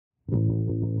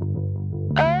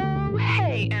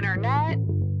Hey, Internet.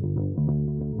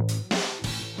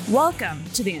 Welcome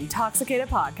to the Intoxicated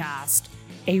Podcast,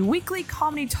 a weekly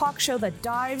comedy talk show that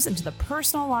dives into the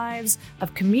personal lives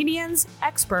of comedians,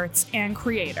 experts, and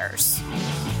creators.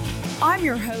 I'm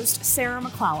your host, Sarah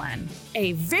McClellan,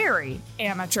 a very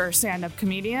amateur stand-up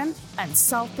comedian and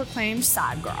self-proclaimed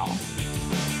sad girl.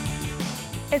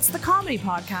 It's the comedy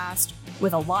podcast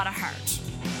with a lot of heart.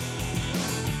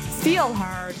 Feel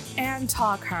hard and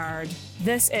talk hard.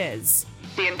 This is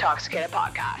the Intoxicated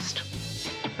Podcast.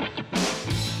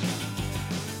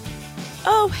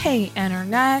 Oh, hey,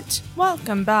 Internet.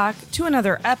 Welcome back to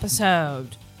another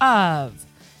episode of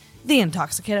the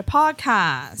Intoxicated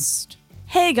Podcast.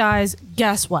 Hey, guys,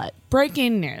 guess what?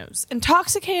 Breaking news.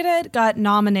 Intoxicated got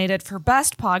nominated for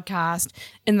Best Podcast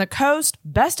in the Coast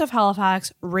Best of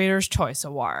Halifax Reader's Choice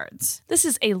Awards. This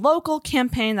is a local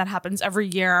campaign that happens every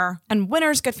year, and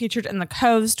winners get featured in the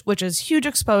Coast, which is huge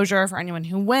exposure for anyone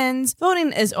who wins.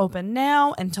 Voting is open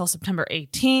now until September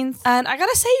 18th. And I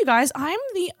gotta say, you guys, I'm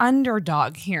the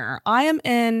underdog here. I am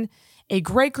in a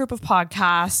great group of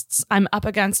podcasts. I'm up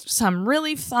against some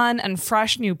really fun and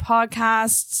fresh new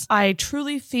podcasts. I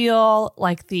truly feel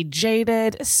like the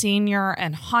jaded senior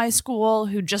in high school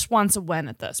who just wants a win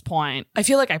at this point. I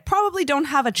feel like I probably don't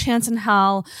have a chance in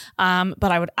hell,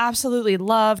 but I would absolutely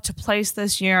love to place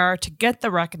this year to get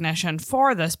the recognition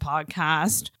for this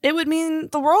podcast. It would mean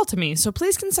the world to me, so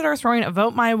please consider throwing a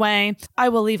vote my way. I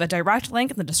will leave a direct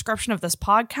link in the description of this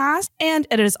podcast, and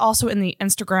it is also in the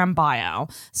Instagram bio.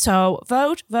 So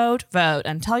vote, vote, vote,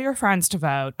 and tell your friends to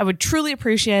vote. I would truly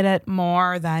appreciate it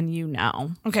more than you know.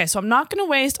 Okay, so I'm not going to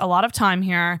waste a lot of time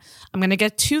here. I'm going to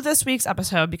get to this week's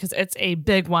episode because it's a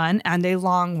big one and a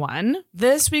long one.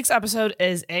 This week's episode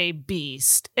is a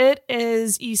beast. It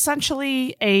is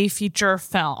essentially a feature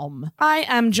film. I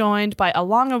am joined by a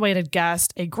long-awaited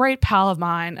guest, a great pal of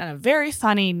mine, and a very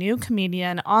funny new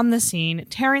comedian on the scene,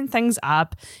 tearing things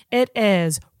up. It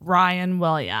is Ryan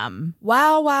William.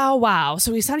 Wow, wow, wow.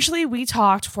 So essentially we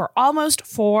talked for almost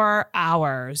 4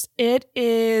 hours. It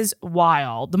is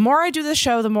wild. The more I do this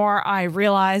show, the more I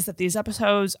realize that these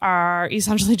episodes are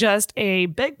essentially just a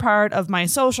big part of my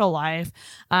social life.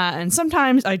 And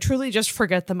sometimes I truly just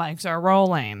forget the mics are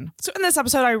rolling. So in this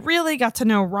episode, I really got to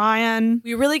know Ryan.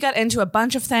 We really got into a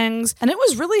bunch of things, and it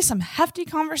was really some hefty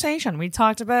conversation. We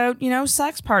talked about,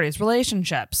 sex parties,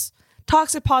 relationships,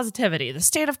 toxic positivity, the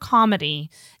state of comedy,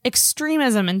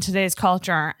 extremism in today's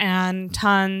culture, and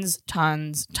tons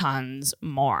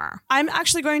more. I'm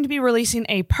actually going to be releasing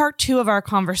a part 2 of our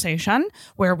conversation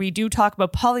where we do talk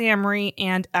about polyamory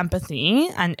and empathy,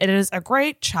 and it is a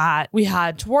great chat we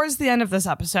had towards the end of this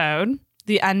episode,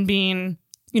 the end being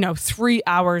 3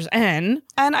 hours in,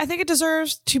 and I think it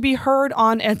deserves to be heard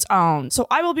on its own. So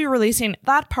I will be releasing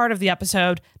that part of the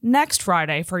episode next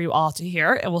Friday for you all to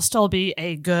hear. It will still be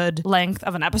a good length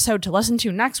of an episode to listen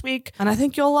to next week, and I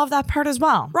think you'll love that part as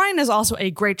well. Ryan is also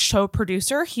a great show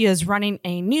producer. He is running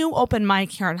a new open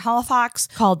mic here in Halifax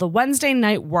called the Wednesday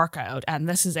Night Workout, and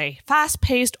this is a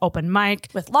fast-paced open mic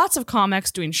with lots of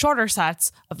comics doing shorter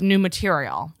sets of new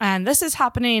material. And this is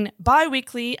happening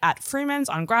bi-weekly at Freeman's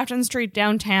on Grafton Street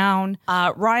downtown.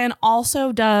 Ryan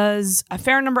also does a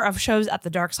fair number of shows at the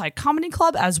Dark Side Comedy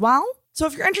Club as well. So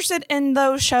if you're interested in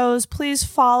those shows, please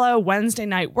follow Wednesday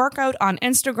Night Workout on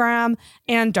Instagram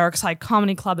and Dark Side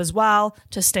Comedy Club as well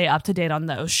to stay up to date on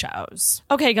those shows.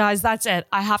 Okay, guys, that's it.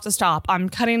 I have to stop. I'm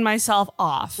cutting myself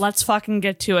off. Let's fucking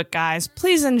get to it, guys.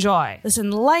 Please enjoy this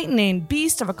enlightening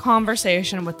beast of a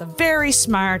conversation with the very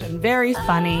smart and very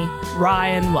funny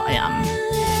Ryan William.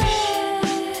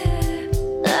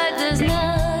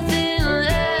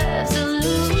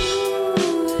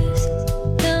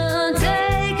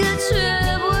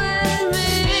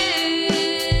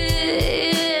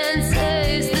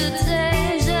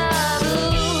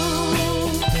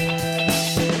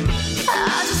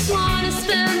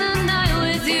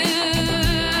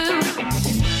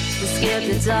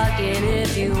 Talking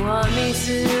if you want me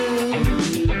to.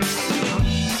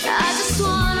 I just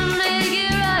wanna make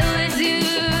it right with you.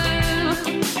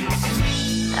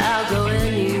 I'll go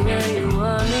anywhere you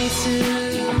want me to.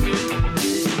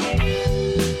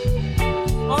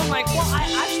 Oh my, well, I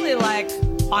actually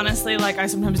honestly, I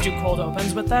sometimes do cold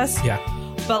opens with this. Yeah.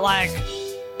 But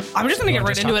I'm just going to get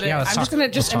right into it. Yeah, I'm just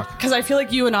going to because I feel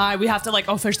like you and I, we have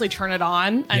to officially turn it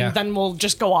on and then we'll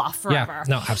just go off forever. Yeah,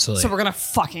 no, absolutely. So we're going to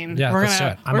fucking, let's do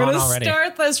it. we're going to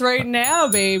start this right now,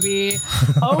 baby.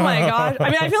 Oh my gosh.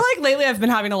 I mean, I feel like lately I've been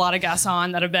having a lot of guests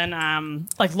on that have been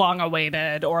long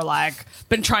awaited or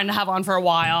been trying to have on for a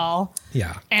while.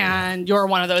 Yeah. And you're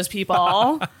one of those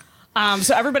people.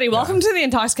 So everybody, welcome to the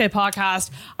Intoxicated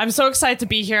Podcast. I'm so excited to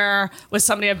be here with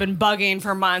somebody I've been bugging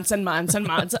for months and months and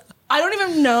months. I don't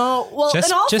even know. Well, in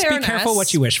all just fairness, be careful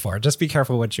what you wish for. Just be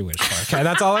careful what you wish for. Okay,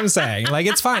 that's all I'm saying. Like,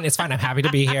 it's fine. It's fine. I'm happy to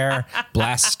be here.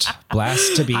 Blessed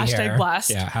to be here. Hashtag blessed.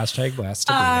 Yeah, hashtag blessed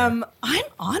to be here. I'm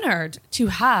honored to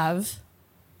have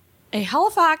a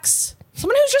Halifax,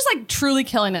 someone who's just like truly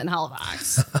killing it in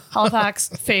Halifax. Halifax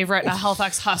favorite, a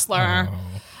Halifax hustler.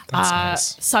 That's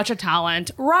nice. Such a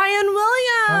talent. Ryan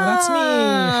Williams. Oh, that's me.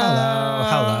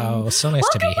 Hello. So nice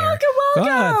to be here. Welcome.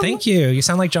 Good, thank you. You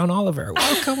sound like John Oliver.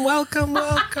 Welcome.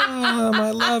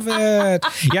 I love it.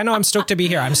 Yeah, no, I'm stoked to be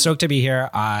here.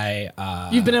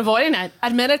 You've been avoiding it.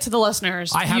 Admit it to the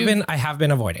listeners. I have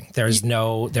been avoiding. There's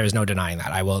no denying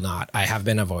that. I will not. I have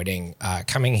been avoiding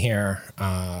coming here.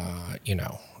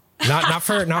 Not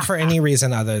for any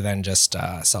reason other than just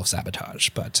self-sabotage.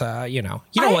 But you know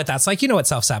what that's like. You know what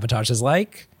self-sabotage is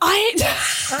like.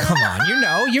 Come on, you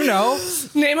know.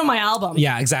 Name of my album.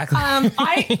 Yeah, exactly.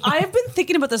 I've been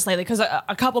thinking about this lately because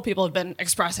a couple people have been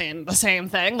expressing the same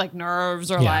thing, like nerves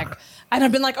or and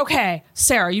I've been like, okay,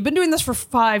 Sarah, you've been doing this for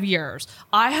 5 years.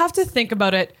 I have to think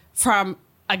about it from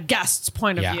a guest's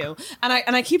point of view. And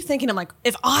I keep thinking, I'm like,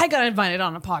 if I got invited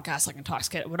on a podcast like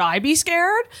Intoxicated, would I be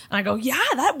scared? And I go, yeah,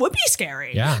 that would be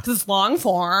scary. Yeah. Because it's long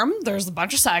form. There's a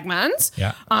bunch of segments.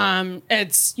 Yeah.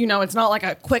 It's not like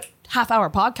a quick half-hour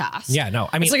podcast. Yeah, no.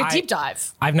 I mean, it's like a deep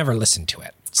dive. I've never listened to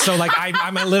it. So like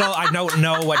I'm a little, I don't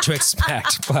know what to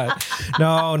expect, but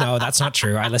no, that's not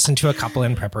true. I listened to a couple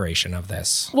in preparation of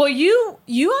this. Well, you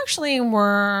actually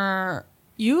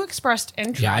you expressed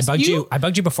interest. Yeah, I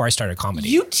bugged you before I started comedy.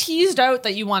 You teased out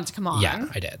that you wanted to come on. Yeah,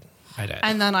 I did.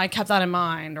 And then I kept that in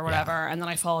mind or whatever. Yeah. And then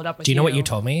I followed up with you. Do you know what you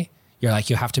told me? You're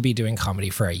like, you have to be doing comedy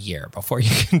for a year before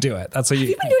you can do it. That's what Have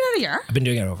you been doing it a year? I've been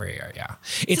doing it over a year. Yeah.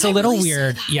 It's a little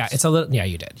weird. Yeah. It's a little, yeah,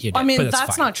 you did. I mean, but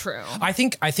that's not true. I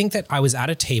think that I was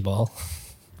at a table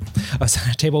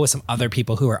with some other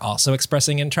people who were also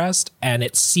expressing interest, and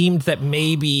it seemed that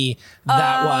maybe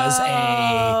that was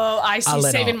I see,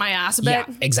 saving my ass a bit.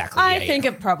 Yeah, exactly. I think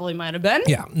it probably might have been.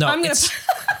 Yeah, no,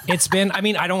 it's been. I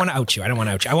mean, I don't want to out you.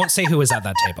 I won't say who was at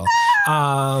that table.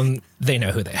 They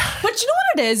know who they are. But you know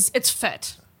what it is? It's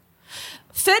fit.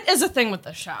 Fit is a thing with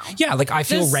this show. Yeah, like I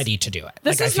feel ready to do it.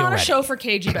 This is not a show for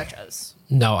cagey bitches.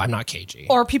 No, I'm not cagey.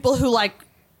 Or people who like.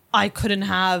 I couldn't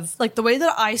have, like, the way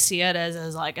that I see it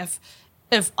is like,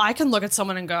 if I can look at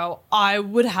someone and go, I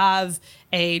would have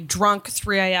a drunk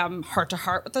 3 a.m. heart to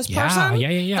heart with this person.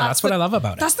 Yeah. That's what I love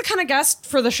about it. That's the kind of guest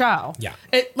for the show. Yeah.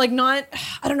 It like not,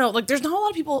 I don't know, like there's not a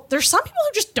lot of people, there's some people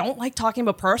who just don't like talking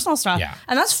about personal stuff. Yeah.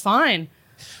 And that's fine.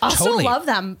 I still love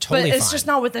them, but it's just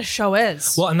not what this show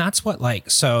is. Well, and that's what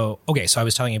so I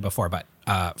was telling you before, but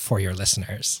for your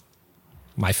listeners,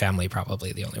 my family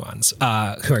probably the only ones who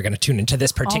are going to tune into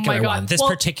this particular one.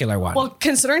 Particular one. Well,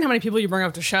 considering how many people you bring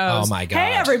up to shows. Oh my God.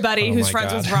 Hey, everybody who's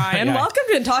friends with Ryan. Yeah. Welcome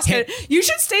to Intoxicated. You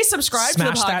should stay subscribed to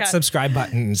the podcast. Smash that subscribe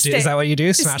button. Is that what you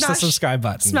do? Smash the subscribe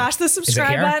button. Smash the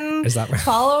subscribe button. Is that right?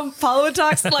 Follow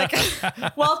Intoxicated.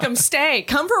 Like, welcome. Stay.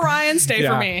 Come for Ryan. Stay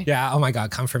for me. Yeah. Oh my God.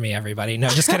 Come for me, everybody. No,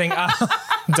 just kidding.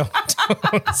 Don't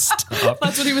stop.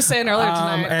 That's what he was saying earlier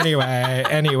tonight.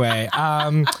 Anyway.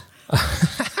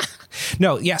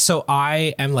 No, yeah. So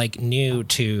I am like new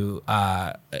to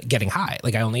getting high.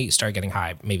 Like I only started getting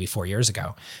high maybe 4 years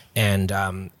ago,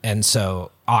 and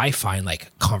so I find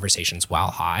like conversations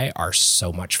while high are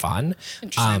so much fun.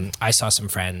 I saw some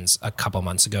friends a couple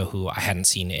months ago who I hadn't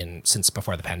seen since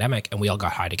before the pandemic, and we all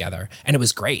got high together, and it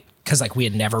was great because like we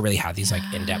had never really had these like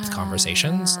in-depth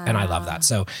conversations, and I love that.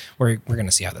 So we're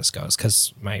gonna see how this goes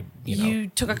because you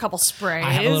took a couple sprays.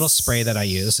 I have a little spray that I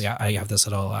use. Yeah, I have this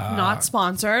little not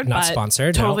sponsored,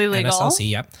 totally legal. NSLC,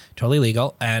 yep, totally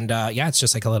legal, and it's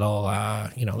just like a little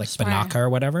like Banaka or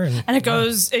whatever, and it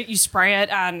goes. You spray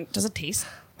it, and does it taste?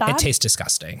 It tastes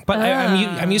disgusting, but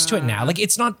I'm used to it now. Like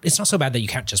it's not so bad that you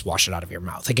can't just wash it out of your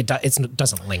mouth. Like it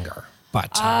doesn't linger.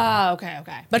 But okay.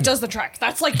 But it does the trick.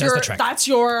 That's like that's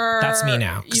me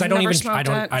now because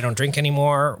I don't drink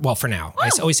anymore. Well, for now, I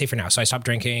always say for now. So I stopped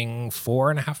drinking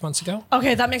 4.5 months ago.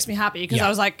 Okay, that makes me happy because I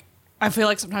was like, I feel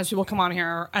like sometimes people come on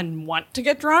here and want to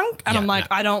get drunk, and I'm like,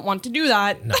 I don't want to do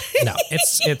that. No,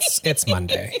 it's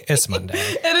Monday. It's Monday.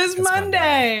 It is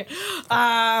Monday.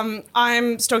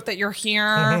 I'm stoked that you're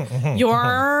here.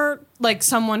 You're like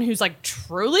someone who's like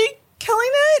truly killing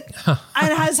it and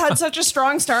has had such a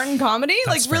strong start in comedy.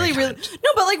 That's like really no,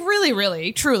 but like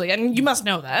really truly, and you must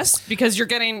know this because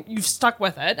you've stuck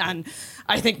with it. And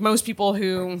I think most people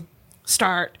who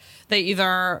start, they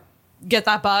either get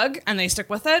that bug and they stick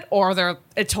with it, or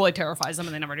it totally terrifies them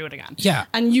and they never do it again. Yeah.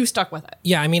 And you stuck with it.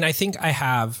 Yeah. I mean, I think I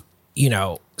have,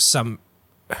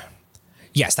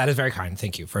 Yes, that is very kind.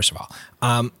 Thank you, first of all.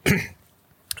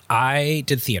 I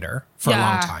did theater for a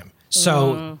long time.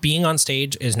 So being on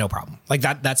stage is no problem. Like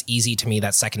that's easy to me.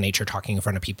 That's second nature. Talking in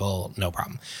front of people, no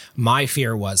problem. My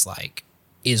fear was like,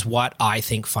 is what I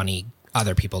think funny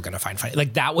other people going to find funny?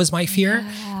 Like that was my fear.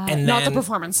 And Not then, the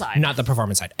performance side. Not the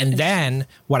performance side. And then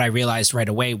what I realized right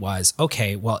away was,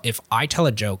 okay, well, if I tell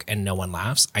a joke and no one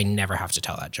laughs, I never have to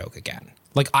tell that joke again.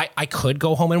 Like I could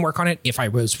go home and work on it if I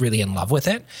was really in love with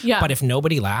it. Yeah. But if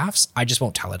nobody laughs, I just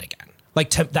won't tell it again. Like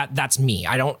that's me.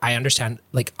 I understand.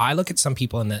 Like I look at some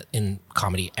people in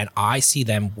comedy and I see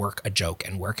them work a joke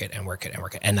and work it and work it and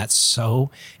work it. And that's so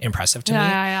impressive to me.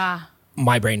 Yeah.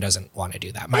 My brain doesn't want to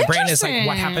do that. My brain is like,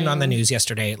 what happened on the news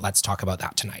yesterday? Let's talk about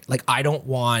that tonight. Like I don't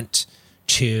want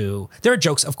to, there are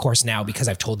jokes of course now because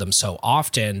I've told them so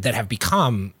often that have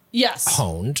become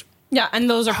honed. Yeah, and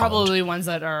those are probably ones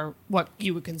that are what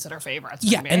you would consider favorites.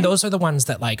 Yeah, and those are the ones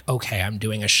that like, okay, I'm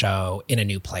doing a show in a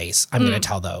new place. I'm going to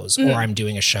tell those. Or I'm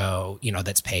doing a show,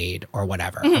 that's paid or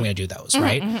whatever. I'm going to do those,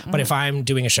 right? But if I'm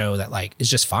doing a show that like is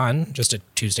just fun, just a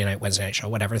Tuesday night, Wednesday night show,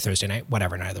 whatever, Thursday night,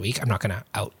 whatever night of the week, I'm not going to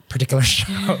out particular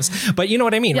shows. But you know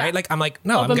what I mean, right? Like I'm like,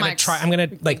 no, Open I'm going to mics. try. I'm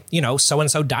going to like,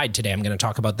 so-and-so died today. I'm going to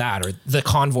talk about that. Or the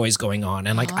convoy's going on.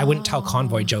 And like, I wouldn't tell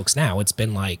convoy jokes now. It's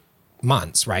been like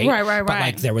months, right? Right. But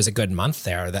like there was a good month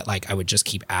there that like I would just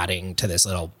keep adding to this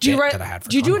little bit that I had for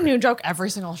Do you do a Convoy. new joke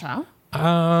every single show?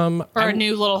 Or a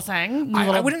new little thing?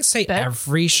 I wouldn't say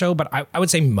every show, but I would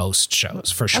say most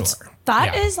shows for sure.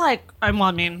 That Yeah. is like, I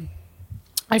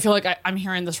feel like I'm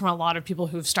hearing this from a lot of people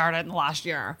who've started in the last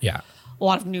year. Yeah. A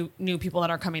lot of new people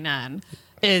that are coming in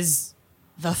is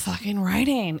the fucking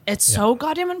writing. It's so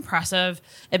goddamn impressive.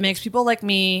 It makes people like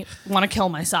me want to kill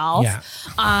myself. Yeah.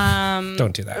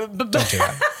 Don't do that. Don't do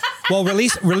that. Well,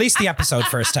 release the episode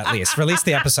first at least. Release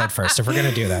the episode first if we're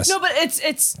gonna do this. No, but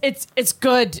it's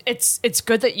good. It's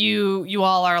good that you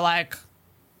all are like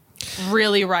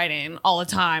really writing all the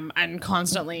time and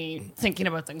constantly thinking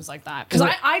about things like that. Because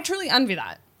I truly envy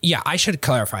that. Yeah, I should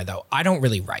clarify though. I don't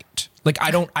really write. Like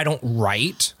I don't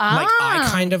write. Like I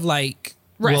kind of like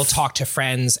Riff. will talk to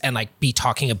friends and like be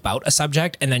talking about a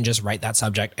subject and then just write that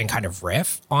subject and kind of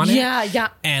riff on it. Yeah.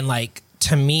 And like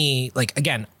to me, like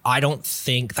again, I don't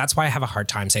think that's why I have a hard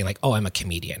time saying like, oh, I'm a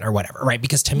comedian or whatever, right?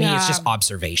 Because to me, it's just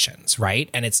observations,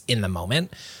 right? And it's in the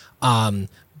moment. But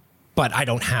I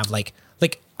don't have like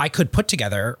I could put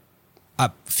together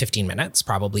 15 minutes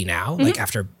probably now, like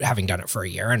after having done it for a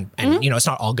year, and it's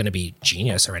not all going to be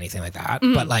genius or anything like that.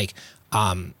 But like,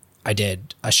 I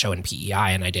did a show in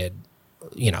PEI and I did.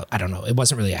 I don't know. It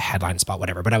wasn't really a headline spot,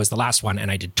 whatever, but I was the last one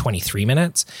and I did 23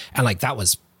 minutes. And like, that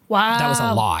was a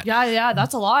lot. Yeah.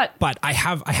 That's a lot. But I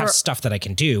have stuff that I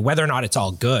can do. Whether or not it's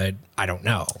all good, I don't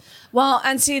know. Well,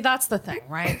 and see, that's the thing,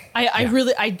 right?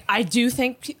 I do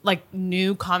think like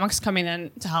new comics coming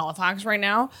in to Halifax right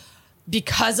now,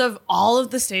 because of all of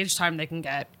the stage time they can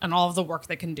get and all of the work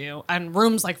they can do, and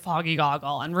rooms like Foggy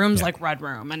Goggle and rooms like Red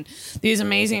Room and these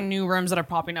amazing new rooms that are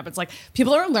popping up. It's like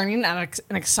people are learning at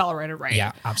an accelerated rate.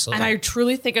 Yeah, absolutely. And I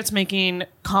truly think it's making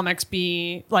comics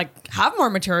be like have more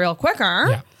material quicker.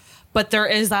 Yeah. But there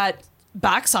is that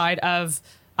backside of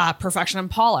perfection and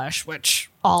polish, which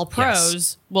all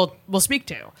pros will speak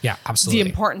to. Yeah, absolutely. The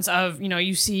importance of,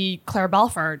 you see Claire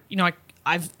Belford,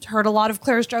 I've heard a lot of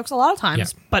Claire's jokes a lot of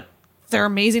times, but they're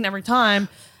amazing every time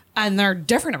and they're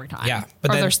different every time. Yeah,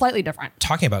 but or then they're slightly different.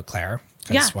 Talking about Claire,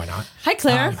 because why not? Hi,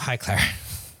 Claire. Hi, Claire.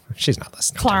 She's not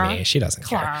listening Clara. to me. She doesn't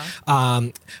Clara.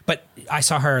 care. But I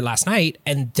saw her last night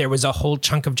and there was a whole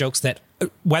chunk of jokes that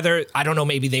whether, I don't know,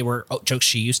 maybe they were jokes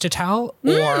she used to tell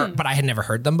but I had never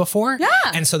heard them before. Yeah.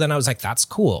 And so then I was like, that's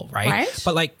cool. Right.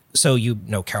 But like, so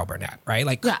Carol Burnett, right?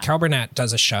 Like Carol Burnett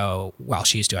does a show, well,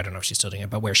 she used to, I don't know if she's still doing it,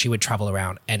 but where she would travel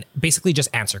around and basically just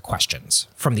answer questions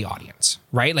from the audience,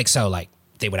 right? Like, so like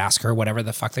they would ask her whatever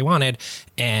the fuck they wanted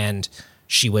and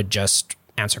she would just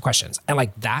answer questions. And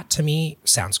like that to me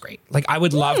sounds great. Like I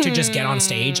would love to just get on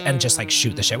stage and just like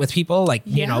shoot the shit with people. Like,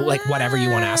 like whatever you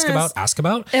want to ask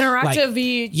about.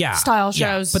 Interactive style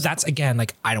shows. But that's again,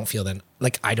 like I don't feel then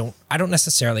like I don't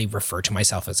necessarily refer to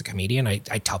myself as a comedian. I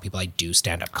tell people I do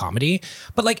stand-up comedy.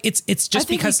 But like it's just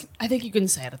because I think you can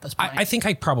say it at this point. I think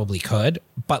I probably could,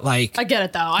 but like I get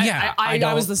it though.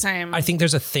 I was the same. I think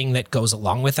there's a thing that goes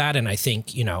along with that. And I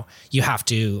think, you have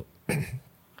to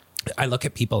I look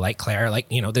at people like Claire, like,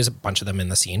 there's a bunch of them in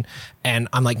the scene and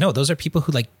I'm like, no, those are people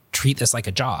who like treat this like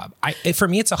a job. For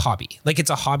me, it's a hobby. Like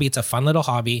it's a hobby. It's a fun little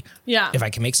hobby. Yeah. If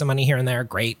I can make some money here and there,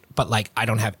 great. But like, I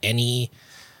don't have I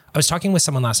was talking with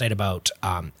someone last night about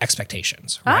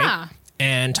expectations, right?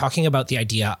 And talking about the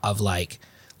idea of like,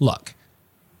 look,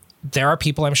 there are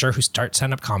people I'm sure who start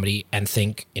stand-up comedy and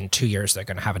think in 2 years they're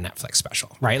going to have a Netflix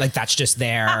special, right? Like that's just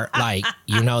their, like,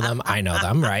 you know them, I know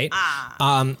them, right?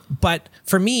 But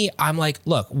for me, I'm like,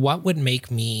 look, what would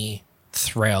make me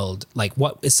thrilled? Like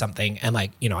what is something, and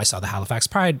like, you know, I saw the Halifax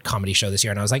Pride comedy show this year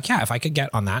and I was like, yeah, if I could get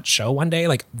on that show one day,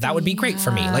 like that would be great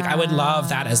for me. Like I would love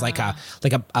that as like a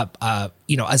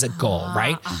you know, as a goal,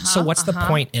 right? So what's the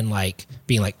point in like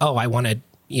being like, oh, I want to,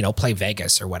 you know, play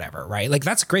Vegas or whatever, right? Like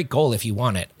that's a great goal if you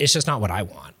want it. It's just not what I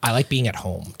want. I like being at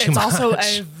home too much. It's also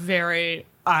a very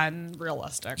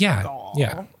unrealistic goal.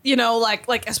 Yeah. You know,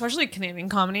 like especially Canadian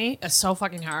comedy is so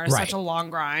fucking hard. It's Right. such a long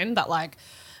grind that like,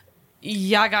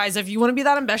 yeah, guys, if you want to be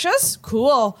that ambitious,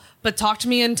 cool. But talk to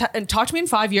me in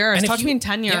 5 years. And if Talk to you- me in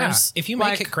 10 years. yeah, if you make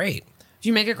Like, it great. if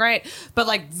you make it great. But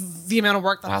like the amount of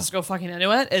work that has to go fucking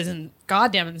into it isn't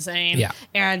goddamn insane. Yeah.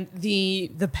 And the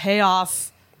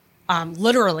payoff,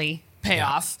 literally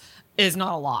payoff, is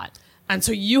not a lot. And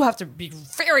so you have to be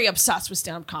very obsessed with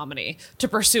stand-up comedy to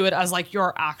pursue it as like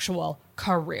your actual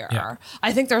career. Yeah.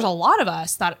 I think there's a lot of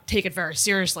us that take it very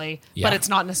seriously, Yeah. but it's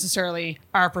not necessarily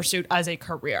our pursuit as a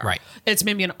career. Right. It's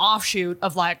maybe an offshoot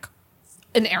of like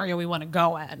an area we want to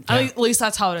go in. At least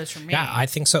that's how it is for me. Yeah, I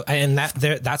think so. And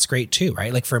that's great too,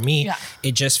 right? Like for me, Yeah.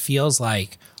 it just feels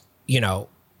like, you know,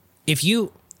 if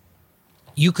you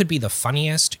could be the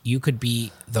funniest, you could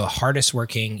be the hardest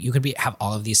working, you could have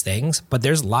all of these things, but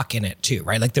there's luck in it too,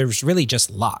 right? Like there's really just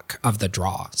luck of the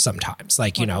draw sometimes.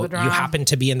 Like, you know, the draw. you happen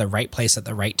to be in the right place at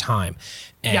the right time.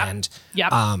 And,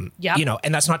 Yep. Yep. you know,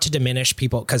 and that's not to diminish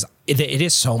people because it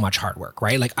is so much hard work,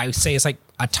 right? Like I would say it's like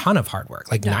a ton of hard work,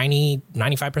 like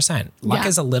 95%. Luck Yeah.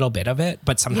 is a little bit of it,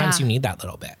 but sometimes Yeah. you need that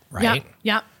little bit, right?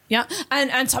 Yeah.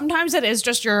 And sometimes it is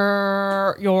just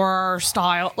your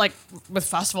style, like with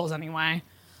festivals anyway,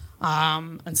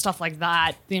 and stuff like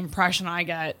that. The impression I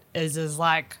get is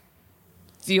like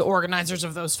the organizers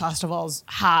of those festivals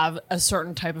have a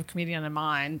certain type of comedian in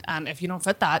mind, and if you don't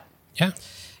fit that, Yeah.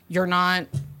 you're not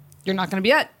going to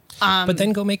be it. But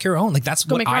then go make your own. Like that's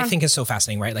what make your I own. think is so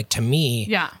fascinating, right? Like to me,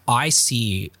 Yeah. I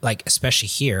see like, especially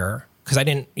here, because I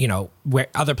didn't, you know, where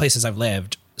other places I've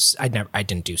lived, I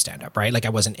didn't do stand up, right? Like I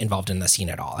wasn't involved in the scene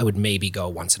at all. I would maybe go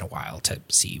once in a while to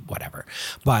see whatever.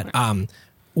 But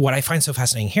what I find so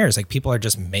fascinating here is like people are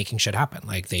just making shit happen.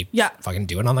 Like they fucking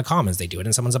do it on the Commons. They do it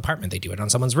in someone's apartment. They do it on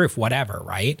someone's roof, whatever,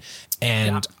 right?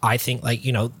 And I think like,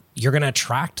 you know, you're going to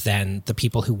attract then the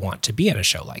people who want to be at a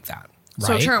show like that, right?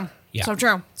 So true. Yeah. So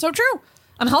true. So true.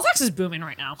 And Halifax is booming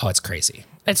right now. Oh, it's crazy.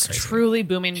 It's crazy. truly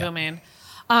booming.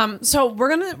 So we're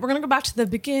gonna go back to the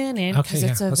beginning Okay, because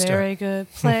it's yeah, a let's do very it.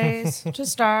 good place to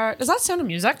start. Is that Sound of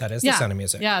Music? That is the Sound of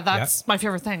Music. Yeah, that's my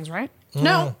favorite things, right?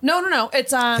 No.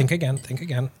 It's Think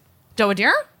again. Do a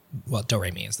Deer. Well, Do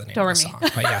Re Mi is the name Do of Re the Mi. song,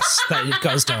 but yes, it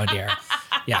goes Do a Deer.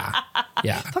 Yeah.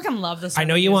 Fucking love this. I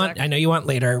know you want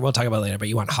later. We'll talk about it later, but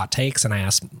you want hot takes. And I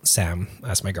asked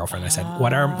my girlfriend. I said,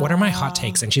 "What are my hot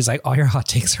takes?" And she's like, "All your hot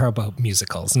takes are about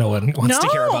musicals. No one wants to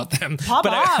hear about them." Pop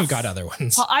but off. I've got other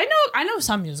ones. I know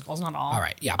some musicals, not all. All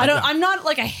right, yeah, I but don't. no. I'm not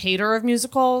like a hater of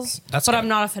musicals. That's but good. I'm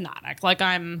not a fanatic. Like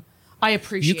I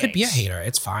appreciate. You could be a hater.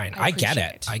 It's fine. I get it.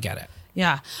 appreciate. I get it.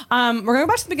 Yeah. We're gonna go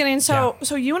back to the beginning. So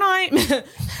you and I.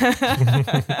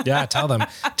 Yeah. Tell them.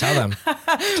 Tell them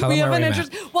we have where an we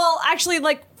interest. met. Well, actually,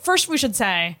 like first we should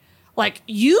say, like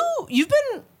you've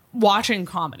been watching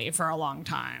comedy for a long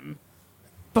time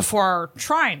before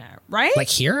trying it, right? Like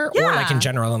here or like in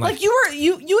general? And like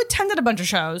you attended a bunch of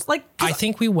shows. Like I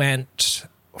think we went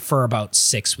for about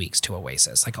 6 weeks to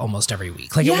Oasis, like almost every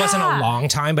week. Like it wasn't a Yeah. long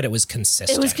time, but it was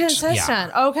consistent. it was consistent.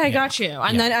 Yeah. Okay, got you.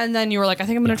 And then you were like, I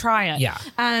think I'm gonna try it. Yeah.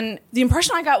 And the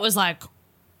impression I got was like,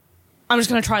 I'm just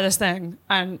gonna try this thing,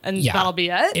 and Yeah. that'll be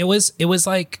it. It was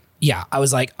like, yeah, I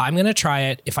was like, I'm going to try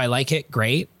it. If I like it,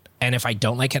 great. And if I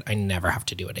don't like it, I never have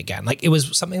to do it again. Like it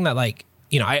was something that like,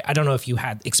 you know, I don't know if you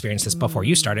had experienced this before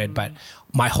you started, but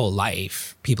my whole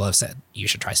life, people have said, you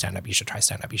should try stand up, you should try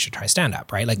stand up, you should try stand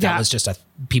up, right? Like that Yeah. was just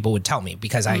people would tell me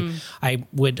because I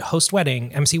would host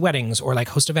MC weddings or like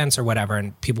host events or whatever.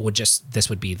 And people would this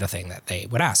would be the thing that they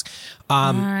would ask. So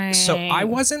I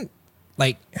wasn't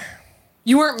like,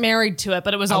 You weren't married to it,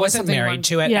 but it was I always wasn't something you married wanted-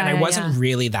 to it, Yeah, and I yeah, wasn't yeah.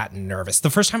 really that nervous. The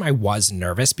first time I was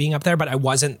nervous being up there, but I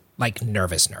wasn't like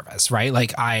nervous, right?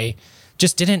 Like I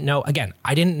just didn't know. Again,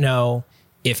 I didn't know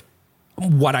if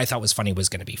what I thought was funny was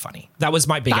going to be funny. That was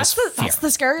my biggest fear. That's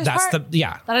the scariest part.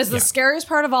 That is the scariest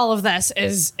part of all of this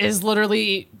is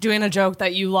literally doing a joke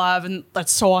that you love and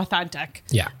that's so authentic.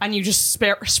 Yeah. And you just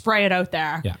spray it out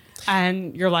there. Yeah.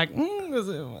 And you're like,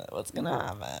 what's gonna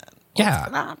happen? Yeah.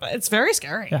 Gonna happen? It's very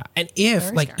scary. Yeah. And if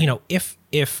Very like, scary. you know,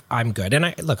 if I'm good and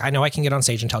I know I can get on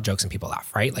stage and tell jokes and people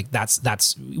laugh, right? Like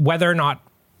that's whether or not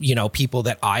people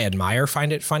that I admire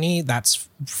find it funny, that's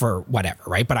for whatever,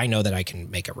 right? But I know that I can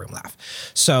make a room laugh.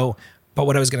 So, but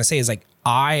what I was going to say is like,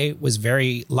 I was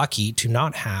very lucky to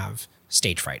not have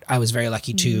stage fright. I was very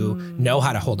lucky to know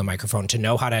how to hold a microphone, to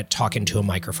know how to talk into a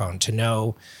microphone, to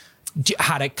know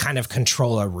how to kind of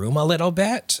control a room a little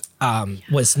bit.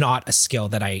 Was not a skill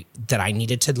that I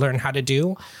needed to learn how to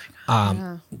do.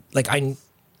 Like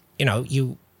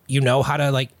you know how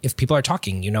to, like, if people are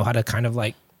talking, you know how to kind of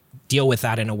like deal with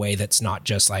that in a way that's not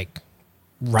just like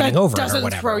running over it or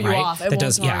whatever, throw you right? off. It That won't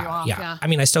does, throw you off, yeah. I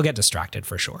mean, I still get distracted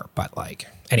for sure, but like,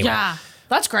 anyway. Yeah,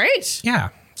 that's great. Yeah.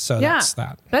 So that's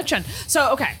that. Betcha.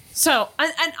 So, okay. So,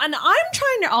 and I'm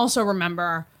trying to also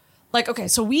remember, like, okay,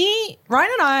 so Ryan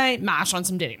and I matched on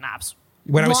some dating apps.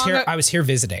 When I was here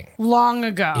visiting. Long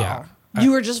ago. Yeah.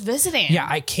 You were just visiting. Yeah,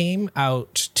 I came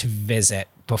out to visit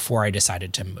before I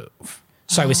decided to move.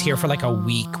 So I was here for like a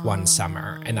week one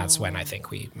summer, and that's when I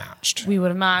think we matched. We would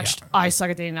have matched. Yeah. I suck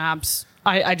at dating apps.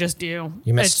 I just do.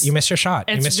 You missed your shot.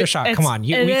 You missed your shot. Come on.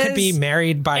 We could be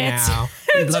married by now.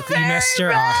 Look, you missed your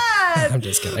bad. I'm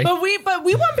just kidding. But we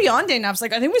went beyond dating apps.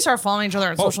 Like, I think we started following each other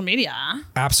on social media.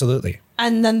 Absolutely.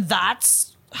 And then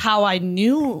that's how I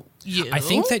knew you. I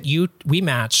think that we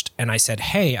matched, and I said,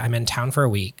 "Hey, I'm in town for a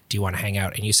week. Do you want to hang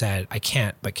out?" And you said, "I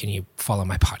can't, but can you follow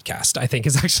my podcast?" I think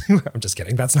is actually. I'm just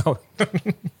kidding. That's not.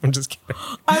 I'm just kidding.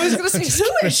 I was gonna say,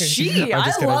 who is she?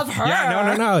 I love her.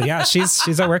 Yeah, no. Yeah,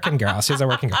 she's a working girl. She's a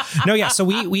working girl. No, yeah. So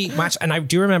we matched, and I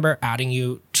do remember adding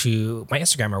you to my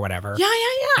Instagram or whatever. Yeah.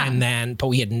 And then, but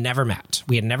we had never met.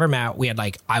 We had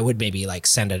like, I would maybe like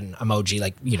send an emoji,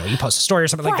 like, you post a story or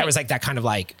something. Like there was like that kind of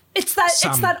like. It's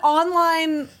that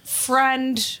online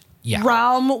friend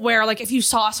realm where, like, if you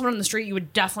saw someone on the street, you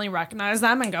would definitely recognize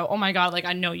them and go, "Oh my god, like,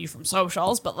 I know you from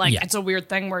socials," but like it's a weird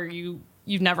thing where you've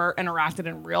never interacted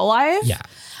in real life. Yeah.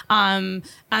 And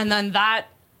then that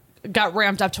got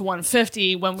ramped up to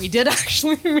 150 when we did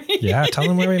actually meet. Yeah, tell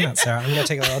them where we met, Sarah. I'm gonna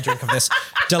take a little drink of this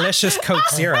delicious Coke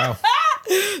Zero.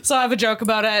 So I have a joke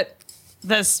about it.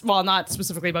 Not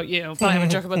specifically about you, but I have a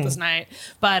joke about this night.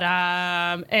 But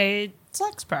a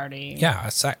sex party. Yeah.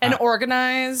 An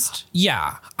organized.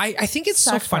 Yeah. I think it's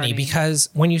so funny because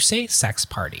when you say sex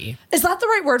party. Is that the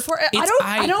right word for it?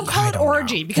 I don't call it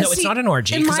orgy. Know. Because no, it's not an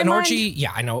orgy. Because an orgy,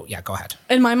 yeah, I know. Yeah, go ahead.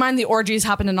 In my mind, the orgies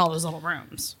happened in all those little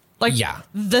rooms. Like,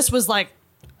 this was like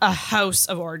a house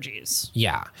of orgies.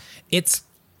 Yeah.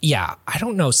 I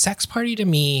don't know. Sex party to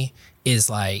me is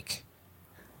like,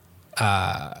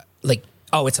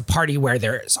 it's a party where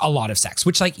there's a lot of sex,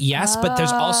 which, like, yes, but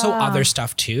there's also other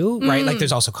stuff too, right? Like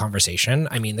there's also conversation.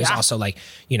 I mean, there's also like,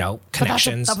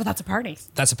 connections. But that's a party.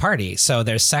 That's a party. So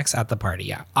there's sex at the party.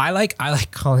 Yeah. I like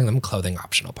calling them clothing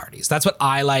optional parties. That's what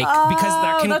I like because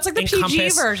that can that's like the PG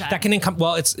version. That can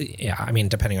I mean,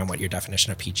 depending on what your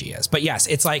definition of PG is, but yes,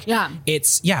 it's like,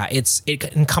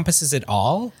 it encompasses it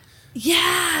all. Yeah,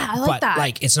 I like but that.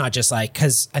 Like, it's not just like,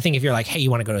 because I think if you're like, hey, you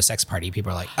want to go to a sex party,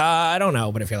 people are like, I don't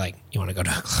know. But if you're like, you want to go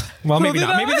to, well, maybe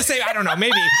not. Maybe the same. I don't know.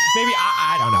 Maybe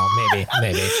I don't know.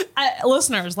 Maybe.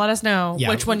 Listeners, let us know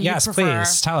which one you prefer. Yes,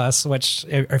 please tell us which.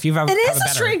 Or if you've ever.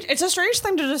 It's a strange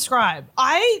thing to describe.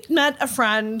 I met a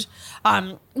friend.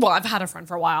 I've had a friend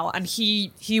for a while, and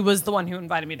he was the one who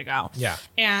invited me to go. Yeah,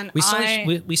 and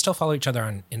we still follow each other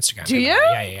on Instagram. Do you?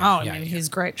 Yeah. He's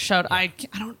great. I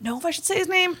don't know if I should say his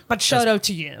name, but shout out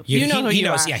to you. You know who he you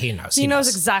knows. are. Yeah, he knows. He knows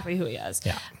exactly who he is.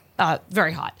 Yeah.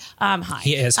 Very hot. Hi.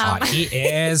 He is hot. He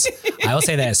is. I will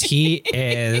say this. He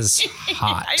is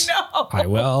hot. I know. I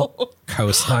will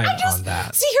co-sign on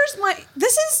that. See,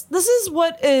 this is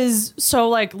what is so,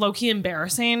 like, low-key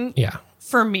embarrassing. Yeah.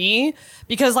 For me,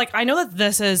 because, like, I know that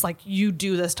this is like, you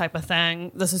do this type of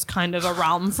thing. This is kind of a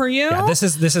realm for you. Yeah, this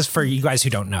is for you guys who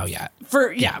don't know yet.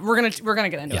 We're gonna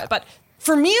get into it, but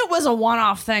for me, it was a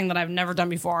one-off thing that I've never done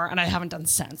before, and I haven't done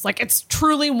since. Like, it's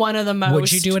truly one of the most.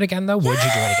 Would you do it again though? Would you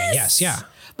do it again? Yes. Yeah.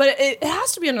 But it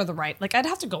has to be under the right, like, I'd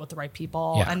have to go with the right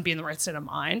people and be in the right state of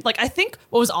mind. Like, I think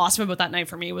what was awesome about that night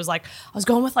for me was, like, I was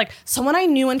going with, like, someone I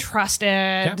knew and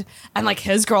trusted and, like,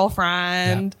 his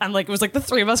girlfriend. And, like, it was, like, the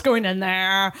three of us going in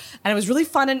there. And it was really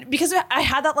fun. And because I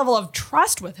had that level of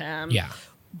trust with him. Yeah.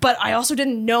 But I also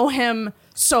didn't know him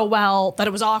so well that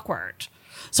it was awkward.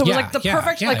 So it was, like, the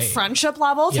perfect, friendship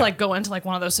level to, like, go into, like,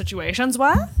 one of those situations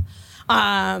with.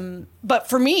 But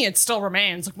for me, it still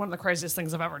remains like one of the craziest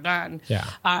things I've ever done.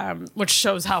 Yeah. Which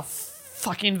shows how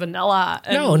fucking vanilla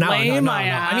and no. lame I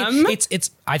am. I mean,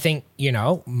 it's. I think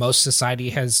most society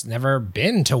has never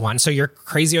been to one, so you're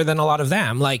crazier than a lot of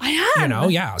them. Like, I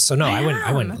am. Yeah. So no,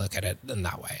 I wouldn't look at it in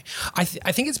that way. I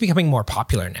think it's becoming more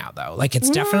popular now, though. Like, it's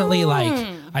definitely like,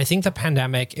 I think the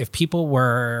pandemic, if people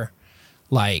were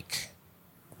like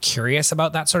curious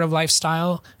about that sort of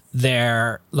lifestyle,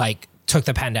 they're like took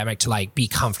the pandemic to like be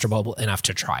comfortable enough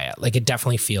to try it. Like it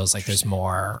definitely feels like there's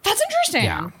more. That's interesting.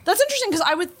 Yeah. That's interesting because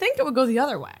I would think it would go the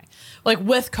other way, like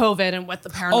with COVID and with the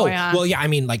Oh, paranoia. well, yeah. I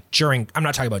mean, like during. I'm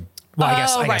not talking about. Well, I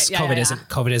guess right. Yeah, COVID yeah. isn't.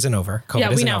 COVID isn't over. COVID yeah,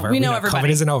 we isn't know. over. We know everybody.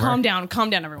 COVID isn't over. Calm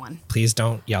down, everyone. Please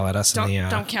don't yell at us.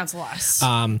 Don't cancel us.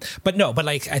 But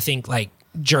like I think like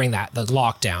during the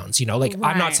lockdowns, like I'm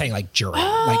Right. not saying like during,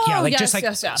 just like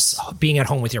yes. being at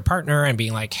home with your partner and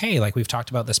being like, hey, like we've talked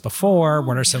about this before.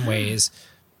 What are some ways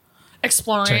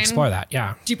Exploring. to explore that?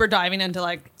 Yeah. Deeper diving into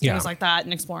like things Yeah. like that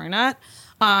and exploring that.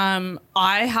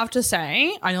 I have to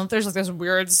say, I know there's like this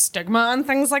weird stigma on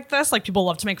things like this. Like people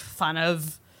love to make fun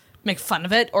of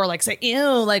it or like say, ew,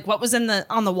 like what was on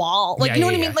the wall? Like, Yeah, you know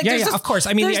yeah, what I yeah. mean? Like Yeah, there's yeah, this, of course.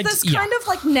 I mean, there's this kind of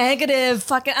like negative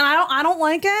fucking, and I don't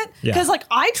like it Yeah. because like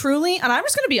I truly, and I'm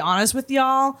just going to be honest with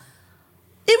y'all,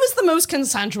 it was the most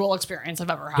consensual experience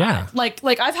I've ever had. Yeah.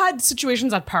 Like I've had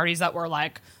situations at parties that were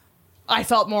like, I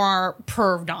felt more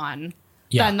perved on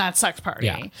Yeah. than that sex party.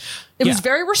 Yeah. It was Yeah.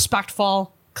 very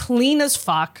respectful, clean as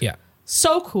fuck. Yeah.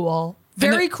 So cool.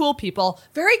 Very cool people.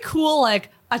 Very cool, like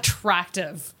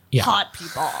attractive, Yeah. hot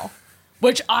people.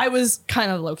 Which I was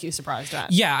kind of low-key surprised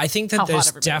at. Yeah, I think How that hot there's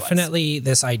everybody was. definitely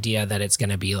this idea that it's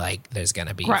going to be like there's going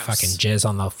to be Gross. fucking jizz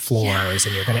on the floors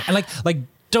and you're going to and like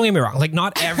don't get me wrong, like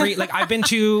not every like I've been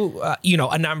to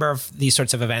a number of these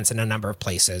sorts of events in a number of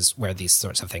places where these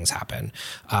sorts of things happen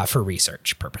for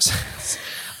research purposes.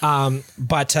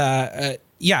 But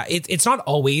it's not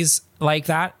always like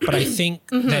that, but I think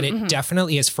that it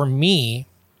definitely is for me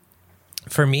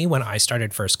when I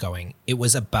started first going, it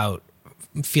was about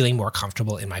feeling more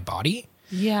comfortable in my body.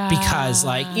 Yeah. Because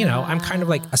like, I'm kind of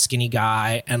like a skinny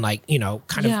guy and like,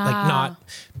 kind of like not,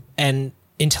 and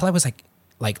until I was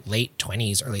like late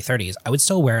 20s, early 30s, I would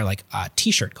still wear like a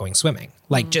t-shirt going swimming,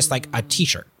 like just like a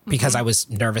t-shirt because I was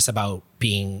nervous about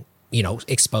being,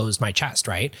 exposed my chest.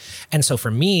 Right. And so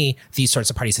for me, these sorts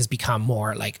of parties has become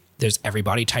more like there's every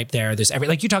body type there. There's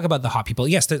like you talk about the hot people.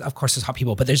 Yes, of course there's hot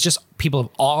people, but there's just people of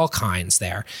all kinds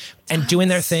there and doing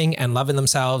their thing and loving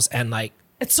themselves and like,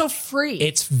 It's so free.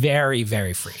 it's very,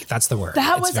 very free. That's the word.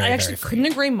 That It's was, very, I very actually free. couldn't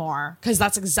agree more because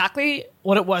that's exactly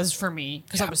what it was for me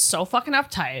because I was so fucking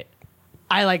uptight.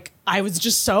 I was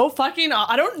just so fucking,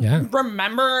 I don't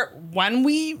remember when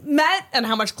we met and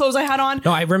how much clothes I had on.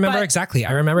 No, I remember but- exactly.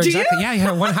 I remember exactly. you?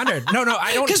 Yeah, 100. No,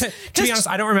 I don't. 'Cause- To be honest,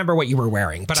 I don't remember what you were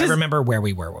wearing, but I remember where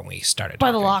we were when we started.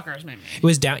 By the talking. lockers, maybe. It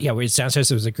was down. Yeah, we was downstairs.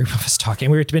 There was a group of us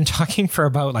talking. We had been talking for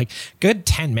about like good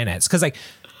 10 minutes because like,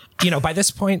 by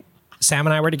this point, Sam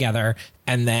and I were together,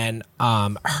 and then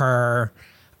her.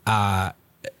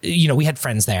 We had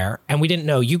friends there and we didn't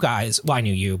know you guys. Well, I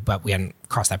knew you, but we hadn't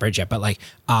crossed that bridge yet. But like,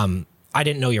 I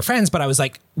didn't know your friends, but I was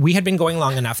like, we had been going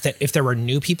long enough that if there were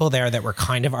new people there that were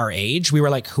kind of our age, we were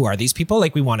like, who are these people?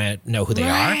 Like, we want to know who they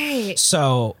Right. are.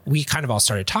 So we kind of all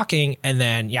started talking. And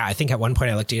then, I think at one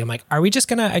point I looked at you, I'm like, are we just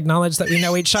going to acknowledge that we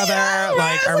know each other? right.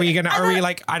 Like, are we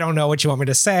like, I don't know what you want me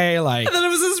to say. Like, And then it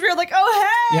was this weird, like, oh,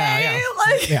 hey.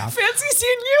 Yeah. Fancy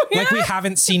seeing you here. like we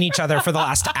haven't seen each other for the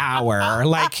last hour.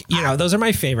 Like, those are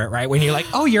my favorite, right? When you're like,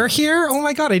 oh, you're here? Oh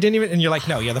my God, I didn't even, and you're like,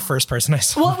 no, you're the first person I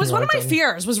saw. Well, it was one of my fears.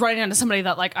 fears was running into somebody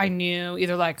that like I knew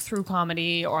either like through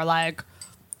comedy or like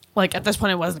at this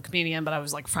point I wasn't a comedian, but I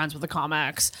was like friends with the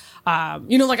comics.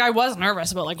 Like I was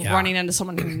nervous about like running into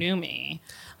someone who knew me.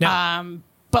 No.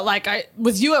 But like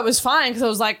with you, it was fine because I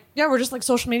was like, yeah, we're just like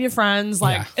social media friends.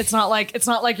 Like Yeah. it's not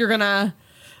like you're gonna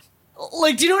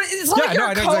like, do you know what, it's not Yeah, like you're no,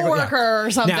 I a know exactly, coworker yeah.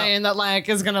 or something that like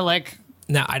is gonna like.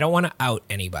 Now, I don't want to out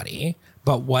anybody,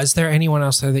 but was there anyone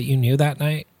else there that you knew that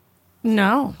night?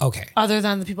 No. Okay. Other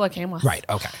than the people I came with. Right.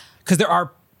 Okay. Because there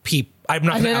are people. I'm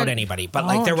not going to didn't- out anybody, but Oh,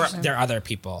 like there interesting. are other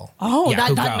people. Oh, that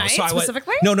who night I was-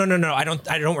 specifically? No. I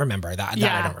don't remember that.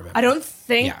 That I don't remember. I don't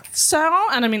think Yeah. so.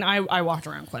 And I mean, I walked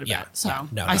around quite a Yeah, bit, so yeah.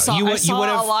 No, I no. saw, You would- I saw you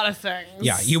would've- a lot of things.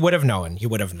 Yeah, you would have known.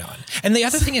 And the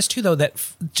other thing is too, though, that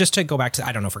just to go back to,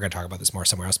 I don't know if we're going to talk about this more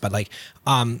somewhere else, but like,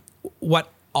 what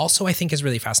also I think is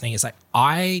really fascinating is that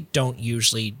I don't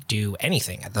usually do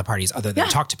anything at the parties other than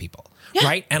talk to people.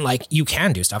 Right. And like you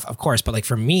can do stuff, of course, but like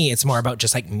for me, it's more about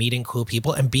just like meeting cool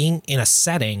people and being in a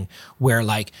setting where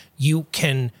like you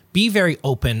can be very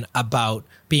open about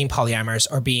being polyamorous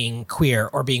or being queer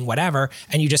or being whatever.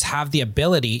 And you just have the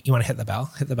ability. You want to hit the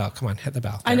bell? Hit the bell. Come on, hit the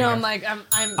bell. I There know. we I'm go.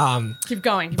 like, I'm keep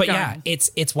going. Keep But going. yeah,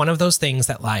 it's one of those things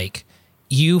that like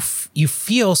you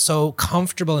feel so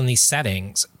comfortable in these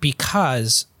settings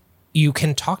because you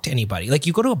can talk to anybody. Like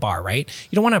you go to a bar, right?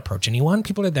 You don't want to approach anyone.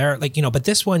 People are there, like, but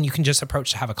this one you can just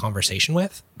approach to have a conversation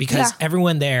with because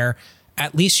everyone there,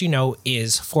 at least,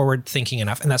 is forward thinking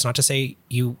enough. And that's not to say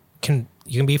you can,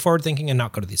 You can be forward thinking and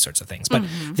not go to these sorts of things, but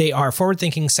they are forward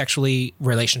thinking sexually,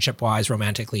 relationship wise,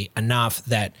 romantically enough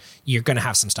that you're going to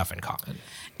have some stuff in common.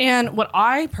 And what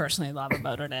I personally love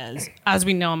about it is, as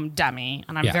we know, I'm demi,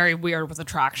 and I'm Yeah. very weird with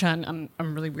attraction, and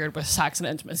I'm really weird with sex and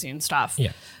intimacy and stuff.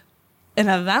 Yeah. An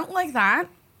event like that,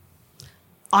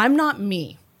 I'm not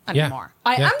me Yeah. anymore.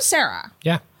 I Yeah. am Sarah,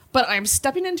 Yeah. but I'm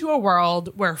stepping into a world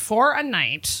where for a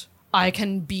night I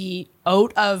can be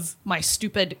out of my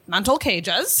stupid mental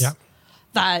cages Yeah.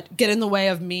 that get in the way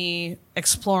of me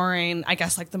exploring, I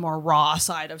guess, like the more raw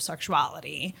side of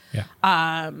sexuality.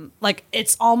 Yeah. Like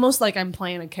it's almost like I'm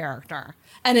playing a character,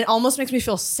 and it almost makes me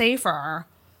feel safer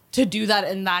to do that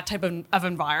in that type of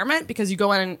environment, because you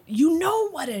go in and you know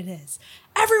what it is.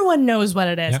 Everyone knows what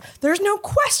it is. Yep. There's no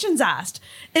questions asked.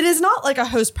 It is not like a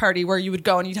host party where you would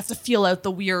go and you'd have to feel out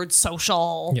the weird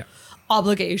social Yeah.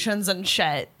 obligations and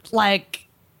shit. Like,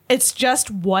 it's just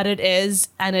what it is,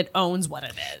 and it owns what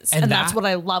it is. And And that's that- what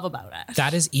I love about it.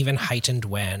 That is even heightened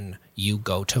when you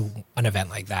go to an event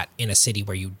like that in a city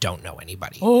where you don't know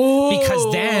anybody. Because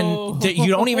then you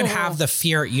don't even have the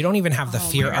fear. You don't even have the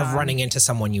fear of God. running into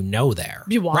someone you know there.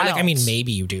 Be Right? Like, I mean, wild.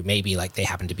 maybe you do. Maybe like they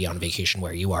happen to be on vacation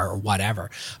where you are or whatever.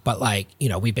 But like, you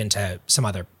know, we've been to some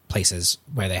other places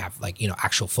where they have like, you know,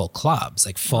 actual full clubs,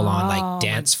 like full on like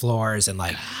dance floors and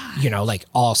like, you know, like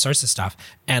all sorts of stuff.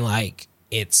 And like,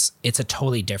 it's a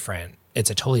totally different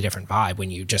vibe when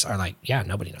you just are like, yeah,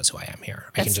 nobody knows who I am here.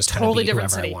 I can It's just totally kind of be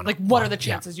different whoever city. I want. Like, what are the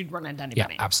chances you'd run into Yeah,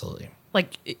 anybody? absolutely.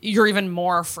 Like, you're even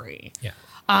more free. Yeah.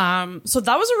 So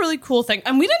that was a really cool thing,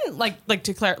 and we didn't like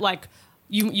to clear like.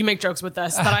 You make jokes with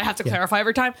this that I have to clarify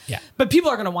every time. Yeah. But people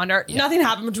are going to wonder. Nothing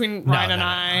happened between Ryan and no,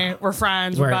 I. We're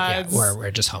friends. We're buds.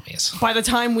 we're just homies. By the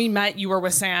time we met, you were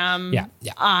with Sam. Yeah,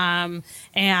 yeah.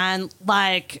 And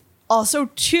like also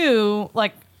too,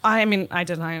 like I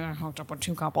hooked up with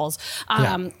two couples.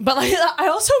 But like I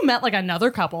also met like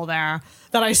another couple there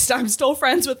that I'm still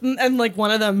friends with, and like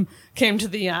one of them came to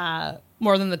the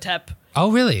More Than the Tip Oh,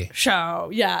 really? show.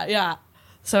 Yeah.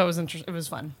 So it was interesting. It was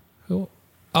fun. Who?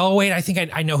 Oh, wait. I think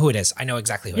I know who it is. I know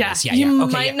exactly who it is. Yeah, you yeah.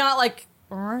 Okay, might yeah. not like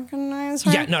recognize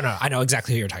her. Yeah, no. I know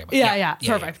exactly who you're talking about. Yeah.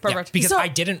 Perfect. Because So- I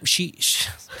didn't. She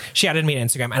added me on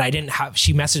Instagram, and I didn't have.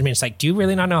 She messaged me. And it's like, do you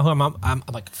really not know who I'm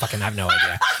like, fucking, I have no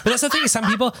idea. But that's the thing.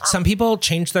 Some people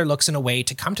change their looks in a way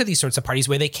to come to these sorts of parties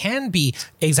where they can be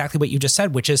exactly what you just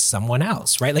said, which is someone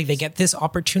else, right? Like they get this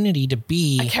opportunity to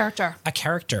be A character.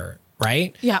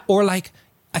 right? Yeah. Or like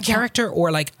a character,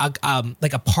 or like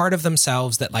a part of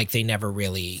themselves that like they never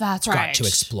really That's got right. to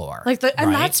explore. Like and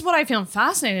right? that's what I feel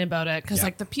fascinating about it, because Yeah.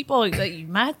 like the people that you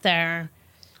met there,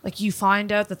 like you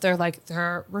find out that they're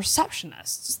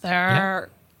receptionists.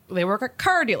 They work at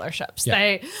car dealerships. Yeah.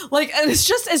 They like, and it's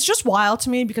just wild to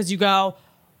me, because you go,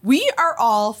 we are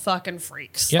all fucking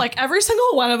freaks. Yeah. Like every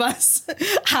single one of us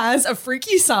has a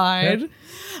freaky side,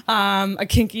 a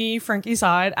kinky, franky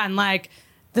side, and like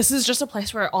this is just a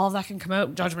place where all of that can come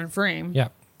out judgment free. Yeah.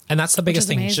 And that's the biggest is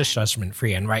thing. It's amazing. just judgment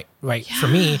free. And right. For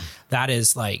me, that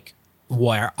is like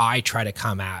where I try to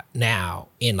come at now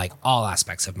in like all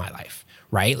aspects of my life,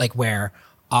 right? Like where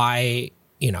I,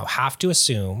 you know, have to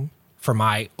assume for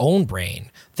my own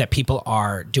brain that people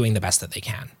are doing the best that they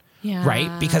can. Yeah.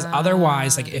 Right. Because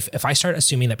otherwise, like if I start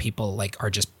assuming that people like are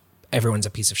just everyone's a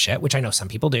piece of shit, which I know some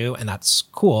people do, and that's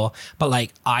cool, but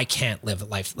like I can't live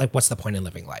life. Like what's the point in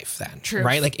living life then? Truth.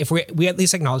 Right? Like if we at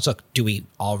least acknowledge, look, do we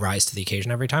all rise to the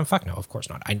occasion every time? Fuck no, of course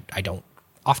not. I don't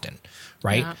often,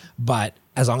 right? Yeah. But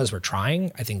as long as we're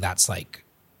trying, I think that's like,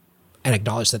 and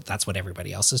acknowledge that that's what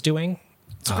everybody else is doing.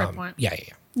 It's a great point. Yeah.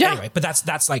 Yeah. Anyway, but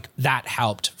that's like that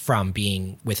helped from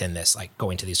being within this, like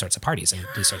going to these sorts of parties and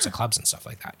these sorts of clubs and stuff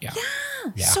like that. Yeah.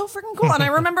 Yeah. So freaking cool. And I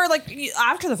remember like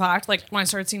after the fact, like when I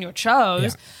started seeing you at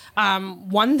shows,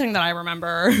 one thing that I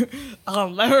remember, I'll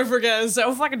never forget, is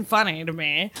so fucking funny to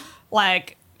me.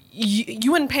 Like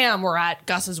you and Pam were at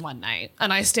Gus's one night,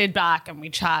 and I stayed back and we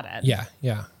chatted. Yeah.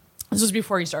 Yeah. This was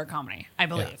before you started comedy, I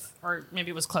believe. Or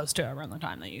maybe it was close to around the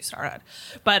time that you started.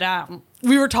 But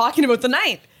we were talking about the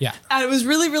night. Yeah. And it was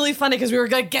really, really funny because we were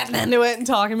like getting into it and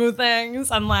talking about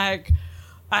things.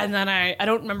 And then I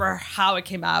don't remember how it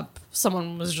came up.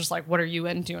 Someone was just like, what are you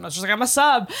into? And I was just like, I'm a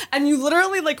sub. And you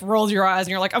literally like rolled your eyes and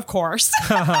you're like, of course.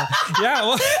 Yeah.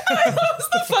 Well, That was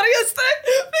the funniest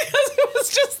thing, because it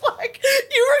was just like,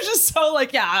 you were just so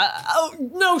like, yeah, oh,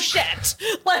 no shit.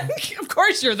 Like, of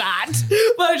course you're that.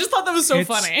 But I just thought that was so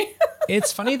funny.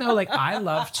 It's funny though. Like I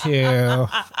love to.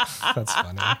 That's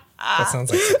funny. That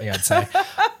sounds like something I'd say.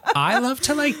 I love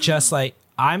to like just like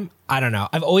I don't know.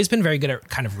 I've always been very good at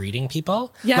kind of reading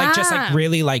people. Yeah. Like just like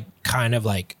really like kind of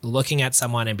like looking at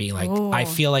someone and being like, I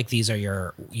feel like these are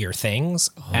your things.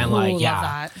 And like, love yeah.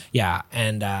 that. Yeah.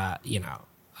 And you know,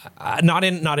 not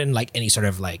in like any sort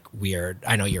of like weird.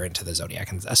 I know you're into the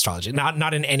zodiac and astrology.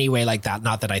 Not in any way like that.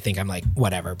 Not that I think I'm like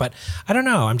whatever, but I don't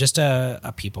know. I'm just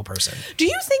a people person. Do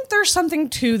you think there's something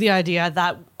to the idea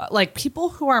that like people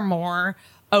who are more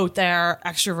out there,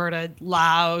 extroverted,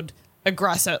 loud,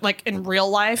 aggressive, like in real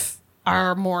life,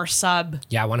 are more sub,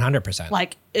 Yeah, 100%.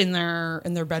 like in their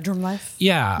bedroom life?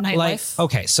 Yeah, Night like life?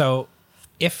 okay, so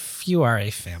if you are a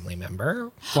family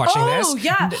member watching Oh, this,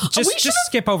 yeah. We just should've-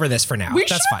 skip over this for now. We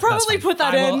That's should have fine. That's probably fine. put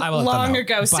that I in will let them long know.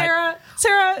 ago. But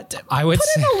Sarah, I would put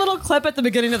in say- a little clip at the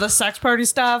beginning of the sex party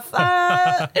stuff.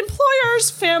 Employers,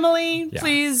 family, Yeah.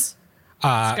 please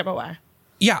skip away.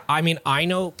 Yeah, I mean, I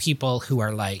know people who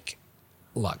are like,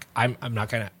 look, I'm not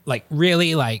gonna like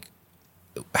really like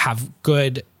have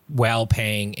good,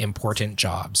 well-paying, important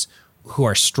jobs who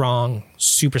are strong,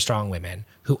 super strong women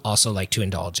who also like to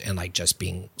indulge in like just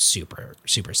being super,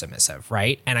 super submissive,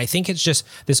 right? And I think it's just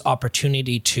this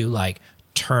opportunity to like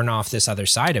turn off this other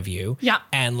side of you, Yeah.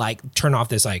 and like turn off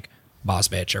this like boss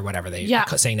bitch or whatever they Yeah.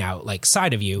 say now, like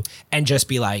side of you, and just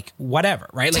be like whatever,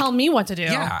 right? Like, Tell me what to do.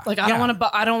 Yeah, Like I yeah. don't want to.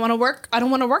 I don't want to work. I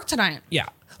don't want to work tonight. yeah,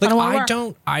 like don't wanna I work.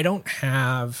 don't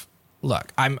have.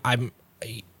 Look, I'm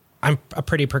a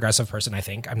pretty progressive person. I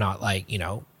think I'm not like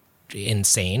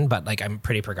insane, but like I'm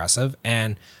pretty progressive,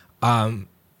 and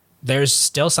there's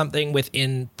still something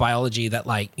within biology that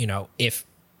like if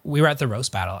we were at the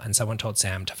roast battle and someone told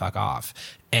Sam to fuck off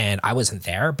and I wasn't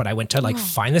there, but I went to like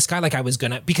find this guy, like I was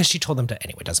gonna, because she told them to,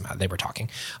 anyway, it doesn't matter. They were talking.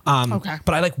 Okay.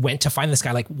 But I like went to find this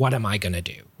guy, like, what am I gonna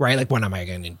do? Right? Like, what am I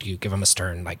gonna do? Give him a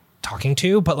stern, like talking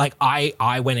to, but like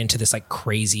I went into this like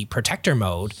crazy protector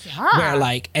mode where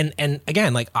like, and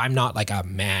again, like I'm not like a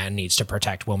man needs to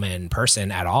protect woman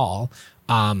person at all.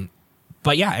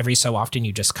 But yeah, every so often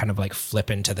you just kind of like flip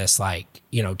into this like,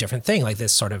 different thing, like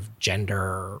this sort of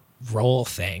gender role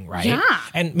thing, right? Yeah.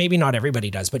 And maybe not everybody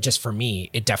does, but just for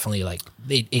me, it definitely like,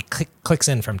 it clicks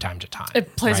in from time to time.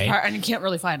 It plays right? a part, and you can't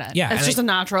really fight it. Yeah, it's and just a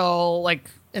natural like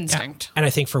instinct. And I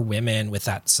think for women with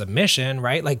that submission,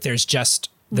 right? Like there's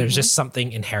just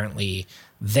something inherently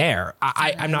there.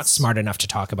 I'm not smart enough to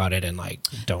talk about it and like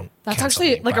don't. That's cancel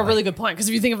actually me, like but, a really good point, because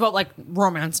if you think about like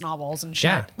romance novels and shit,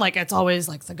 Yeah. like it's always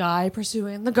like the guy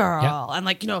pursuing the girl, Yeah. and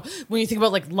like when you think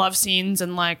about like love scenes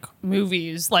and like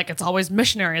movies, like it's always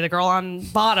missionary, the girl on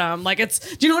bottom, like it's.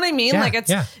 Do you know what I mean? Yeah, Like it's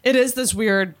yeah. it is this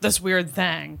weird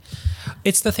thing.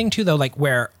 It's the thing too, though, like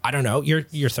where I don't know. You're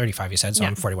 35, you said, so Yeah.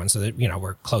 I'm 41, so that,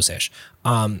 we're close-ish.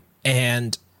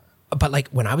 But like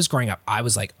when I was growing up, I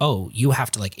was like, oh, you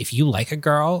have to like, if you like a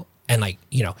girl and like,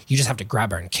 you just have to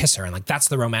grab her and kiss her. And like, that's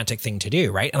the romantic thing to do.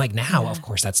 Right. And like now, of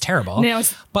course, that's terrible. Now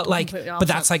it's but like, completely but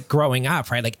that's opposite. like growing up,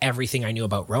 right? Like everything I knew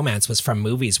about romance was from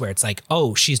movies where it's like,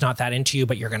 oh, she's not that into you,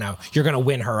 but you're going to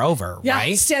win her over. Yeah,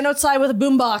 Right. stand outside with a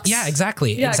boombox. Yeah,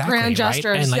 exactly. Yeah, exactly. grand right?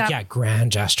 gestures, And like, yeah.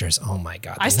 grand gestures. Oh my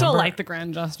God. I still like the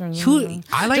grand gestures.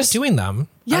 I like doing them.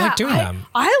 I like doing them.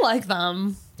 I like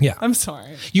them. Yeah. I'm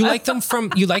sorry. You like them from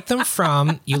here's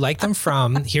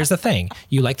the thing.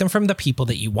 You like them from the people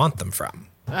that you want them from.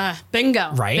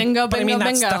 Bingo. Right. Bingo. But I Bingo. mean,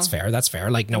 that's bingo. that's fair. That's fair.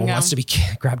 Like no one Bingo. wants to be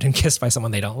grabbed and kissed by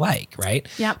someone they don't like. Right.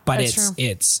 Yep, But that's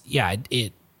it's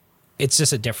true. it's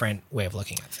just a different way of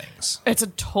looking at things. It's a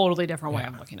totally different way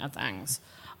of looking at things.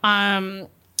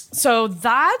 So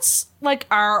that's like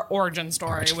our origin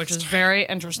story, which is very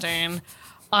interesting.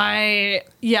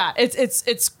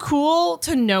 It's cool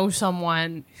to know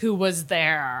someone who was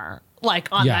there like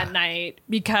on Yeah. that night,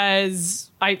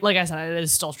 because like I said, it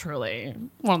is still truly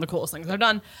one of the coolest things I've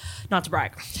done. Not to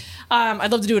brag.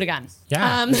 I'd love to do it again.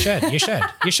 Yeah. You should.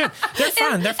 They're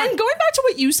fun. They're fun. And going back to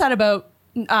what you said about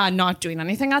not doing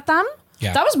anything at them,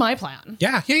 Yeah. that was my plan.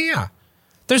 Yeah.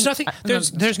 There's nothing.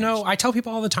 There's no. I tell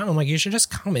people all the time. I'm like, you should just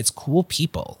come. It's cool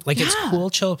people. Like it's cool,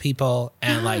 chill people,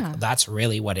 and like that's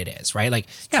really what it is, right? Like,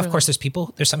 yeah, of course,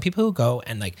 there's some people who go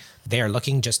and like they are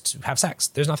looking just to have sex.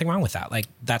 There's nothing wrong with that. Like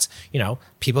that's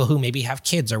people who maybe have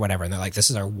kids or whatever, and they're like, this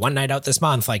is our one night out this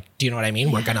month. Like, do you know what I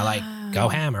mean? We're gonna like go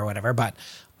ham or whatever. But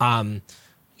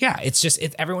yeah, it's just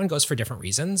everyone goes for different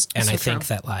reasons, and So I think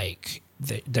true. that like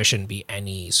there shouldn't be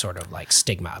any sort of like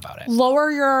stigma about it.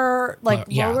 Lower your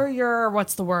yeah. lower your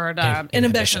what's the word Inhibitions,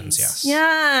 inhibitions.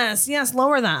 yes. Yes,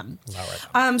 lower them.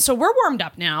 So we're warmed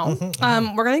up now.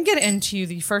 We're gonna get into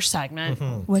the first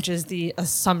segment, which is the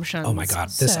assumptions. Oh my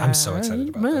God, I'm so excited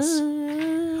about this.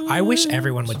 I wish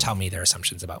everyone would tell me their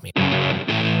assumptions about me.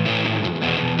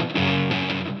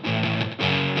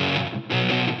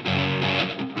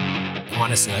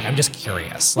 Honestly, like I'm just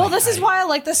curious. Well, Like, this is why I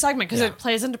like this segment, because Yeah. it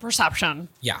plays into perception.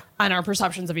 Yeah. And our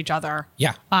perceptions of each other.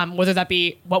 Yeah. Whether that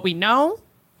be what we know,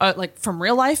 like from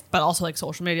real life, but also like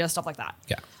social media, stuff like that.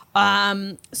 Yeah.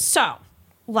 So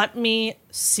let me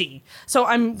see. So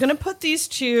I'm going to put these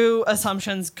two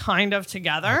assumptions kind of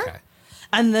together. Okay.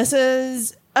 And this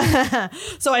is,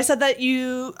 so I said that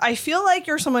I feel like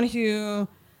you're someone who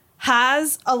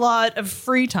has a lot of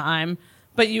free time,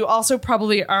 but you also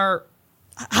probably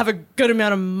have a good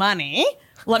amount of money.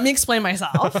 Let me explain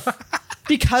myself.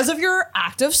 Because of your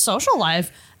active social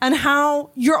life and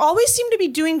how you always seem to be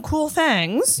doing cool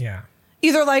things. Yeah.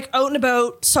 Either like out and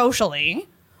about socially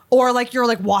or like you're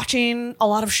like watching a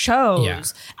lot of shows. Yeah.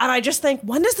 And I just think,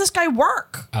 when does this guy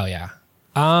work? Oh yeah.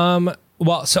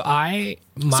 Well, so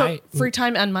So free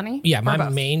time and money? yeah, Or my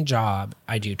both? main job,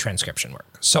 I do transcription work.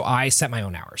 So I set my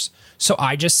own hours. So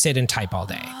I just sit and type all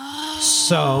day.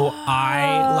 So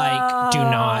I do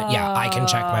not, I can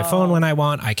check my phone when I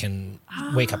want. I can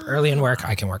wake up early and work.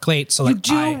 I can work late. So like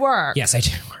do work. Yes, I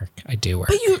do work. I do work.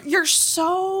 But you're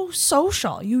so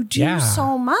social. You do Yeah.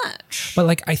 so much. But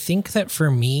like, I think that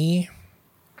for me,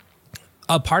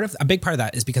 a big part of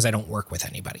that is because I don't work with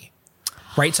anybody.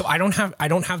 Right. So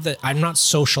I'm not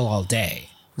social all day.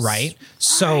 Right.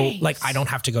 So like, I don't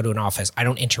have to go to an office. I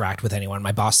don't interact with anyone.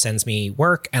 My boss sends me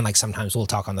work and like, sometimes we'll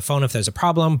talk on the phone if there's a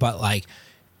problem, but like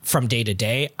from day to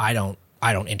day, I don't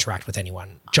interact with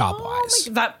anyone job wise.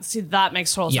 That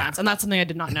makes total Yeah. sense. And that's something I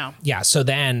did not know. Yeah. So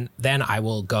then I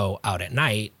will go out at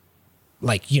night.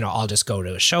 Like, I'll just go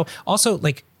to a show. Also,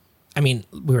 like, I mean,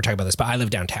 we were talking about this, but I live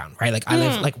downtown, right? Like I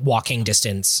live like walking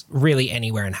distance really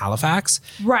anywhere in Halifax.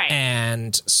 Right.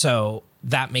 And so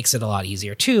that makes it a lot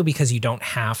easier too, because you don't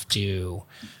have to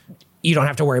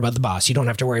worry about the boss. You don't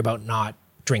have to worry about not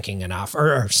drinking enough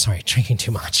or drinking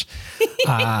too much.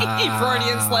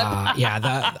 Freudian slip.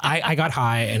 I got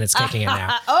high and it's kicking in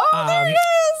now. There it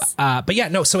is. But yeah,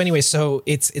 no. So anyway, so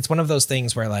it's one of those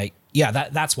things where like, yeah,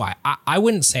 that's why I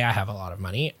wouldn't say I have a lot of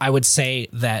money. I would say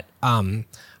that,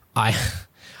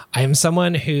 I am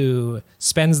someone who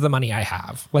spends the money I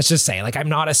have. Let's just say, like, I'm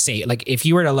not like, if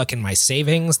you were to look in my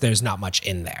savings, there's not much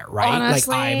in there, right?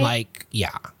 Honestly, like, I'm like,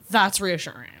 yeah. That's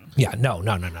reassuring. Yeah, no.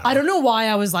 I don't know why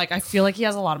I was like, I feel like he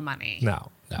has a lot of money. No.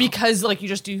 Because like you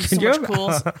just do so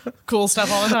much cool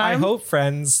stuff all the time. I hope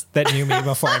friends that knew me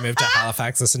before I moved to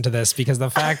Halifax listen to this, because the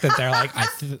fact that they're like,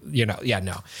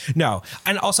 no.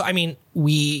 And also, I mean,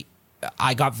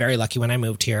 I got very lucky when I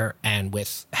moved here, and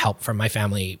with help from my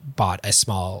family, bought a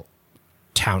small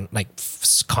town, like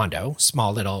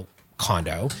small little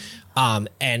condo. And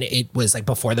it was like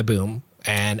before the boom,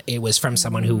 and it was from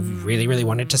someone who really, really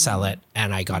wanted to sell it.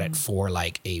 And I got it for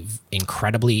like a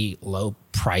incredibly low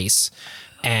price.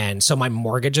 And so my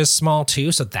mortgage is small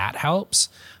too. So that helps.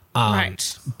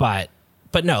 Right. But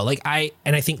no, like I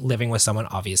think living with someone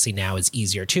obviously now is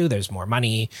easier too. There's more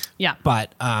money. Yeah.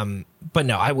 But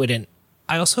no, I wouldn't.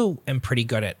 I also am pretty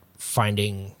good at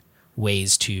finding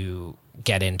ways to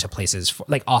get into places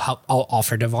like I'll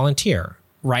offer to volunteer.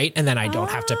 Right. And then I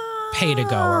don't have to pay to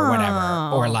go or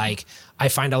whatever. Or like I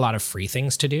find a lot of free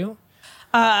things to do.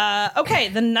 Okay.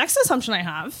 The next assumption I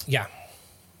have Yeah.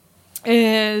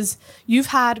 is you've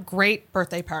had great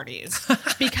birthday parties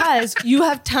because you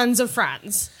have tons of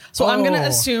friends. So I'm going to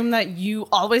assume that you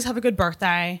always have a good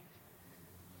birthday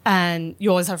and you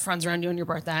always have friends around you on your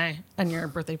birthday, and your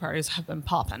birthday parties have been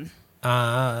popping.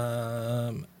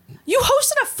 You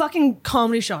hosted a fucking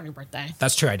comedy show on your birthday.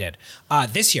 That's true. I did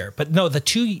this year, but no, the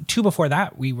two before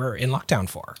that we were in lockdown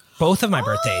for both of my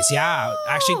birthdays. Yeah,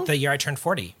 actually, the year I turned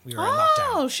 40, we were in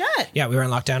lockdown. Oh shit! Yeah, we were in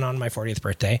lockdown on my 40th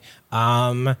birthday.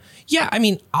 Yeah, I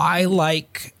mean, I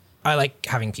like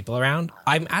having people around.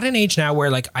 I'm at an age now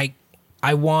where like I'd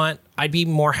be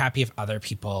more happy if other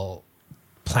people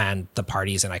planned the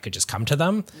parties and I could just come to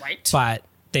them. Right. But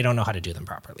they don't know how to do them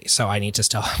properly, so I need to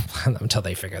still plan them until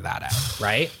they figure that out.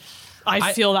 Right.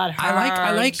 I feel that hard.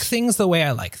 I like things the way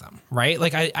I like them, right?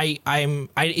 Like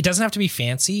it doesn't have to be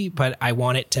fancy, but I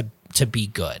want it to be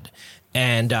good.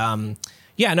 And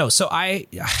so I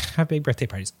have big birthday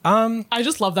parties. I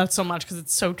just love that so much because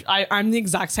it's so I'm the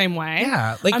exact same way.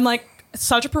 Yeah, like- I'm like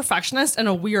such a perfectionist in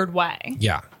a weird way.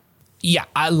 Yeah.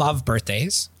 I love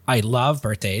birthdays.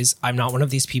 I'm not one of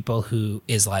these people who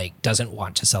is like doesn't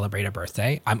want to celebrate a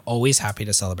birthday. I'm always happy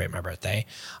to celebrate my birthday.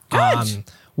 Good.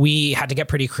 We had to get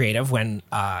pretty creative when,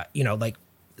 like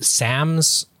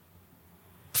Sam's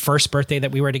first birthday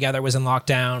that we were together was in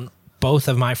lockdown. Both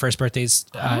of my first birthdays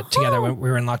together when we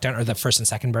were in lockdown, or the first and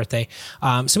second birthday.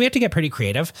 So we had to get pretty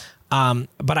creative.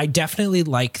 But I definitely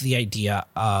like the idea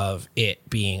of it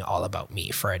being all about me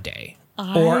for a day.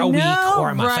 Or a week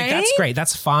or a month. Like that's great.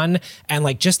 That's fun. And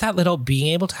like just that little being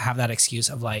able to have that excuse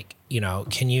of like,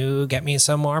 can you get me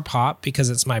some more pop because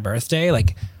it's my birthday?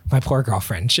 Like my poor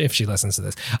girlfriend, if she listens to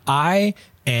this, I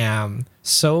am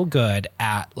so good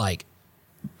at like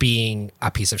being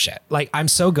a piece of shit. Like, I'm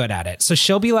so good at it. So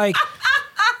she'll be like,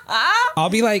 I'll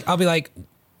be like,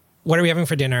 what are we having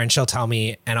for dinner? And she'll tell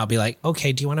me, and I'll be like,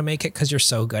 okay, do you want to make it? Cause you're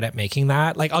so good at making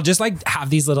that. Like, I'll just like have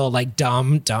these little like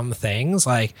dumb things.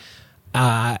 Like,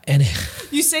 and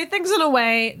You say things in a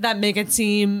way that make it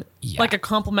seem like a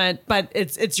compliment, but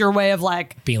it's your way of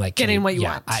like being like getting what you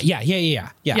want.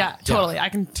 Yeah, totally. I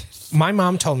can. My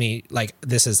mom told me, like,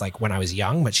 this is like when I was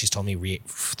young, but she's told me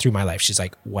through my life, she's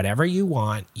like, whatever you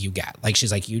want, you get. Like,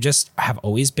 she's like, you just have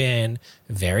always been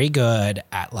very good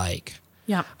at like,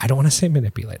 Yeah. I don't want to say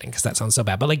manipulating because that sounds so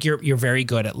bad, but like you're very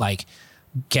good at like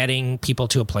getting people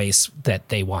to a place that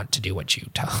they want to do what you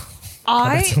tell.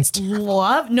 I think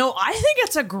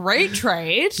it's a great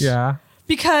trait. Yeah.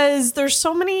 Because there's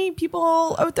so many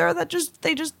people out there that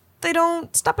they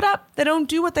don't step it up. They don't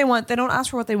do what they want. They don't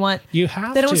ask for what they want. You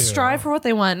have They don't to. strive for what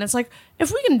they want. And it's like,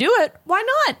 if we can do it, why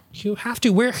not? You have to.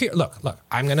 We're here. Look,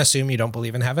 I'm going to assume you don't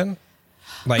believe in heaven.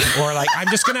 Like, or like, I'm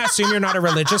just going to assume you're not a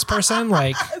religious person.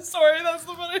 Like, Sorry, that's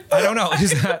the funny. I don't know.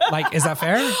 Is that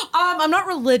fair? I'm not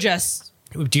religious.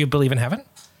 Do you believe in heaven?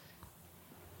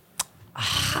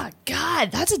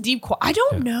 God, that's a deep question. I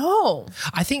don't know.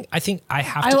 I think I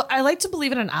have to. I like to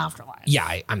believe in an afterlife.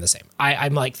 Yeah, I'm the same.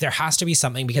 I'm like, there has to be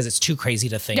something because it's too crazy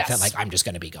to think Yes. that like I'm just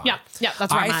going to be gone. Yeah,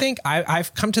 that's where I'm I at. think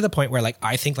I've come to the point where like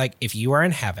I think like if you are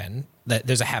in heaven, that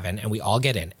there's a heaven and we all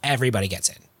get in, everybody gets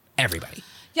in, everybody.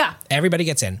 Yeah. Everybody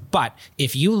gets in. But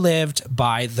if you lived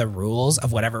by the rules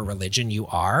of whatever religion you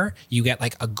are, you get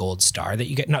like a gold star that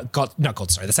you get. Not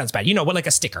gold star. That sounds bad. You know what? Like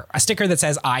a sticker that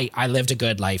says I lived a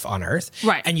good life on earth.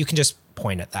 Right. And you can just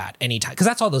point at that anytime. Because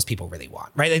that's all those people really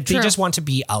want, right? Like, they True. just want to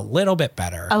be a little bit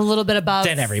better. A little bit above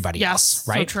Than everybody else,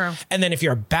 right? So true. And then if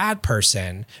you're a bad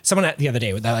person, someone the other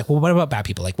day, they're like, well, what about bad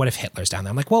people? Like, what if Hitler's down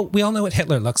there? I'm like, well, we all know what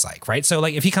Hitler looks like, right? So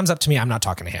like, if he comes up to me, I'm not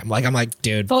talking to him. Like, I'm like,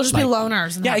 dude. They'll just be like,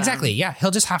 loners. in Yeah, heaven. exactly. Yeah,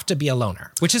 he'll just have to be a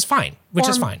loner, which is fine. Which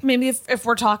Or is fine. Maybe if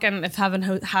we're talking, if heaven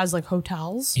has like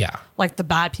hotels. Yeah. Like the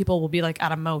bad people will be like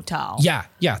at a motel. Yeah,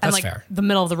 that's and like fair. the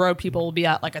middle of the road people will be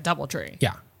at like a DoubleTree.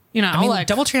 Yeah. You know, I mean, like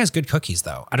DoubleTree has good cookies,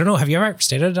 though. I don't know. Have you ever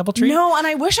stayed at a DoubleTree? No, and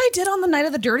I wish I did on the night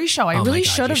of the Dirty Show. I Oh my really God,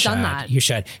 should you have done that. You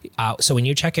should. So when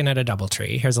you check in at a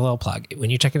DoubleTree, here's a little plug. When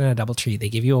you check in at a DoubleTree, they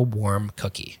give you a warm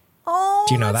cookie. Oh,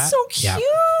 Do you know that's that? so cute.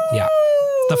 Yeah.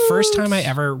 The first time I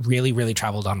ever really, really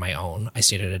traveled on my own, I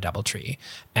stayed at a DoubleTree,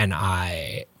 and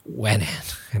I went in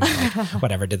and I like,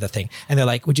 whatever, did the thing. And they're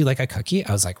like, would you like a cookie?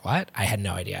 I was like, what? I had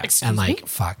no idea. Excuse and like, me?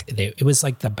 fuck, it was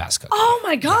like the best cookie. Oh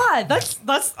my God, that's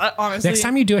honestly. Next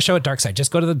time you do a show at Darkside,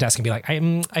 just go to the desk and be like,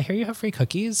 I hear you have free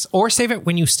cookies, or save it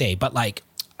when you stay. But like,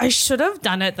 I should have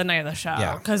done it the night of the show.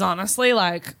 Yeah. Because honestly,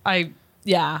 like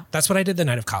that's what I did the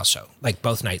night of Kyle's show. Like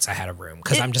both nights I had a room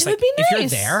because I'm just it like, would be if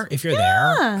nice. you're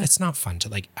there, it's not fun to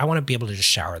like, I want to be able to just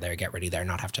shower there, get ready there,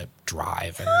 not have to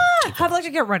drive and keep have like a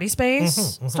get ready space,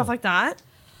 Mm-hmm, stuff like that.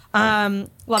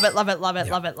 Love it.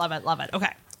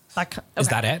 Okay. Is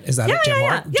that it? Is that it? Do you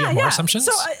have more, do you have more assumptions?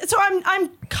 So I'm kind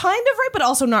of right, but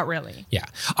also not really. Yeah.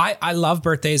 I love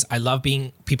birthdays. I love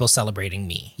being people celebrating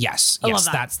me. Yes. I Yes.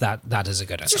 love that. That is a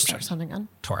good Just assumption. start something on.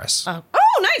 Taurus. Oh,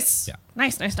 nice. Yeah.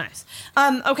 Nice.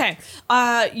 Okay.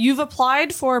 You've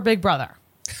applied for Big Brother.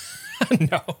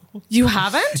 No. You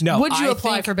haven't? No. Would you I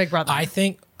apply think- for Big Brother? I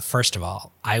think, first of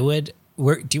all, I would.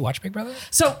 Do you watch Big Brother?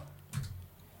 So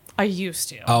I used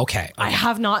to. Oh, okay. I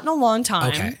have not in a long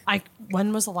time. Okay.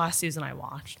 When was the last season I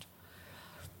watched?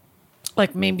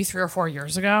 Like maybe 3 or 4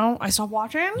 years ago. I stopped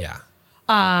watching. Yeah.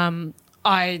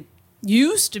 I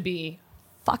used to be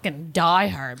fucking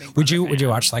diehard. Big Would Brother you fan.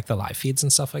 watch like the live feeds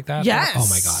and stuff like that? Yes. Oh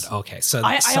my God. Okay. So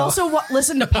I also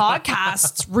listen to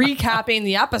podcasts recapping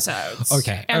the episodes.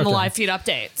 Okay, And the okay. live feed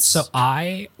updates. So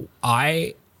I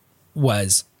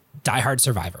was diehard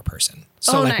Survivor person.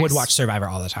 So Oh, like would nice. watch Survivor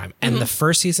all the time. And the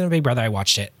first season of Big Brother, I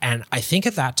watched it. And I think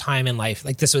at that time in life,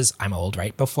 like this was, I'm old,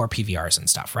 right? Before PVRs and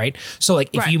stuff, right? So like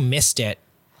if Right. you missed it,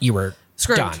 you were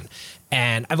Screwed. done.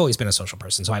 And I've always been a social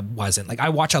person. So I wasn't like, I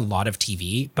watch a lot of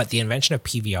TV, but the invention of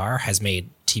PVR has made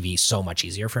TV so much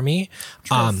easier for me.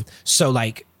 So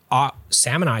like,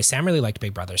 Sam really liked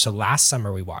Big Brother. So last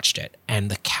summer we watched it and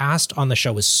the cast on the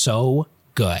show was so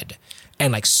good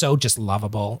and like so just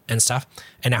lovable and stuff.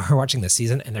 And now we're watching this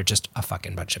season and they're just a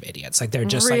fucking bunch of idiots. Like they're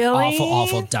just Really? like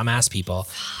awful, dumbass people.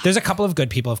 There's a couple of good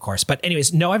people, of course. But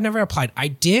anyways, no, I've never applied. I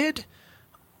did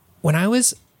when I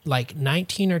was like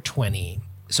 19 or 20.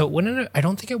 So I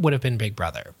don't think it would have been Big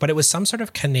Brother, but it was some sort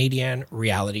of Canadian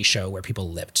reality show where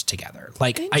people lived together.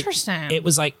 Like Interesting. it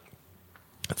was like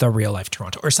the Real Life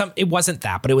Toronto or some. It wasn't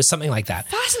that, but it was something like that.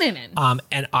 Fascinating.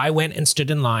 And I went and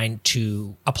stood in line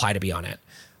to apply to be on it.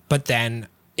 But then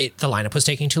the lineup was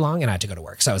taking too long and I had to go to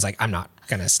work. So I was like, I'm not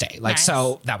going to stay. Like, Nice.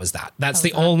 so that was that. That's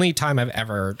the only time I've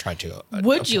ever tried to.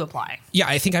 Would you apply? Yeah,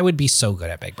 I think I would be so good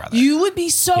at Big Brother. You would be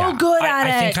so Yeah. good at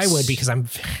it. I think I would because I'm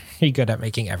very good at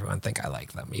making everyone think I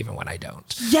like them, even when I don't.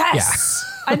 Yes.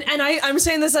 and I'm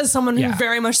saying this as someone who Yeah.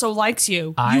 very much so likes you.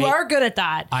 You I- are good at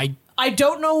that. I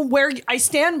don't know where I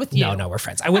stand with you. No, we're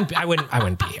friends. I wouldn't be here. I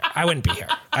wouldn't be here.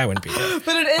 I wouldn't be here.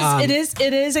 But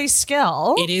it is a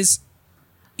skill It is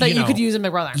that you know, could use in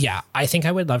Big Brother. Yeah, I think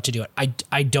I would love to do it.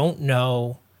 I don't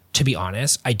know, to be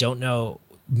honest, I don't know,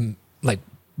 like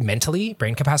mentally,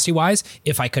 brain capacity wise,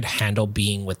 if I could handle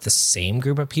being with the same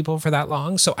group of people for that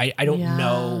long. So I don't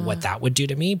know what that would do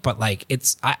to me, but like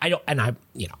I don't, and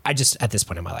I just, at this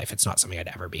point in my life, it's not something I'd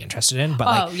ever be interested in.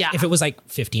 But if it was like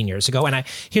 15 years ago, and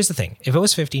here's the thing, if it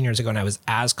was 15 years ago and I was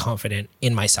as confident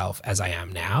in myself as I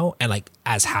am now, and like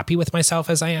as happy with myself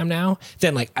as I am now,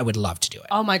 then like I would love to do it.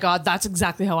 Oh my God, that's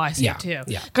exactly how I see Yeah, it too.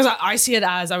 yeah. Because I see it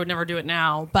as I would never do it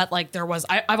now, but like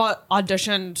I've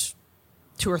auditioned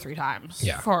 2 or 3 times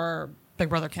for Big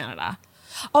Brother Canada.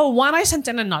 Oh, one I sent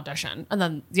in an audition, and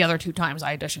then the other 2 times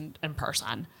I auditioned in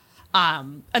person.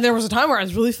 And there was a time where I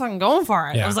was really fucking going for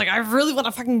it. Yeah. I was like, I really want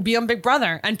to fucking be on Big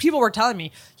Brother. And people were telling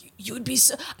me, you would be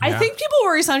so... I think people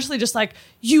were essentially just like,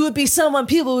 you would be someone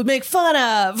people would make fun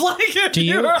of. Like, if Do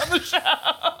you? were on the show.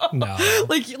 No.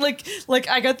 Like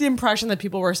I got the impression that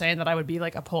people were saying that I would be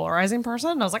like a polarizing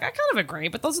person. And I was like, I kind of agree,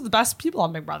 but those are the best people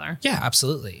on Big Brother. Yeah,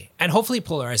 absolutely. And hopefully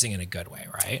polarizing in a good way,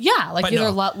 right? Yeah, like But either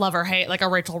no. love or hate, like a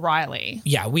Rachel Riley.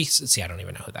 Yeah, I don't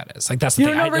even know who that is. Like that's the You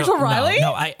thing. don't know Rachel Riley?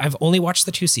 No, I've only watched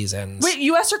the 2 seasons. Wait,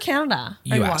 US or Canada? Are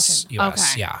you US, watching?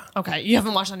 US, Okay. yeah. Okay, you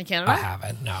haven't watched any Canada? I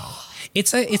haven't. No,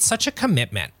 it's such a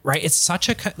commitment, right? It's such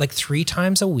a like 3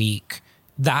 times a week.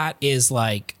 That is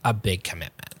like a big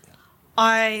commitment.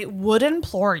 I would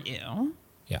implore you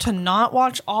Yeah. to not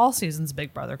watch all seasons of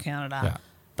Big Brother Canada, Yeah.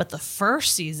 but the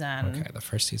first season Okay, the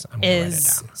first season. I'm gonna write it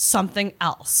is down. something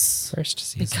else First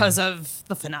season. because of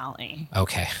the finale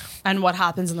Okay. and what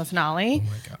happens in the finale. Oh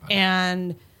my God.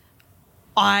 And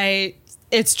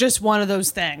it's just one of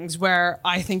those things where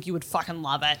I think you would fucking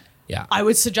love it. Yeah. I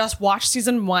would suggest watch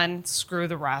season 1, screw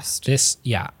the rest.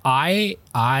 I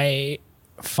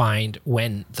find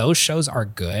when those shows are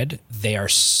good, they are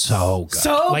so good.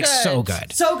 So like good. so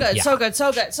good. So good, Yeah. so good,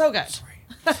 so good, so good. So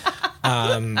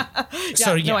no, yes.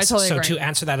 I totally so agree. to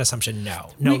answer that assumption, no,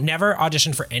 never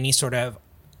audition for any sort of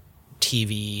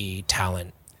TV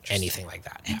talent, anything like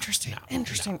that. No, Interesting, no,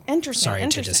 interesting, no. interesting. Sorry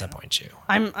interesting. to disappoint you.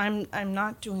 I'm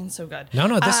not doing so good.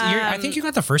 No, I think you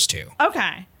got the first 2.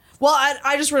 Okay. Well,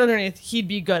 I just wrote underneath, he'd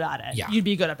be good at it. Yeah. You'd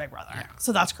be good at Big Brother. Yeah.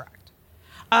 So that's correct.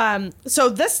 So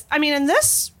this, I mean, in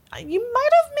this, you might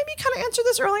have maybe kind of answered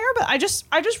this earlier, but I just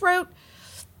wrote,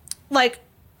 like,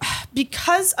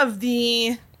 because of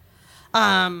the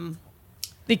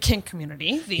kink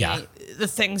community, the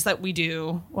things that we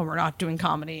do when we're not doing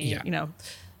comedy, Yeah. you know,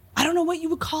 I don't know what you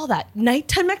would call that.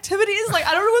 Nighttime activities? Like,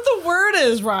 I don't know what the word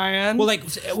is, Ryan. Well, like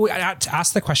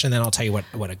ask the question, then I'll tell you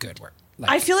what a good word. Like,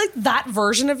 I feel like that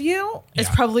version of you is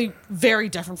Yeah. probably very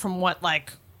different from what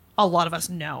like a lot of us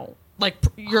know. Like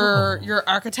your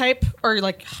archetype or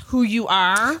like who you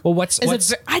are. well, what's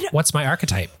my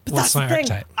archetype? But What's that's my the thing.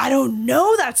 archetype? I don't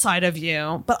know that side of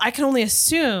you, but I can only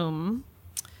assume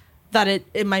that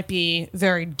it might be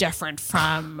very different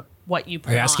from what you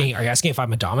put Are you asking if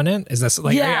I'm a dominant? Is this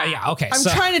like yeah, okay. I'm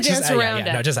trying to dance around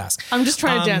it. No, just ask. I'm just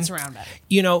trying to dance around it.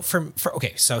 You know, for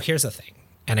okay, so here's the thing.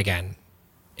 And again,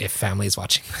 if family is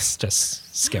watching this,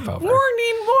 just skip over.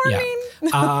 Warning.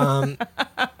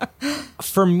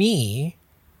 For me,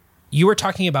 you were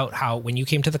talking about how when you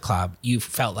came to the club, you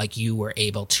felt like you were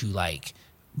able to like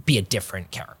be a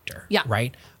different character. Yeah.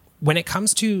 Right? When it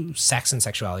comes to sex and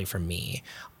sexuality for me,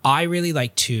 I really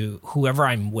like to, whoever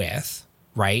I'm with,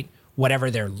 right?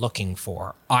 Whatever they're looking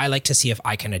for, I like to see if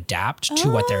I can adapt to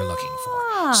what they're looking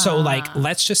for. So like,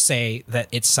 let's just say that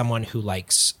it's someone who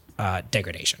likes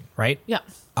degradation, right? Yeah.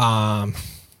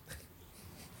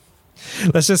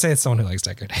 Let's just say it's someone who likes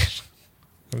degradation.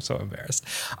 I'm so embarrassed.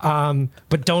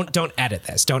 But don't edit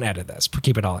this. Don't edit this.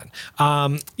 Keep it all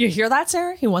in. You hear that,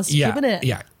 Sarah? He wants to keep it in.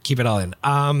 Yeah, keep it all in.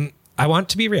 I want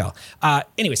to be real.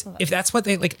 Anyways, if that's what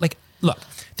they like, look,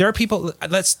 there are people,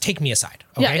 let's take me aside.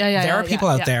 Okay. There are people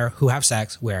out there who have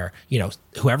sex where, you know,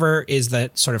 whoever is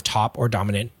the sort of top or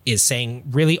dominant is saying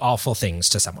really awful things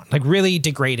to someone, like really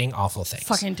degrading, awful things.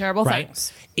 Fucking terrible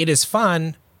things. It is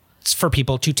fun for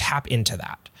people to tap into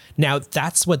that. Now,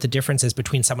 that's what the difference is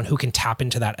between someone who can tap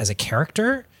into that as a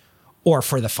character or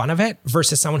for the fun of it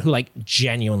versus someone who like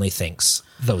genuinely thinks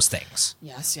those things.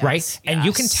 Yes. Right. And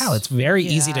you can tell, it's very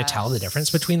easy to tell the difference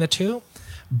between the two.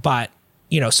 But,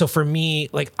 you know, so for me,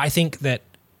 like, I think that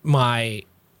my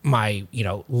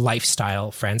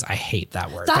lifestyle friends. I hate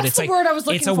that word. That's but it's the word I was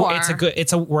looking for.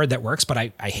 It's a word that works, but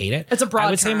I hate it. It's a broad I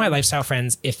would say term. my lifestyle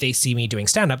friends, if they see me doing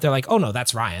stand up, they're like, oh no,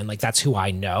 that's Ryan. Like that's who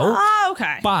I know. Ah,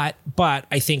 okay. But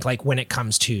I think like when it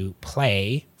comes to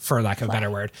play, for lack of a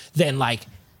better word, then like,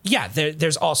 yeah,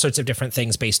 there's all sorts of different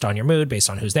things based on your mood, based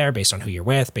on who's there, based on who you're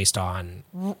with, based on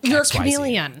You're a XYZ.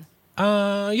 chameleon.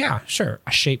 Yeah, sure.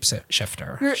 A shape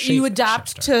shifter. You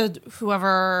adapt to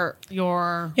whoever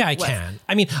you're. Yeah, I with. can.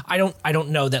 I mean, I don't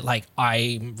know that like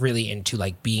I'm really into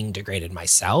like being degraded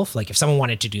myself. Like if someone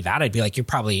wanted to do that, I'd be like, you're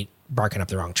probably barking up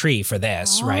the wrong tree for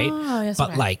this, right? yes, But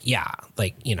okay. like, yeah,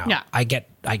 like, Yeah. I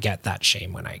get that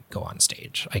shame when I go on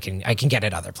stage. I can get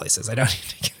it other places. I don't need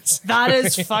to get it. That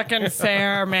is fucking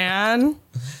fair, man.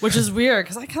 Which is weird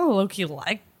because I kind of low key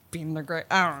like being the great.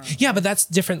 I don't know. Yeah, but that's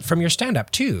different from your stand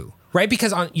up too, right?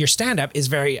 Because on your stand up is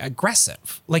very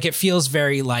aggressive. Like it feels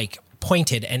very like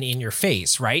pointed and in your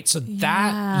face, right? So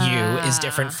that you is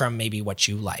different from maybe what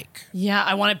you like. Yeah,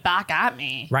 I want it back at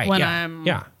me. Right, When yeah, I'm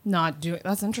yeah. not doing.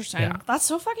 That's interesting. Yeah. That's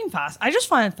so fucking fast. I just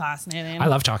find it fascinating. I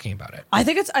love talking about it. I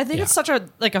think it's Yeah. such a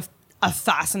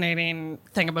fascinating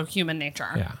thing about human nature.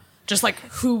 Yeah. Just like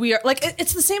who we are. Like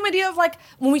it's the same idea of like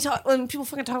when people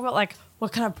fucking talk about like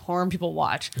what kind of porn people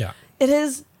watch. Yeah. It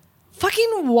is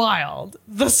fucking wild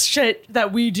the shit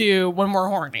that we do when we're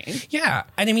horny. Yeah.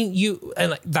 And I mean,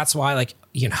 that's why, like,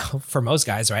 for most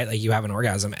guys, right? Like, you have an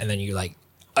orgasm and then you, like,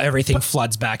 everything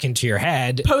floods back into your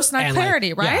head. Post-night and, like,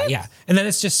 clarity, right? Yeah. And then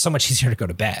it's just so much easier to go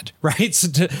to bed, right? So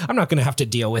I'm not going to have to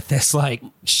deal with this, like,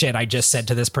 shit I just said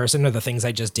to this person or the things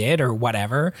I just did or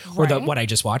whatever, or Right. what I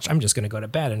just watched. I'm just going to go to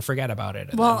bed and forget about it.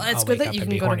 And Well, then it's I'll good wake that up you and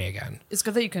can be go horny to, again. It's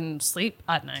good that you can sleep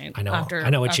at night. I know. After, I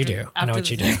know what you after- do. I know after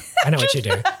what you the- do. I know what you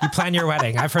do. You plan your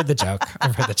wedding. I've heard the joke.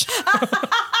 I'm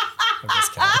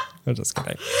just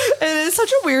kidding. It is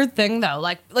such a weird thing though.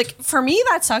 Like for me,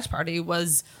 that sex party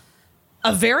was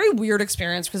a very weird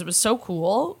experience because it was so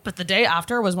cool, but the day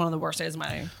after was one of the worst days of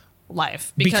my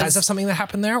life Because of something that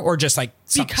happened there, or just like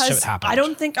some shit because happened? I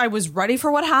don't think I was ready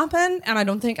for what happened, and I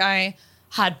don't think I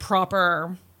had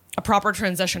a proper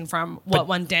transition from what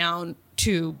went down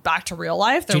to back to real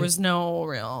life. There was no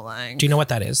real like. Do you know what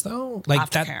that is though? Like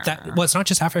Aftercare. well, it's not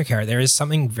just aftercare. There is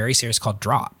something very serious called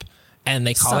drop. And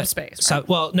they call Subspace, it right?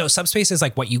 well, no, subspace is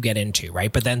like what you get into,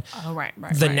 right? But then right.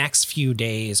 the next few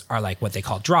days are like what they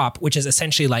call drop, which is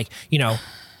essentially like,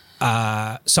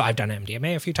 so I've done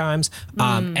MDMA a few times.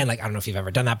 And like I don't know if you've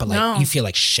ever done that, but like No. you feel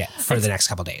like shit for the next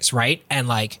couple days, right? And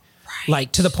like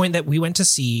to the point that we went to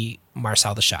see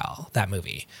Marcel the Shell, that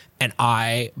movie, and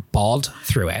I bawled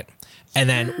through it. And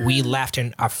then we left,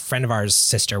 and a friend of ours'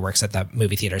 sister works at the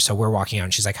movie theater. So we're walking out,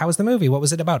 and she's like, "How was the movie? What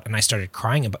was it about?" And I started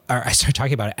crying, I started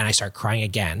talking about it, and I started crying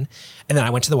again. And then I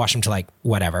went to the washroom to like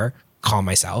whatever, calm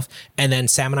myself. And then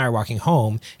Sam and I are walking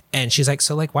home, and she's like,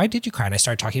 "So like, why did you cry?" And I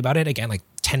started talking about it again, like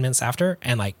 10 minutes after,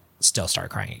 and like still started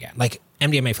crying again. Like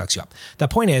MDMA fucks you up. The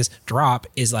point is, drop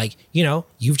is like,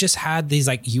 you've just had these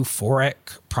like euphoric,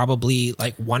 probably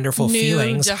like wonderful New,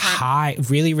 feelings, different. high,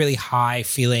 really, really high,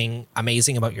 feeling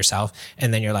amazing about yourself.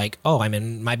 And then you're like, oh, I'm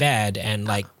in my bed and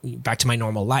like back to my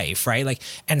normal life, right? Like,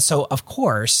 and so of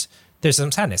course, there's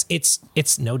some sadness.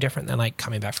 It's no different than like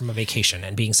coming back from a vacation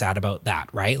and being sad about that,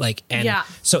 right? Like, and Yeah.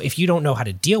 so if you don't know how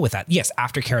to deal with that, yes,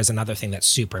 aftercare is another thing that's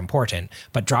super important,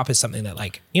 but drop is something that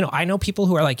like, I know people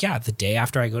who are like, yeah, the day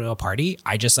after I go to a party,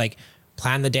 I just like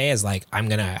plan the day as like, I'm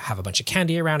going to have a bunch of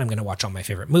candy around. I'm going to watch all my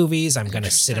favorite movies. I'm going to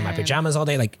sit in my pajamas all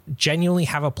day. Like genuinely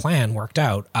have a plan worked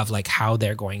out of like how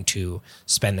they're going to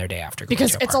spend their day after going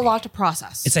because to a it's a party. lot to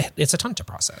process. It's a ton to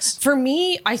process. For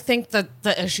me, I think that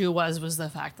the issue was the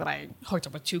fact that I hooked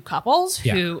up with two couples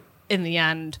Yeah. who, in the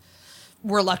end,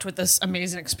 were left with this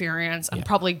amazing experience and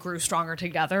probably grew stronger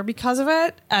together because of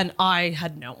it. And I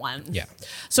had no one. Yeah.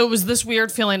 So it was this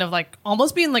weird feeling of like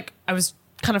almost being like I was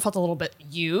kind of felt a little bit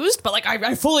used, but like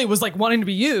I fully was like wanting to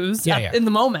be used in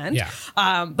the moment. Yeah.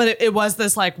 But it was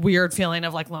this like weird feeling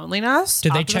of like loneliness.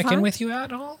 Did they after the check in fact. with you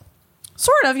at all?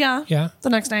 Sort of, yeah. Yeah. The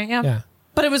next day, yeah. Yeah.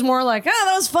 But it was more like,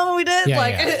 that was fun what we did. Yeah,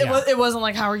 like yeah, yeah. it wasn't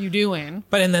like, how are you doing?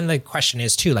 But and then the question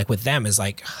is too, like with them is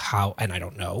like how, and I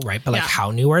don't know, right? But like Yeah.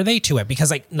 how new are they to it? Because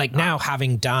like now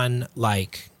having done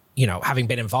like, having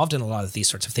been involved in a lot of these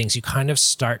sorts of things, you kind of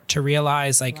start to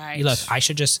realize like, Right. look, I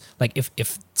should just like,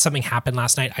 if something happened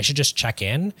last night, I should just check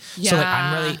in. So like,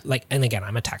 I'm Yeah. really like, and again,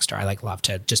 I'm a texter. I like love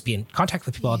to just be in contact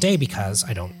with people all day because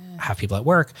I don't have people at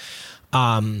work.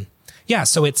 Yeah.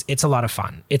 So it's a lot of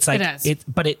fun. It's like, It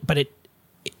is.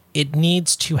 it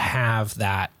needs to have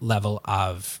that level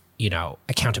of,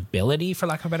 accountability, for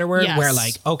lack of a better word, Yes. where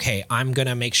like, okay, I'm going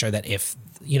to make sure that if,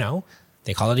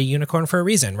 they call it a unicorn for a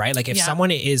reason, right? Like if Yeah. someone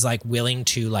is like willing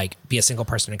to like be a single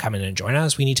person and come in and join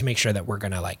us, we need to make sure that we're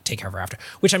going to like take care of her after,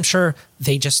 which I'm sure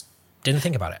they just didn't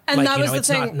think about it. And like, that you was know, the it's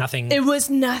thing. not nothing. It was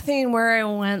nothing where I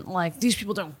went like, these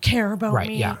people don't care about Right,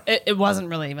 me. yeah. It wasn't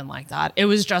really even like that. It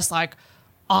was just like,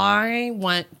 I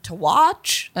went to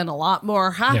watch and a lot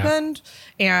more happened.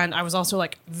 And I was also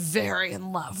like very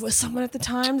in love with someone at the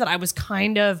time that I was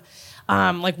kind of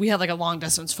like, we had like a long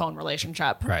distance phone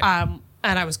relationship. Right.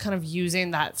 And I was kind of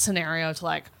using that scenario to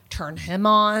like turn him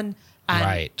on. And,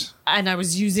 Right. And I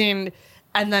was using,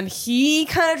 and then he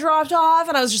kind of dropped off,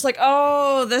 and I was just like,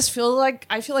 oh,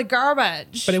 I feel like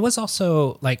garbage. But it was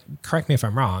also like, correct me if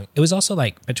I'm wrong, it was also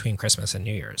like between Christmas and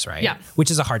New Year's, right? Yeah. Which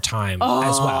is a hard time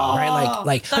as well, right?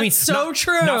 Like I that's mean, so not,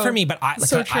 true. Not for me, but I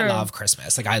So I true. love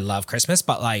Christmas. Like I love Christmas,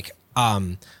 but like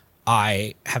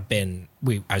I have been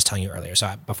I was telling you earlier,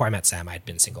 so before I met Sam, I'd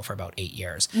been single for about 8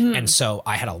 years. Mm-hmm. And so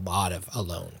I had a lot of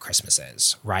alone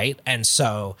Christmases, right? And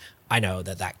so I know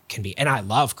that can be, and I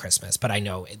love Christmas, but I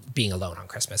know being alone on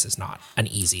Christmas is not an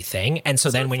easy thing. And so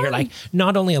then when you're like,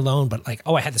 not only alone, but like,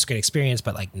 oh, I had this great experience,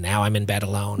 but like now I'm in bed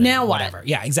alone. And Now what? whatever.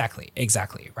 Yeah, exactly.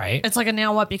 Right. It's like a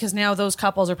now what? Because now those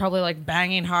couples are probably like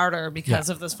banging harder because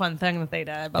Yeah. of this fun thing that they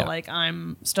did. But Yeah. like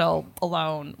I'm still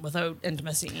alone without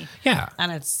intimacy. Yeah.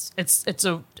 And it's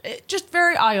just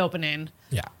very eye-opening.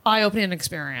 Yeah. Eye-opening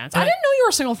experience. I didn't know you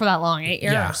were single for that long, 8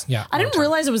 years. Yeah, I long didn't time.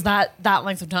 realize it was that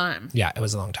length of time. Yeah, it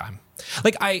was a long time.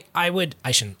 Like I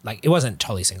shouldn't, like, it wasn't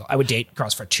totally single. I would date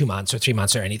girls for 2 months or 3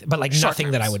 months or anything, but like Short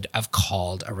nothing that I terms. would have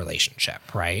called a relationship,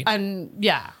 right? And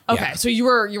yeah. Okay. Yeah. So you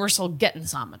were still getting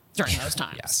some during those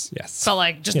times. Yes. So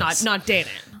like just Yes. not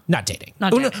dating. Not dating.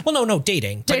 Not Oh, dating. No,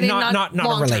 dating, Dating, but not a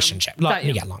long-term. relationship. Got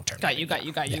you. Yeah, long term. Got you.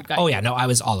 Oh yeah, no, I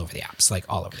was all over the apps, like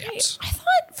all over the apps. I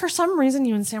thought for some reason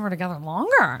you and Sam were together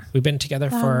longer. We've been together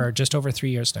for just over 3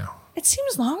 years now. It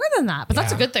seems longer than that, but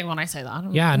that's a Yeah. good thing when I say that.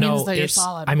 Yeah, It means no, that you're it's,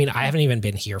 solid. I mean, I haven't even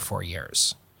been here 4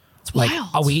 years. it's Like,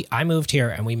 wild. I moved here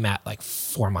and we met like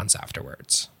 4 months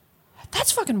afterwards.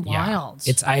 That's fucking Yeah. wild.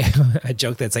 It's I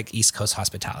joke that it's like East Coast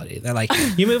hospitality. They're like,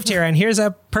 you moved here and here's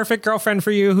a perfect girlfriend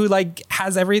for you who like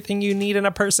has everything you need in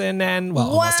a person and well,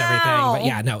 almost everything. But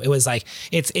yeah, no, it was like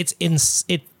it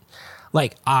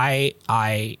like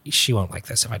she won't like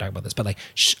this if I talk about this, but like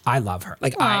I love her.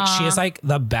 Like she is like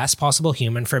the best possible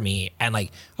human for me. And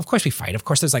like, of course we fight. Of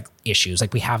course there's like issues.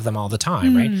 Like we have them all the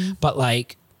time, right? But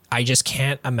like I just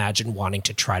can't imagine wanting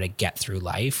to try to get through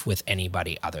life with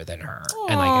anybody other than her.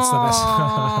 And like it's the best.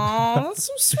 Aw, that's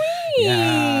so sweet.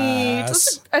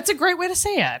 Yes. That's a great way to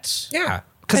say it. Yeah.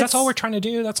 Because that's all It's- we're trying to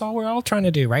do. That's all we're all trying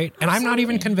to do, right? And I'm not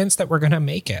even convinced that we're going to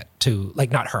make it to,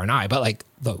 like, not her and I, but like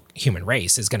the human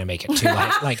race is going to make it to,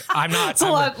 like I'm not. It's a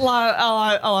lot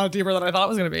deeper than I thought it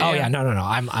was going to be. Oh yeah, no.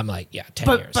 I'm like, yeah, 10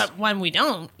 But years. but when we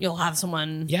don't, you'll have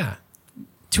someone yeah.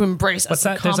 to embrace What's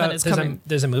us. that? Coming.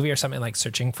 There's a movie or something like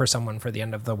Searching for Someone for the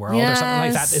End of the World or something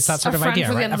like that. Yes. It's that sort A of friend idea,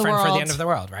 for the right? end A of the friend for the world. end of the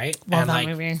world, right? Love and that like,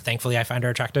 movie. thankfully, I find her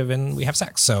attractive and we have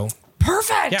sex. So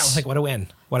Perfect. yeah, like what a win!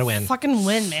 What a win! Fucking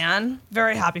win, man.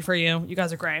 Very happy for you. You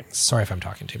guys are great. Sorry if I'm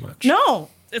talking too much. No,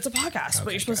 it's a podcast. What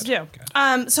Okay, you're supposed good,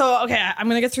 to do. So okay, I'm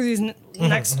gonna get through these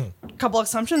next couple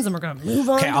assumptions, and we're gonna move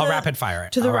on. Okay, to I'll the- rapid fire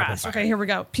it. to the I'll rapid rest. fire Okay, it. here we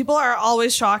go. People are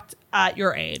always shocked at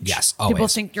your age. Yes, People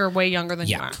always. think you're way younger than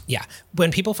you Yeah, are. yeah.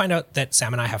 When people find out that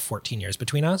Sam and I have 14 years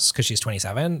between us because she's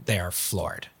 27, they are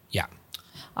floored. Yeah,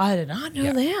 I did not know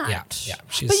Yeah, that. yeah.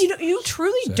 She's- But you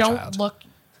truly she's a don't child. look.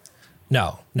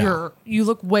 no. You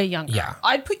look way younger. Yeah.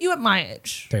 I'd put you at my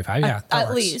age. 35. Yeah, that At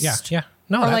works. least. Yeah.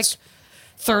 No, Or like that's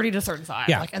 30 to 35.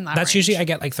 yeah. Like in that That's range. usually I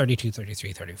get like 32,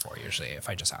 33, 34 usually if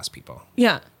I just ask people.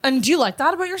 Yeah. And do you like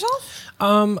that about yourself?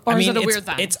 Or is it a weird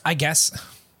thing? It's I guess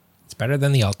it's better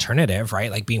than the alternative,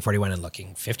 right? Like being 41 and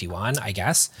looking 51, I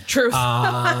guess. Truth.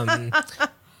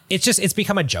 It's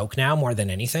become a joke now more than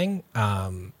anything.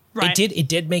 Right. It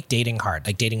did make dating hard.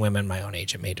 Like dating women my own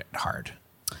age, it made it hard.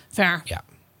 Fair. Yeah.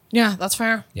 Yeah, that's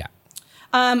fair. Yeah.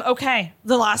 Okay.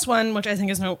 The last one, which I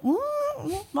think is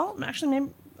well, actually,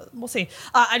 maybe we'll see.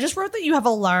 I just wrote that you have a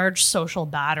large social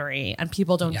battery and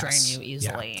people don't Yes. drain you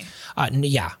easily.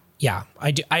 Yeah.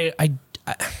 I do.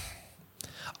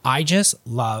 I just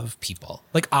love people.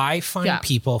 Like I find Yeah.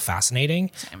 people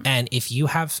fascinating. Same. And if you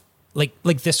have like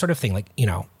this sort of thing, like, you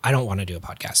know, I don't want to do a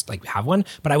podcast, like have one,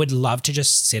 but I would love to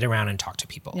just sit around and talk to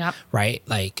people. Yep. Right.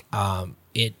 Like,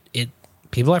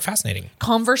 people are fascinating.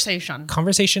 Conversation.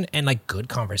 Conversation and like good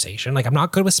conversation. Like I'm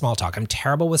not good with small talk. I'm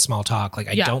terrible with small talk. Like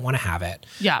I Yeah. don't want to have it.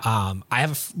 Yeah.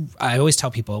 I always tell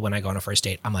people when I go on a first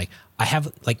date, I'm like, I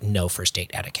have like no first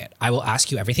date etiquette. I will ask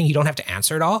you everything. You don't have to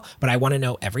answer it all, but I want to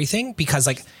know everything because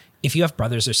like if you have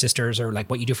brothers or sisters or like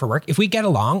what you do for work, if we get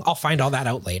along, I'll find all that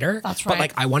out later. That's But right.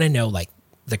 like I want to know like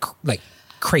like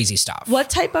crazy stuff. What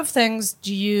type of things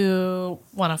do you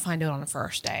want to find out on a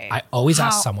first date? I always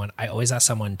ask someone,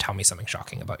 tell me something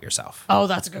shocking about yourself. Oh,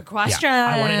 that's a good question.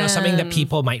 Yeah. I want to know something that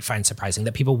people might find surprising,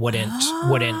 that people wouldn't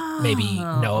maybe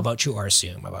know about you or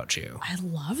assume about you. I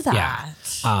love that.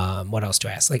 Yeah. What else do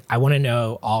I ask? Like, I want to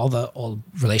know all the old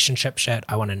relationship shit.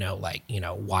 I want to know, like,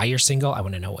 why you're single. I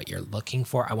want to know what you're looking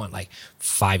for. I want, like,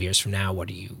 5 years from now, what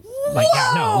do you like?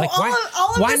 Yeah, no, like,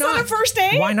 all of this not? on a first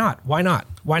date? Why not?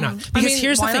 Because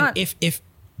here's the thing. not? If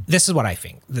this is what I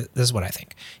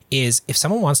think, is if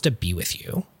someone wants to be with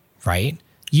you, right?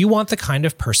 You want the kind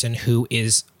of person who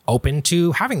is open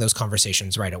to having those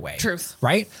conversations right away. Truth.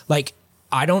 Right? Like,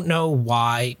 I don't know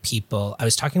why I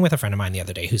was talking with a friend of mine the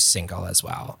other day who's single as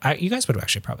well. You guys would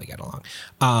actually probably get along.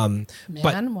 Woman?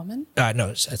 No,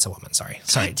 it's a woman. Sorry.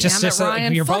 Damn it,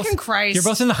 Ryan. You're Fucking both, Christ. You're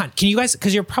both in the hunt. Can you guys,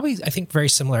 because you're probably, I think, very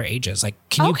similar ages. Like,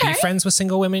 can you be friends with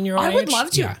single women your own age? I would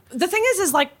love to. Yeah. The thing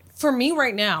is like, for me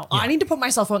right now, I need to put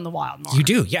myself out in the wild more. You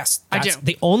do, yes. I do.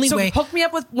 The only so way. hook me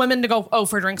up with women to go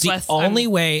for drinks with. The only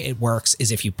way it works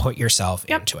is if you put yourself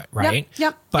into it, right?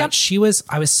 Yep. But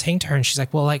I was saying to her, and she's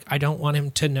like, well, like, I don't want him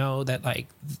to know that, like,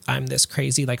 I'm this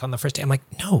crazy, like, on the first day. I'm like,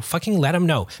 no, fucking let him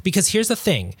know. Because here's the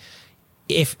thing.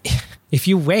 If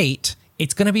you wait,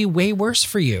 it's going to be way worse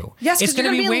for you. Yes, it's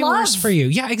going to be way worse for you.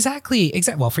 Yeah, exactly.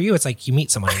 Well, for you, it's like you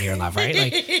meet someone and you're in love, right?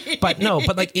 Like, but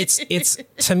like it's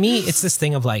to me, it's this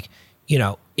thing of like,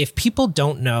 if people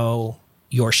don't know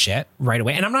your shit right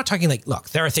away, and I'm not talking like, look,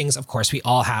 there are things, of course, we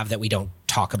all have that we don't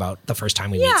talk about the first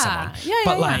time we meet someone.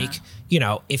 But like,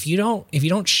 if you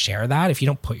don't share that, if you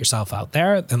don't put yourself out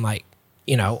there, then like,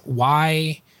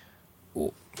 why?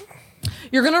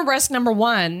 You're going to risk, number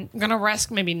one,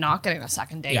 maybe not getting a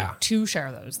second date to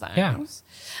share those things.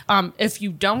 Yeah. If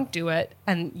you don't do it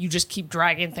and you just keep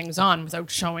dragging things on without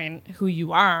showing who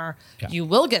you are, you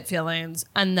will get feelings.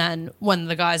 And then when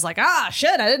the guy's like,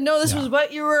 shit, I didn't know this was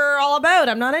what you were all about,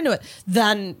 I'm not into it,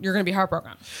 then you're going to be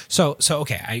heartbroken. So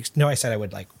okay, I know I said I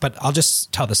would, like, but I'll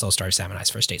just tell this little story of Sam and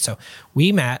I's first date. So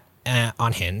we met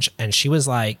on Hinge, and she was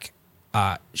like,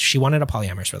 she wanted a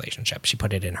polyamorous relationship. She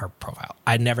put it in her profile.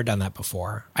 I'd never done that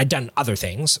before. I'd done other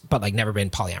things, but like never been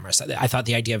polyamorous. I thought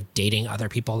the idea of dating other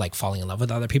people, like falling in love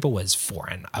with other people, was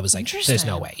foreign. I was like, there's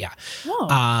no way. Yeah.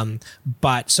 Whoa.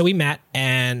 But so we met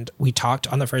and we talked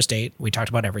on the first date. We talked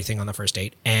about everything on the first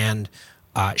date, and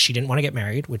she didn't want to get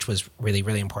married, which was really,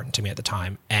 really important to me at the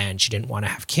time. And she didn't want to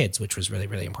have kids, which was really,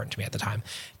 really important to me at the time.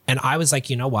 And I was like,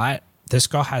 you know what? This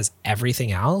girl has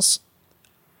everything else.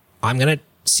 I'm going to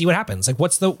see what happens. Like,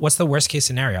 what's the worst case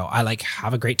scenario? I like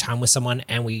have a great time with someone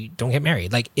and we don't get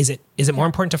married. Like, is it more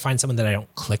important to find someone that I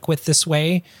don't click with this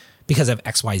way because of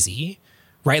XYZ?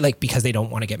 Right? Like, because they don't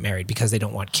want to get married, because they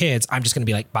don't want kids. I'm just going to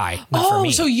be like, bye. Not for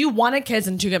me. So you wanted kids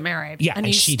and to get married. Yeah.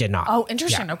 And she did not. Oh,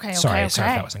 interesting. Yeah. Okay. Sorry if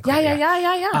that wasn't clear.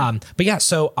 Yeah. But yeah,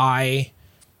 so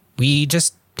we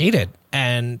just dated,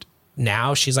 and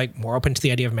now she's like more open to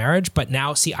the idea of marriage, but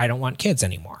now see, I don't want kids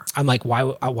anymore. I'm like, why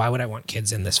would I want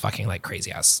kids in this fucking like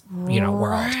crazy ass,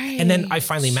 world? And then I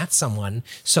finally met someone.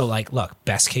 So like, look,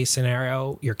 best case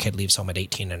scenario, your kid leaves home at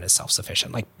 18 and is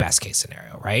self-sufficient. Like best case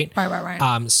scenario, right?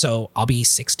 Right. So I'll be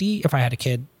 60 if I had a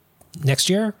kid next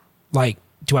year. Like,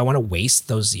 do I want to waste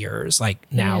those years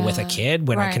like now with a kid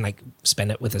when I can like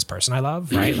spend it with this person I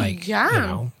love? Right. Like,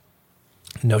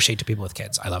 no shade to people with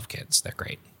kids. I love kids. They're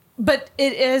great. But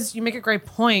you make a great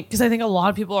point, because I think a lot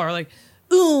of people are like,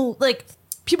 ooh, like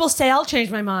people say I'll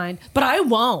change my mind, but I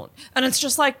won't. And it's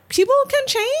just like, people can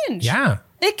change. Yeah.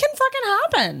 It can fucking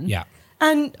happen. Yeah.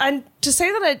 And to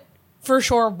say that it for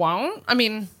sure won't, I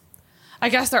mean, I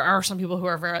guess there are some people who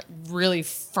are really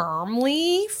firm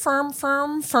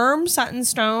set in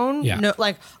stone. Yeah. No,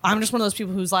 like, I'm just one of those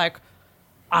people who's like,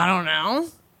 I don't know.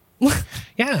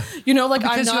 Yeah. Like,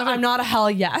 I'm not a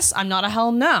hell yes. I'm not a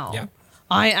hell no. Yeah.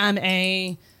 I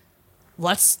am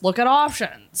let's look at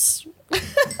options.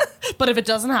 But if it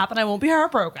doesn't happen, I won't be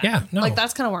heartbroken. Yeah, no. Like,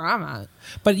 that's kind of where I'm at.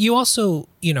 But you also,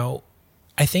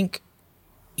 I think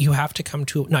you have to come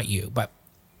to, not you, but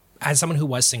as someone who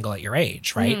was single at your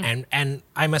age, right? And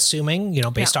I'm assuming,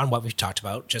 based on what we've talked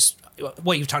about, just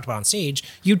what you've talked about on stage,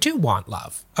 you do want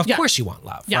love. Of course you want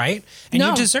love, right? And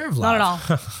you deserve love. Not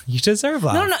at all. You deserve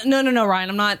love. No, Ryan.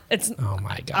 I'm not. Oh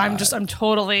my God. I'm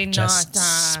totally just not.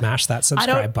 Smash that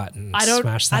subscribe button. I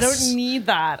don't need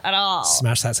that at all.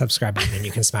 Smash that subscribe button, and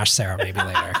you can smash Sarah maybe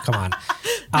later. Come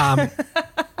on.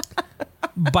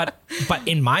 But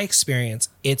in my experience,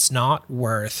 it's not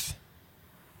worth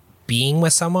being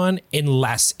with someone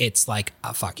unless it's like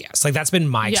a fuck yes. Like, that's been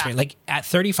my experience. Like at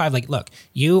 35, like, look,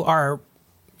 you are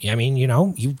I mean, you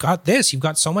know, you've got this, you've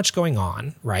got so much going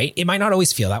on, right? It might not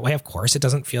always feel that way. Of course, it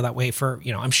doesn't feel that way for,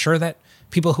 you know, I'm sure that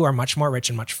people who are much more rich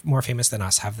and much more famous than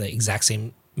us have the exact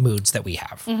same moods that we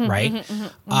have, right?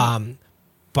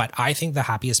 But I think the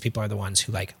happiest people are the ones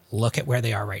who like look at where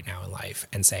they are right now in life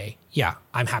and say, yeah,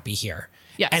 I'm happy here.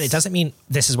 Yes. And it doesn't mean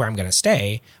this is where I'm going to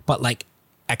stay, but like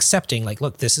accepting like,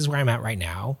 look, this is where I'm at right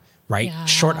now, right? Yeah.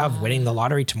 Short of winning the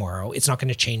lottery tomorrow, it's not going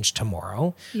to change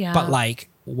tomorrow. Yeah. But like,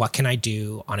 what can I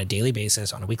do on a daily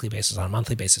basis, on a weekly basis, on a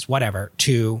monthly basis, whatever,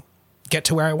 to get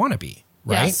to where I want to be,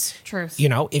 right? Yes, truth. You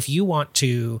know, if you want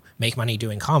to make money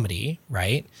doing comedy,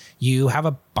 right, you have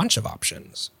a bunch of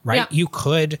options, right? Yeah. You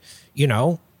could, you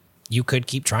know, you could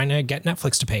keep trying to get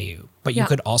Netflix to pay you, but you Yeah.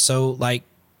 could also like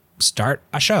start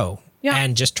a show Yeah.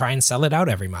 and just try and sell it out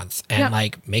every month and Yeah.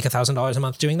 like make $1,000 a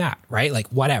month doing that, right? Like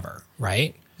whatever,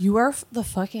 right? You are the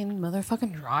fucking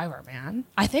motherfucking driver, man.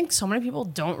 I think so many people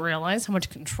don't realize how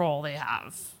much control they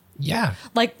have. Yeah.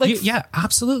 Like Yeah,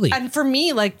 absolutely. And for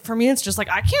me, it's just like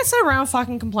I can't sit around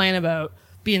fucking complain about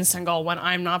being single when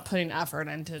I'm not putting effort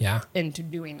into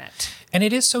doing it. And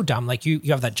it is so dumb. Like you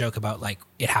have that joke about like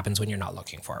it happens when you're not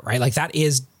looking for it, right? Like that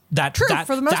is that True, that,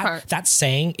 for the most that, part. That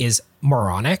saying is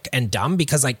moronic and dumb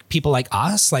because like people like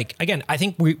us, like again, I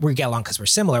think we get along because we're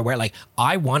similar. Where like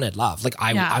I wanted love, like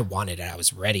I wanted it, I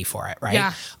was ready for it, right?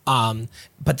 Yeah.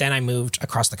 But then I moved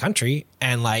across the country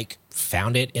and like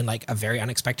found it in like a very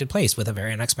unexpected place with a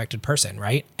very unexpected person,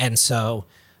 right? And so,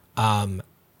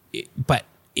 but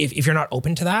if you're not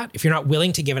open to that, if you're not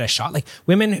willing to give it a shot, like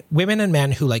women and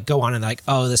men who like go on and like,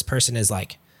 oh, this person is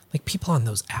like people on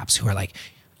those apps who are like,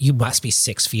 you must be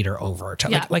 6 feet or over.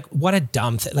 Yeah. Like what a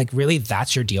dumb thing. Like really,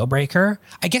 that's your deal breaker.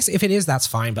 I guess if it is, that's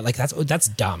fine. But like that's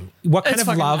dumb. What kind It's of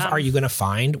fucking love dumb. are you going to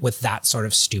find with that sort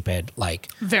of stupid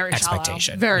like Very shallow.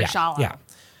 expectation? Very Yeah, shallow. Yeah.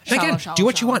 And again, Shallow, do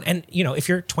what you shallow. want. And you know, if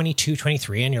you're 22,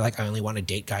 23 and you're like, I only want to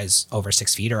date guys over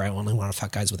 6 feet or I only want to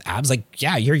fuck guys with abs, like,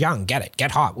 yeah, you're young. Get it.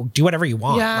 Get hot. Do whatever you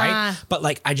want. Yeah. Right. But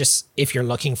like, if you're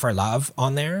looking for love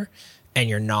on there and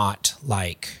you're not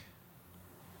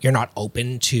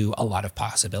open to a lot of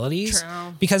possibilities.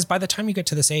 True. Because by the time you get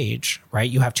to this age, right,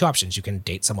 you have two options. You can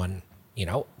date someone, you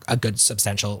know, a good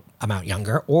substantial amount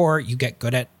younger, or you get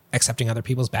good at accepting other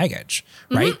people's baggage,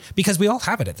 right? Because we all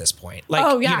have it at this point. Like,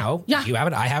 Oh, yeah. you know, Yeah. you have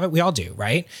it, I have it, we all do,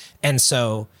 right? And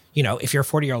so, you know, if you're a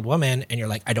 40-year-old woman and you're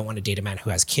like, I don't want to date a man who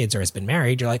has kids or has been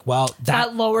married, you're like, well,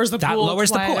 That lowers the that pool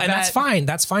lowers the quite pool. a And that's bit. fine.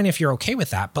 That's fine if you're okay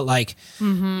with that. But like,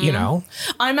 you know,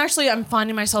 I'm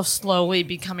finding myself slowly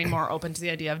becoming more open to the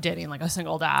idea of dating like a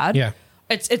single dad. Yeah.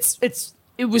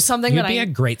 It was something you'd that be a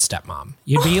great stepmom.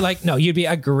 You'd be like, no, you'd be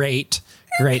a great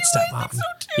stepmom.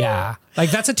 Yeah.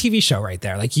 Like that's a TV show right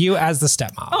there. Like you as the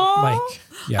stepmom. Like,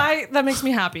 yeah. That makes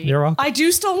me happy. You're welcome. I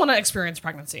do still want to experience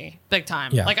pregnancy big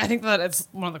time. Yeah. Like I think that it's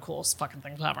one of the coolest fucking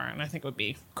things ever, and I think it would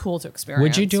be cool to experience.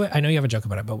 Would you do it? I know you have a joke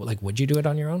about it, but like, would you do it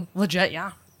on your own? Legit,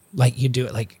 yeah. Like you do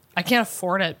it like, I can't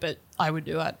afford it, but I would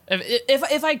do it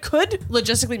if I could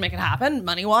logistically make it happen,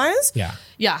 money wise.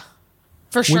 yeah.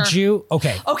 For sure. Would you?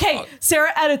 Okay. Okay,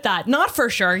 Sarah, edit that. Not for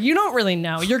sure. You don't really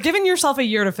know. You're giving yourself a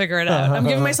year to figure it out. I'm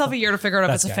giving myself a year to figure out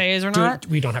if it's a good. phase or Do not.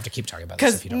 it- we don't have to keep talking about this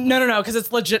Because if you don't. no, because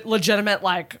it's legitimate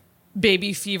like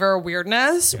baby fever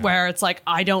weirdness where it's like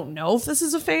I don't know if this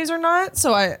is a phase or not,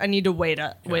 so I need to wait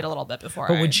a little bit before.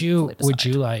 But I would you fully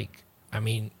decide. like? I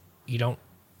mean, you don't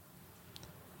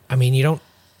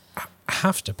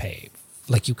have to pay.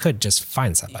 Like you could just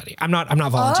find somebody. I'm not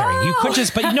volunteering. You could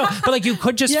just, but like you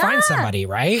could just find somebody,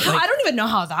 right? I Like, don't even know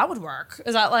how that would work.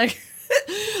 Is that like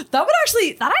that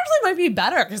actually might be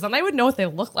better because then I would know what they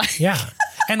look like. yeah.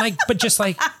 And like, but just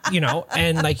like, you know,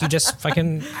 and like you just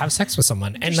fucking have sex with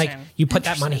someone and like you put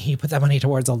that money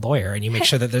towards a lawyer and you make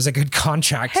sure that there's a good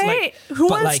contract. Hey, like, who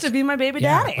but, wants like, to be my baby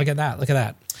yeah, daddy? Look at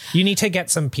that. You need to get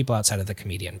some people outside of the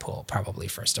comedian pool, probably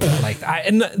first of all. Like,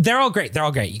 and they're all great.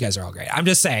 You guys are all great. I'm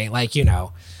just saying, like, you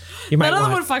know, you might None of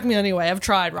them want. would fuck me anyway. I've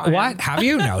tried, Ryan. What have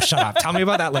you? No, shut up. Tell me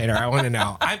about that later. I want to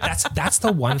know. That's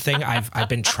the one thing I've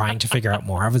been trying to figure out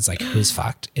more of. Is like who's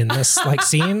fucked in this like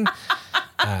scene.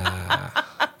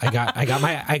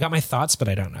 I got my thoughts, but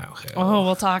I don't know who. Oh,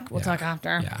 we'll talk. We'll talk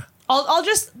after. Yeah. I'll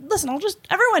just listen.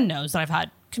 Everyone knows that I've had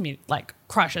like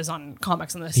crushes on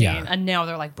comics in the scene, Yeah. and now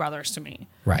they're like brothers to me.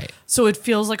 Right. So it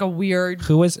feels like a weird.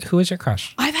 Who is your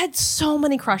crush? I've had so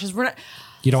many crushes.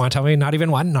 You don't want to tell me? Not even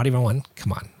one. Not even one.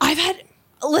 Come on.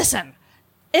 Listen,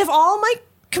 if all my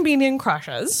comedian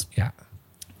crushes Yeah.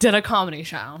 did a comedy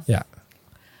show, Yeah.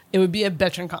 it would be a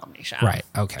bitchin' comedy show. Right.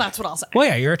 Okay. That's what I'll say. Well,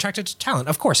 yeah, you're attracted to talent.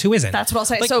 Of course. Who isn't? That's what I'll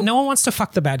say. Like, So- no one wants to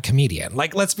fuck the bad comedian.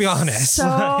 Like, let's be honest.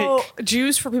 So, Like,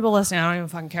 Jews, for people listening, I don't even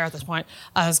fucking care at this point.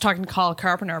 I was talking to Kyle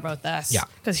Carpenter about this. Yeah.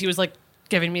 Because he was like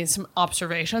giving me some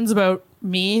observations about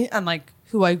me and like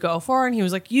who I go for. And he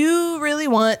was like, you really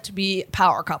want to be a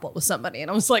power couple with somebody.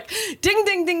 And I was like, ding,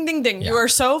 ding, ding, ding, ding. You are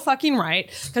so fucking right.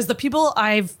 Because the people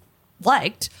I've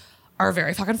liked are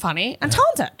very fucking funny and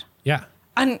talented. Yeah.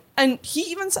 And he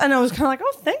even said, and I was kind of like,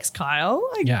 oh, thanks, Kyle.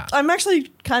 Like, I'm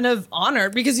actually kind of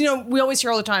honored because, you know, we always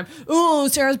hear all the time, oh,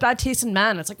 Sarah's bad taste in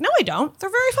men. It's like, no, I don't. They're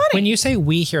very funny. When you say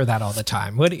we hear that all the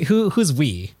time, who's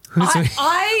we? Who's we?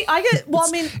 I get, well,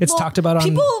 I mean, it's talked about on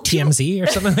TMZ or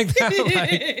something like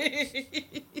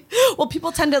that. Well,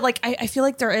 people tend to like, I feel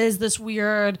like there is this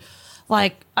weird,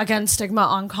 like, again, stigma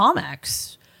on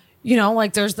comics. You know,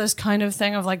 like there's this kind of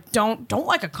thing of like, don't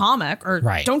like a comic or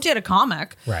don't date a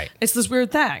comic. Right. It's this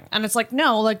weird thing. And it's like,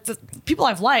 no, like the people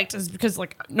I've liked is because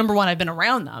like, number one, I've been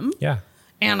around them. Yeah.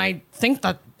 And I think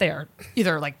that they're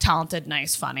either like talented,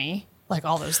 nice, funny, like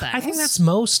all those things. I think that's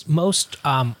most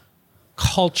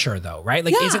culture though, right?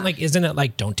 Like, isn't it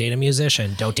like, don't date a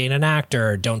musician, don't date an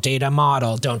actor, don't date a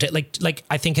model, don't date like,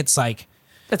 I think it's like,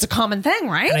 that's a common thing,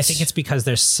 right? And I think it's because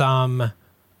there's some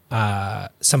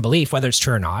belief, whether it's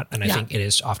true or not, and I think it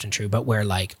is often true, but where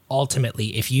like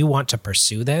ultimately, if you want to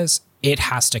pursue this, it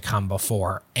has to come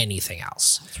before anything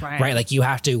else. That's right. Right? Like you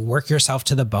have to work yourself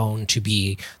to the bone to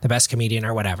be the best comedian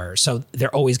or whatever. So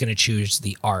they're always going to choose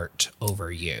the art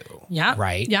over you. Yeah.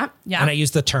 Right? Yeah. Yeah. And I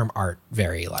use the term art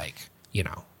very like, you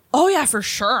know. Oh yeah, for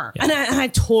sure. Yeah. And I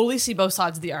totally see both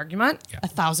sides of the argument,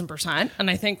 1,000%. And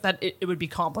I think that it would be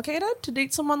complicated to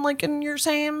date someone like in your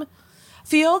same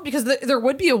field because there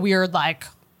would be a weird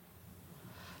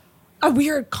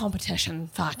competition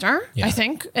factor. Yeah. I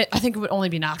think it would only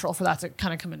be natural for that to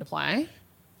kind of come into play.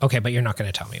 Okay, but you're not going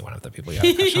to tell me one of the people you have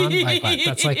a crush on. Like what?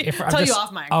 That's like if Tell you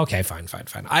off mic. Okay, fine.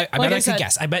 I Like bet I I said, could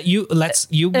guess. I bet you.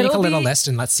 You make a little list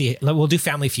and let's see. We'll do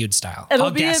Family Feud style. I'll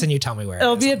guess and you tell me where.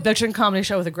 It'll be a bitchin' comedy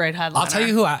show with a great headliner. I'll tell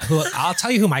you I'll tell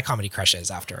you who my comedy crush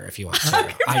is after if you want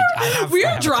to. We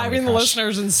are driving the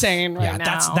listeners insane right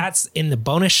now. That's in the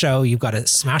bonus show. You've got to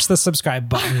smash the subscribe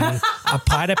button,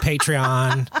 apply to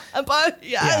Patreon. But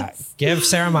yes. Yeah, give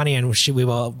Sarah money and we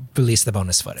will release the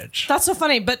bonus footage. That's so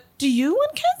funny. But do you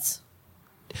want kids?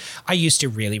 I used to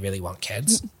really, really want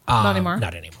kids. Not anymore?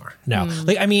 Not anymore. No.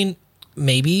 Like, I mean,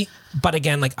 maybe, but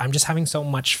again, like I'm just having so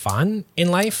much fun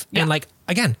in life. And like,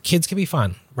 again, kids can be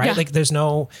fun, right? Yeah. Like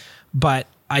but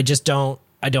I just don't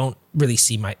really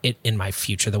see it in my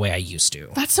future the way I used to.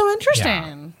 That's so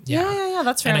interesting. Yeah.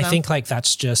 That's fair And enough. I think like,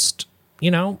 that's just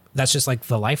like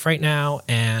the life right now.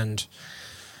 And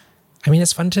I mean,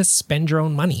 it's fun to spend your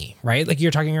own money, right? Like you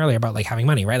were talking earlier about like having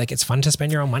money, right? Like it's fun to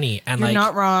spend your own money and You're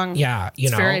not wrong. Yeah.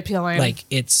 It's very appealing. Like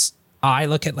I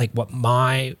look at like what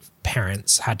my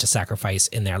parents had to sacrifice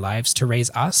in their lives to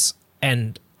raise us.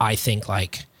 And I think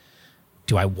like,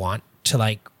 do I want to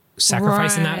like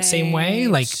sacrifice in that same way?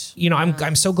 Like,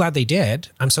 I'm so glad they did.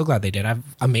 I have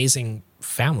amazing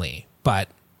family, but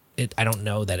I don't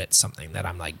know that it's something that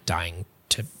I'm like dying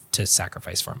to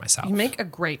sacrifice for myself. You make a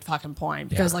great fucking point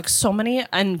because like so many,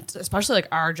 and especially like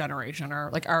our generation or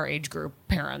like our age group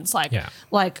parents,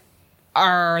 like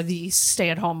are the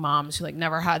stay-at-home moms who like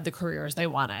never had the careers they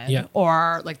wanted,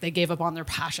 or like they gave up on their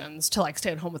passions to like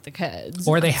stay at home with the kids,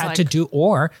 or they had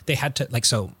to like,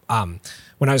 so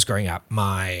when I was growing up,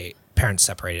 my parents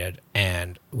separated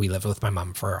and we lived with my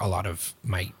mom for a lot of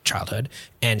my childhood,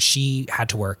 and she had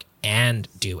to work and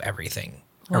do everything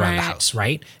around the house,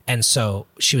 right? And so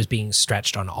she was being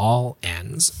stretched on all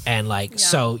ends, and like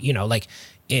so like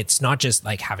it's not just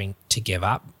like having to give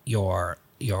up your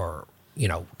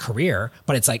career,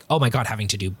 but it's like, oh my god, having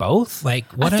to do both,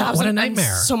 like what a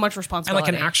nightmare. So much responsibility.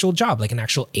 And like an actual job, like an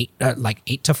actual 8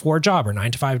 to 4 job or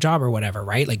 9 to 5 job or whatever,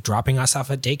 right? Like dropping us off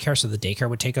at daycare, so the daycare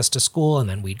would take us to school and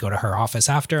then we'd go to her office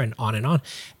after, and on.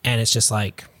 And it's just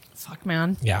like, fuck,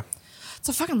 man. Yeah. It's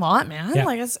a fucking lot, man. Yeah.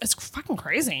 Like it's fucking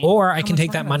crazy. Or I can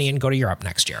take that money and go to Europe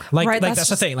next year. Like that's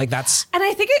the thing. Like that's. And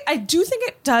I do think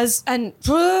it does. And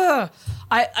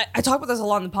I talk about this a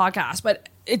lot in the podcast, but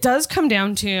it does come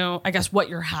down to, I guess, what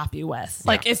you're happy with.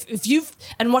 Like if you've,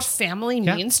 and what family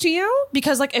means to you,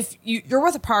 because like if you're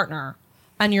with a partner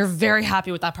and you're very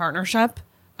happy with that partnership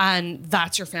and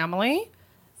that's your family,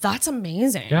 that's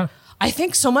amazing. Yeah. I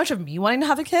think so much of me wanting to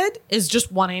have a kid is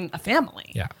just wanting a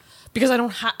family. Yeah. Because I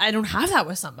don't have that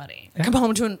with somebody. I come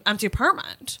home to an empty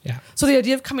apartment. Yeah. So the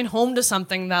idea of coming home to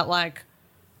something that like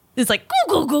is like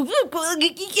like do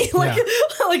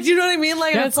you know what I mean?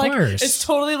 Like Yeah, it's of like course.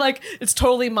 it's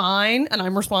totally mine and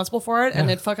I'm responsible for it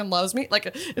and it fucking loves me. Like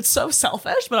it's so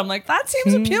selfish, but I'm like, that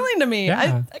seems appealing to me. Yeah. I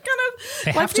kind of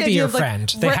They like have the to be idea your of, like,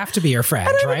 friend. They have to be your friend,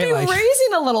 and I would right? be Like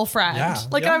raising a little friend. Yeah.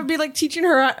 Like Yeah. I would be like teaching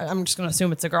her. I'm just gonna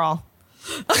assume it's a girl.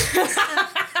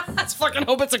 Let's fucking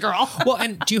hope it's a girl. Well,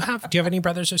 and do you have any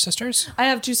brothers or sisters? I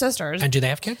have 2 sisters. And do they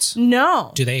have kids?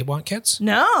 No. Do they want kids?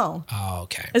 No. Oh,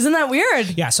 okay. Isn't that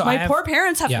weird? Yeah, so my I have- poor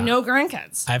parents have yeah. no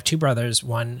grandkids. I have 2 brothers.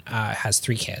 One has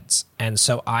 3 kids. And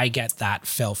so I get that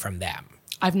fill from them.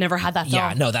 I've never had that. Yeah,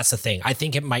 film. no, that's the thing. I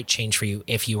think it might change for you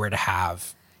if you were to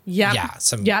have Yeah. Yeah,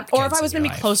 some Yeah. Or if kids I was in your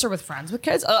maybe life. closer with friends with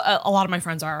kids. A lot of my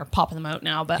friends are popping them out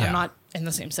now, but Yeah. I'm not in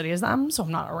the same city as them, so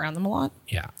I'm not around them a lot.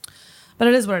 Yeah. But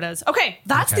it is what it is. Okay,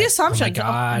 that's Okay. the assumption. Oh my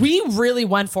God. We really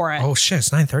went for it. Oh shit, it's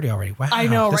 9:30 already. Wow. I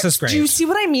know, This right? is great. Do you see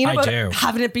what I mean I about do.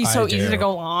 having it be so I easy do. to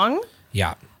go long?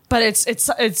 Yeah. But it's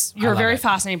you're a love very it.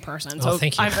 fascinating person. So Oh,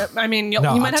 thank you. I mean,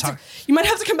 No, you might I'll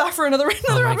have to come back for another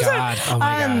Oh my episode. God. Oh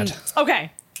my God.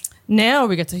 Okay, now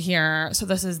we get to hear. So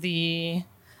this is the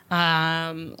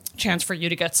chance for you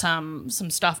to get some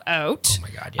stuff out. Oh my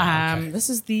God, yeah, okay.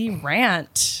 This is the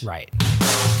rant. Right.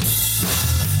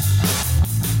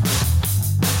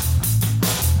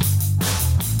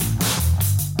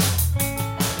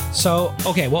 So,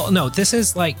 okay, well, no, this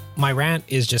is like my rant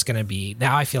is just going to be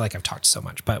now. I feel like I've talked so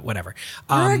much, but whatever.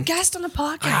 You're a guest on the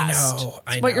podcast. I know.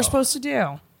 It's what you're supposed to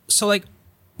do. So, like,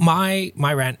 my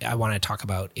rant I want to talk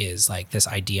about is like this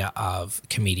idea of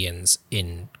comedians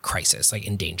in crisis, like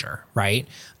in danger, right?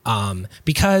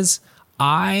 Because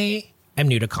I am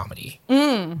new to comedy,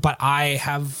 but I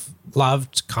have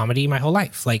loved comedy my whole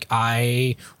life. Like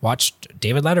I watched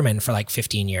David Letterman for like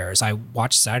 15 years. I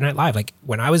watched Saturday Night Live. Like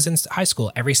when I was in high school,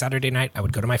 every Saturday night I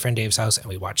would go to my friend Dave's house and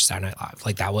we watched Saturday Night Live.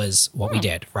 Like that was what we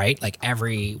did, right? Like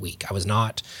every week. I was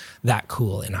not that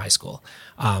cool in high school.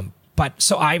 But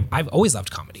so I've always loved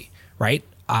comedy, right?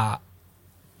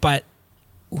 But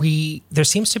there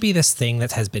seems to be this thing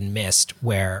that has been missed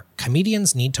where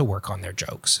comedians need to work on their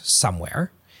jokes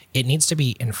somewhere. It needs to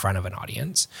be in front of an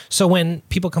audience. So when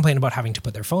people complain about having to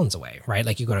put their phones away, right?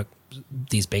 Like you go to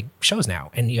these big shows now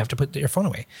and you have to put your phone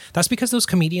away. That's because those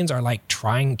comedians are like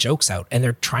trying jokes out and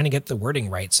they're trying to get the wording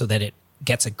right so that it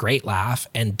gets a great laugh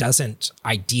and doesn't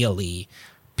ideally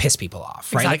piss people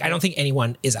off, right? Exactly. Like I don't think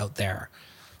anyone is out there.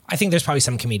 I think there's probably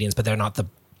some comedians, but they're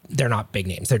not big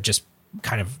names. They're just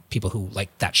kind of people who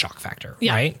like that shock factor,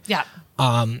 Yeah. right? Yeah.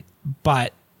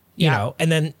 But you Yeah. know, and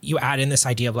then you add in this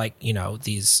idea of like, you know,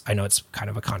 these, I know it's kind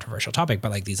of a controversial topic, but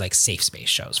like these like safe space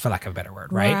shows, for lack of a better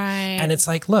word, right? And it's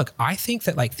like, look, I think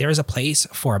that like there's a place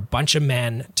for a bunch of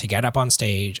men to get up on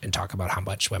stage and talk about how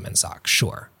much women suck.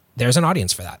 Sure. There's an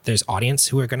audience for that. There's audience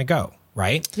who are going to go,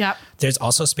 right? Yep. There's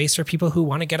also space for people who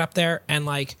want to get up there and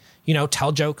like, you know,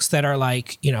 tell jokes that are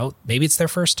like, you know, maybe it's their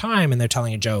first time and they're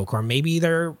telling a joke, or maybe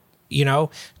they're, you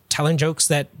know, telling jokes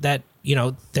that, you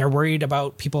know, they're worried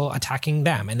about people attacking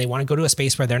them and they want to go to a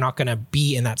space where they're not going to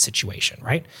be in that situation,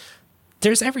 right?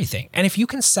 There's everything. And if you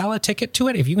can sell a ticket to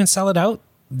it, if you can sell it out,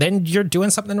 then you're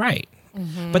doing something right.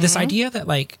 But this idea that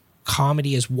like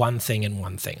comedy is one thing and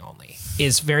one thing only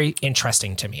is very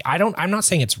interesting to me. I'm not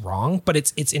saying it's wrong, but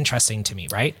it's interesting to me,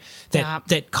 right?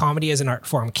 That comedy as an art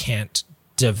form can't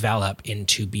develop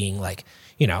into being like,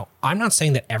 you know, I'm not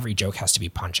saying that every joke has to be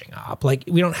punching up. Like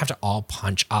we don't have to all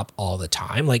punch up all the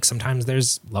time. Like sometimes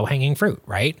there's low hanging fruit,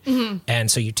 right?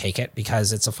 And so you take it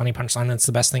because it's a funny punchline and it's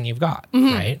the best thing you've got,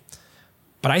 right?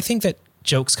 But I think that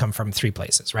jokes come from 3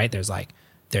 places, right?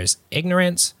 There's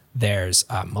ignorance, there's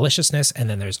maliciousness, and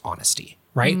then there's honesty,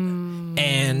 right?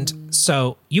 And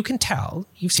so you can tell,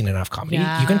 you've seen enough comedy,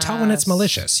 you can tell when it's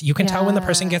malicious. You can tell when the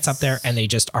person gets up there and they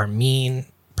just are mean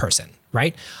person,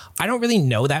 right? I don't really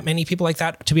know that many people like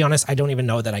that. To be honest, I don't even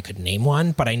know that I could name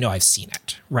one, but I know I've seen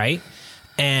it, right?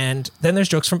 And then there's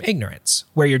jokes from ignorance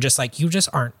where you're just like, you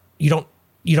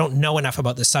don't know enough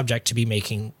about the subject to be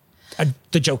making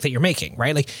the joke that you're making,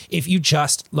 right? Like if you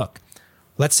just look,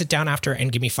 let's sit down after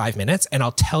and give me 5 minutes and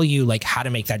I'll tell you like how to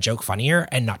make that joke funnier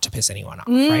and not to piss anyone off,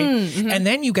 right? And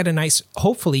then you get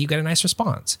hopefully you get a nice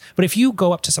response. But if you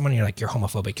go up to someone and you're like, you're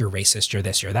homophobic, you're racist, you're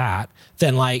this, you're that,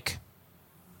 then like,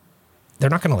 they're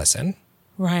not going to listen.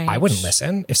 Right. I wouldn't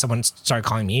listen if someone started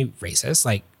calling me racist,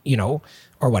 like, you know,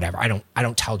 or whatever. I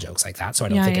don't tell jokes like that. So I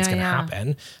don't think it's going to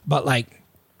happen. But like,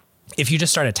 if you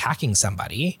just start attacking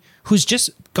somebody who's just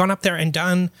gone up there and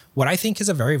done what I think is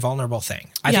a very vulnerable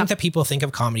thing. I think that people think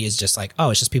of comedy as just like,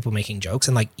 oh, it's just people making jokes.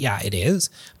 And like, yeah, it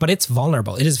is, but it's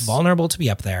vulnerable. It is vulnerable to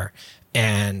be up there.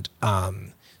 And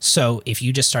so if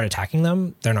you just start attacking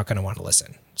them, they're not going to want to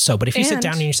listen. So, but if you sit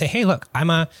down and you say, hey, look,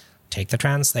 take the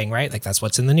trans thing, right? Like that's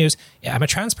what's in the news. Yeah, I'm a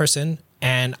trans person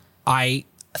and I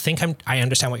think I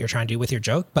understand what you're trying to do with your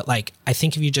joke, but like, I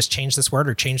think if you just change this word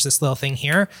or change this little thing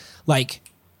here, like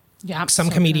some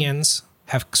comedians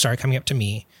have started coming up to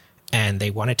me and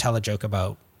they want to tell a joke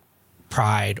about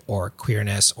pride or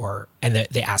queerness and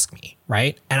they ask me,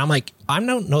 right? And I'm like, I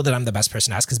don't know that I'm the best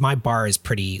person to ask because my bar is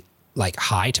pretty like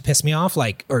high to piss me off,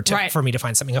 like, or to, Right. for me to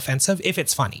find something offensive if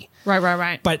it's funny.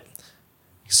 Right. But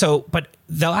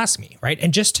they'll ask me, right?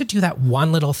 And just to do that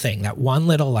one little thing, that one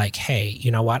little like, hey,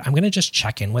 you know what? I'm going to just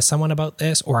check in with someone about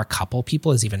this, or a couple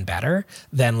people is even better,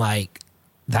 then like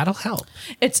that'll help.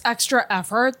 It's extra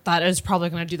effort that is probably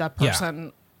going to do that Yeah.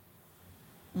 person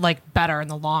like better in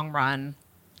the long run,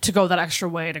 to go that extra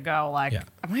way to go like, Yeah.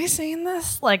 am I saying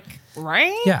this? Like,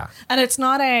 right? Yeah. And it's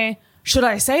not a, should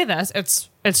I say this?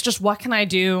 It's just, what can I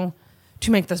do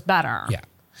to make this better? Yeah.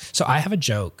 So I have a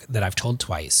joke that I've told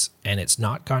twice and it's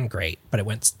not gone great, but it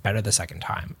went better the second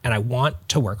time. And I want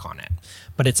to work on it.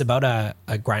 But it's about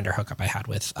a grinder hookup I had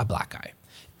with a black guy,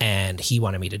 and he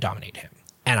wanted me to dominate him.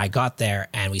 And I got there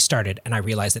and we started, and I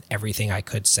realized that everything I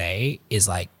could say is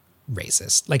like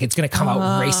racist. Like it's going to come out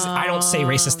racist. I don't say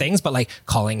racist things, but like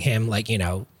calling him like, you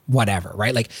know, whatever,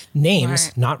 right? Like names,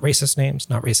 Right. not racist names,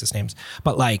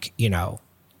 but like, you know,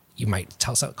 you might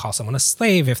call someone a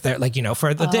slave if they're like, you know,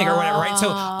 for the dig or whatever, right? So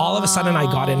all of a sudden I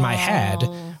got in my head,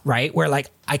 right, where like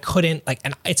I couldn't like,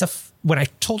 and it's when I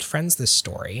told friends this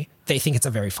story, they think it's a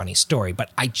very funny story,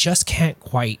 but I just can't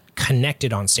quite connect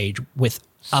it on stage with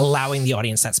allowing the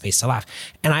audience that space to laugh.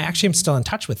 And I actually am still in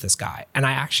touch with this guy, and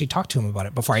I actually talked to him about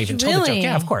it before I even told the joke. Really?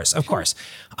 Yeah, of course.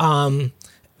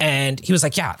 And he was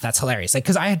like, yeah, that's hilarious. Like,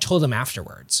 cause I had told him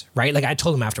afterwards, right? Like I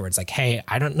told him afterwards, like, hey,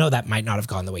 I don't know, that might not have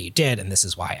gone the way you did, and this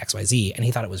is why X, Y, Z. And he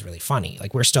thought it was really funny.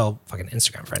 Like we're still fucking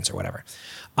Instagram friends or whatever.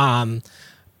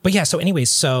 But yeah, so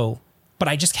anyways, but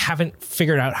I just haven't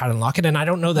figured out how to unlock it. And I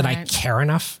don't know that I Right. care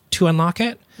enough to unlock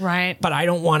it. Right. But I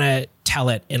don't want to tell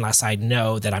it unless I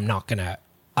know that I'm not going to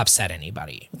upset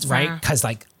anybody. Right. fair. Cause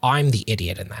like I'm the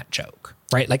idiot in that joke.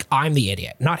 Right. Like I'm the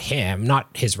idiot, not him, not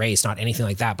his race, not anything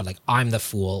like that. But like I'm the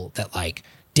fool that like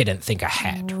didn't think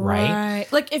ahead. Right.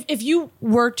 Like if you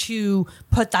were to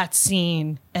put that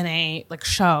scene in a like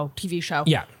TV show,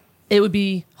 Yeah. it would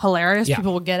be hilarious. Yeah.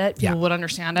 People would get it. People Yeah. would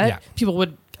understand it. Yeah. People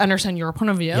would understand your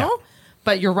point of view. Yeah.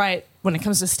 But you're right. When it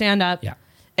comes to stand up, Yeah.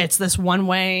 it's this one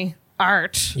way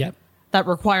art Yep. that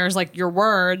requires like your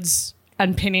words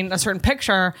and painting a certain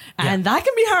picture. And that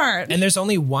can be hard. And there's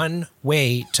only one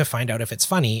way to find out if it's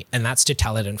funny, and that's to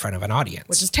tell it in front of an audience.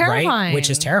 Which is right? terrifying. Which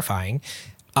is terrifying.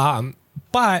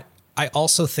 But I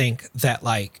also think that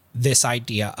like this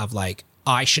idea of like,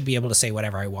 I should be able to say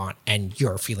whatever I want and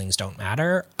your feelings don't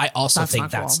matter. I also That's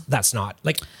think not cool. that's not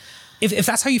like, if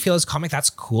that's how you feel as a comic, that's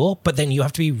cool. But then you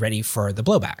have to be ready for the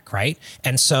blowback, right?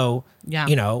 And so, Yeah.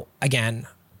 you know, again,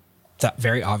 the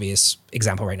very obvious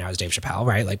example right now is Dave Chappelle,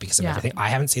 right? Like because of Yeah. everything. I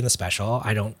haven't seen the special.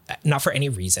 I don't, not for any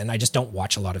reason. I just don't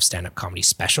watch a lot of stand-up comedy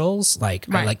specials. Like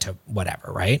I Right. like to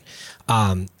whatever, right?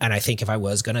 And I think if I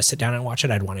was going to sit down and watch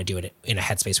it, I'd want to do it in a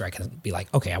headspace where I can be like,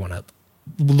 okay, I want to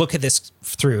look at this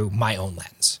through my own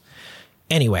lens.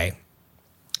 Anyway,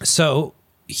 so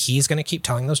he's going to keep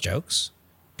telling those jokes.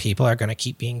 People are going to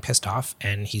keep being pissed off,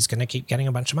 and he's going to keep getting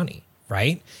a bunch of money,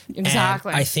 right?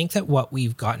 Exactly. And I think that what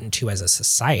we've gotten to as a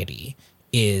society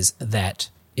is that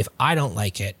if I don't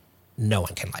like it, no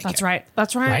one can like it. That's right.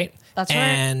 That's right. Right? That's right.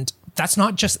 And that's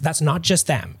not just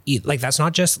them. Like that's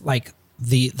not just like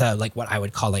the like what I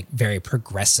would call like very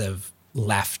progressive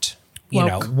left, you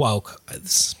know, woke.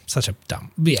 It's such a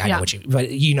dumb. Yeah, I know what but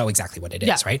you know exactly what it is,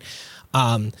 Yeah. right?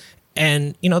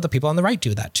 And you know the people on the right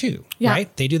do that too, Yeah.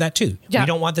 right? They do that too. Yeah. We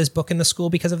don't want this book in the school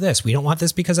because of this. We don't want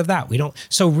this because of that. We don't.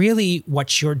 So really,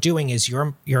 what you're doing is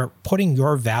you're putting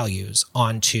your values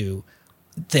onto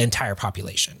the entire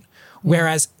population.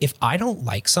 Whereas if I don't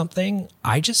like something,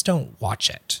 I just don't watch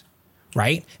it,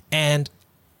 right? And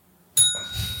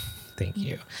thank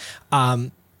you.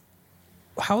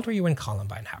 How old were you when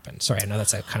Columbine happened? Sorry, I know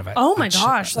that's a kind of a Oh my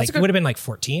gosh, like that's a good- it would have been like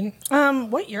 14,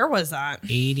 What year was that?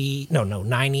 80, no,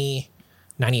 90,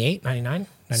 98, 99.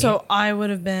 98? So I would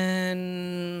have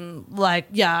been like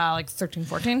 13,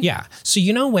 14. Yeah. So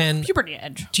you know when Puberty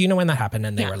age. do you know when that happened?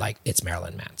 And they Yeah. were like, it's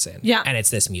Marilyn Manson. Yeah. And it's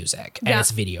this music and Yeah. it's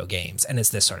video games and it's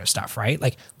this sort of stuff, right?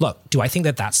 Like, look, do I think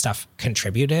that stuff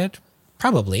contributed?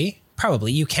 Probably.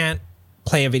 You can't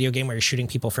play a video game where you're shooting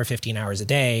people for 15 hours a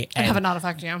day And have it not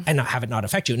affect you. and not have it not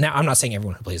affect you. Now, I'm not saying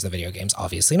everyone who plays the video games,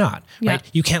 obviously not, Yeah. right?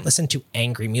 You can't listen to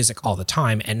angry music all the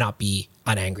time and not be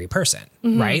an angry person,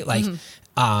 Mm-hmm. right? Like,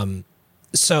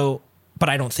 but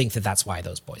I don't think that's why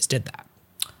those boys did that.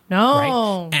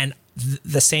 No. Right. And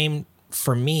the same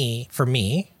for me,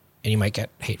 and you might get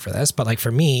hate for this, but like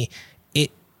for me,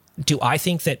 do I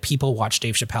think that people watch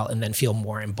Dave Chappelle and then feel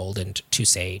more emboldened to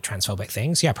say transphobic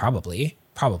things? Yeah, probably.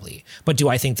 But do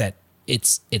I think that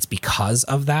it's because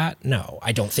of that? No,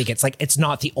 I don't think it's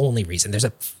not the only reason. There's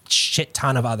a shit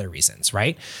ton of other reasons,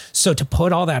 right? So to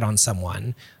put all that on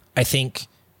someone, I think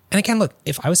And again, look,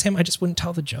 if I was him, I just wouldn't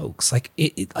tell the jokes. Like,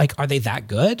 like, are they that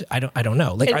good? I don't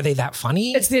know. Like, are they that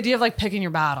funny? It's the idea of like picking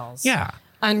your battles. Yeah.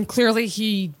 And clearly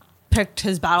he picked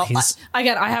his battle.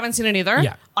 Again, I haven't seen it either.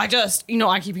 Yeah. I just,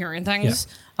 I keep hearing things.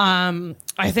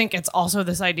 I think it's also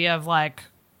this idea of like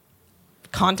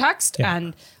context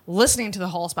and listening to the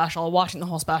whole special, watching the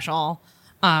whole special,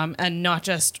 and not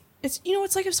just, it's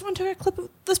like if someone took a clip of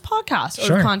this podcast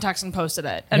or context and posted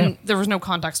it and there was no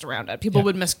context around it. People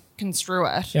would misconstrue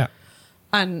it. Yeah.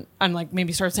 And like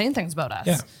maybe start saying things about us.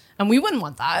 Yeah. And we wouldn't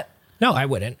want that. No, I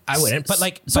wouldn't. But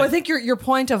like, so I think your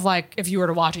point of like, if you were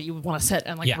to watch it, you would want to sit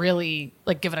and like really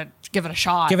like give it a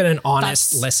shot, give it an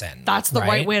honest listen. That's the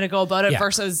right way to go about it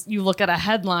versus you look at a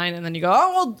headline and then you go,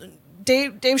 oh, well,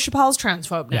 Dave Chappelle's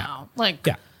transphobe now. Like,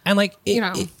 and like,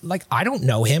 like, I don't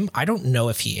know him. I don't know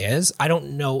if he is. I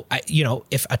don't know.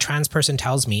 If a trans person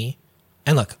tells me,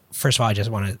 and look, first of all, I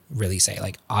just want to really say,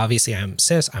 like, obviously I'm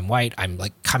cis, I'm white, I'm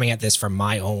like coming at this from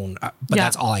my own, but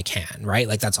that's all I can, right?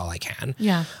 Like, that's all I can.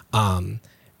 Yeah.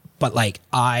 But like,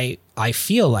 I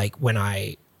feel like when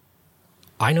I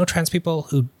know trans people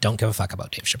who don't give a fuck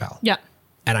about Dave Chappelle. Yeah.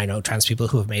 And I know trans people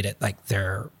who have made it like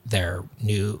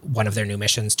one of their new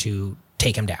missions to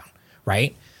take him down,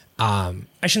 right? I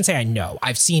shouldn't say I know.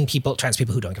 I've seen trans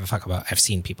people who don't give a fuck about. I've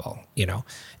seen people,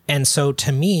 and so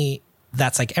to me,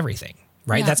 that's like everything,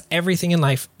 right? Yeah. That's everything in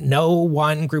life. No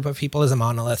one group of people is a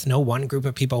monolith. No one group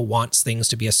of people wants things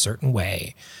to be a certain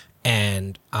way,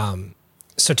 and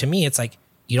so to me, it's like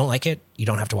you don't like it, you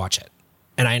don't have to watch it.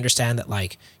 And I understand that,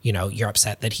 like, you're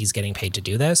upset that he's getting paid to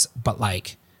do this, but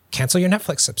like, cancel your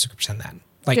Netflix subscription then.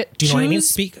 Like, do you know what I mean?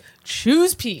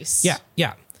 Choose peace. Yeah.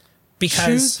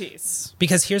 Because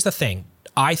here's the thing.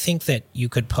 I think that you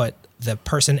could put the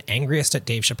person angriest at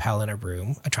Dave Chappelle in a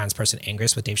room, a trans person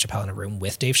angriest with Dave Chappelle in a room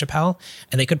with Dave Chappelle,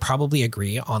 and they could probably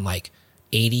agree on like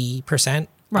 80%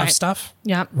 of stuff.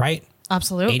 Yeah. Right?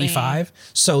 Absolutely. 85.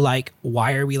 So like,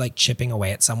 why are we like chipping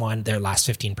away at someone, their last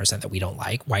 15% that we don't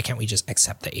like? Why can't we just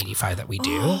accept the 85 that we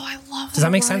do? Oh, I love that. Does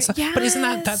that make sense? Yes. But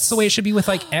isn't that's the way it should be with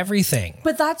like everything?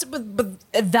 But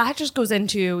that just goes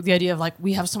into the idea of like,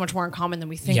 we have so much more in common than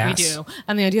we think we do.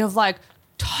 And the idea of like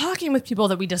talking with people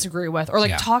that we disagree with, or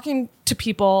like talking to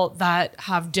people that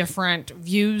have different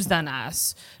views than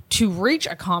us to reach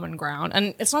a common ground.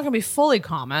 And it's not going to be fully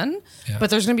common, but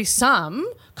there's going to be some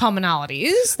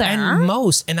commonalities there.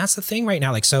 And that's the thing right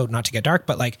now. Like, so not to get dark,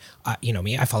 but like,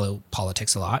 me, I follow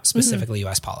politics a lot, specifically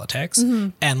US politics.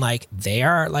 And like, they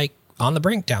are like on the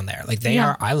brink down there. Like they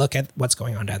are, I look at what's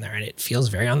going on down there and it feels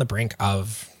very on the brink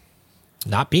of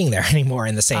not being there anymore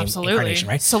in the same incarnation,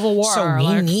 right? Civil war. So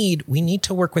we need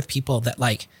to work with people that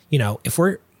like, if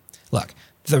the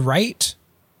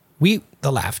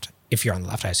left, if you're on the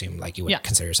left, I assume like you would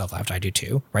consider yourself left. I do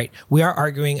too, right? We are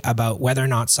arguing about whether or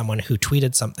not someone who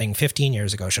tweeted something 15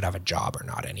 years ago should have a job or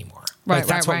not anymore. Right, like,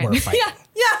 that's what we're fighting.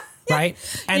 Right?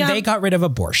 And they got rid of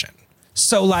abortion.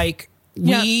 So like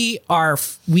we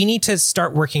need to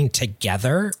start working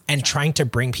together and trying to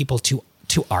bring people to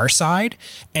our side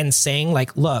and saying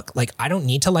like, look, like, I don't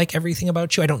need to like everything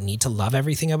about you. I don't need to love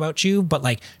everything about you. But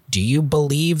like, do you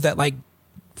believe that like,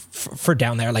 for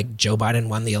down there, like Joe Biden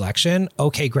won the election?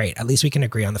 Okay, great. At least we can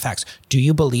agree on the facts. Do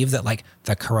you believe that like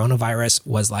the coronavirus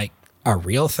was like a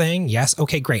real thing? Yes.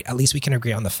 Okay, great. At least we can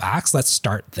agree on the facts. Let's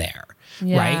start there.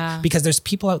 Right? Because there's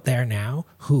people out there now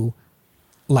who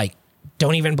like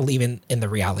don't even believe in the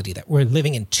reality that we're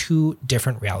living in two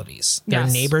different realities. They're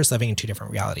neighbors living in two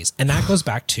different realities. And that goes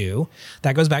back to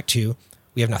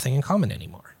we have nothing in common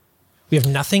anymore. We have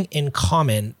nothing in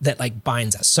common that like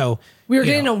binds us. So we're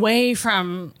getting away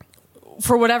from,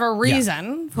 for whatever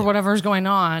reason, for whatever's going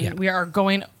on, we are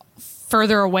going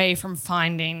further away from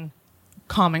finding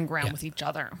common ground with each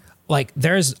other. Like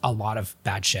there's a lot of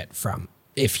bad shit from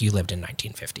if you lived in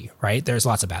 1950, right? There's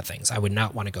lots of bad things. I would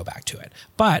not want to go back to it.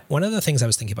 But one of the things I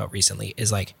was thinking about recently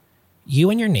is like you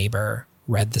and your neighbor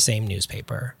read the same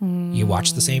newspaper. You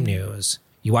watched the same news.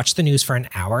 You watched the news for an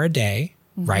hour a day.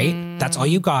 Right? That's all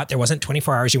you got. There wasn't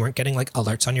 24 hours. You weren't getting like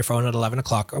alerts on your phone at 11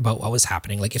 o'clock about what was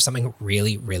happening. Like if something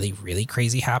really, really, really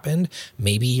crazy happened,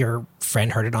 maybe your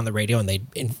friend heard it on the radio and they'd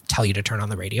tell you to turn on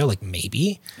the radio. Like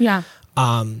maybe. Yeah.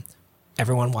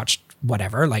 Everyone watched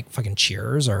whatever, like fucking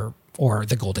Cheers or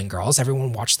the Golden Girls.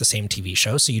 Everyone watched the same TV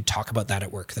show. So you'd talk about that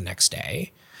at work the next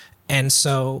day. And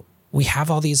so we have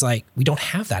all these like, we don't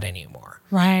have that anymore.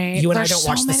 Right. You and I don't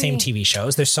watch the same TV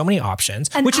shows. There's so many options,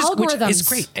 and which is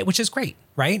great,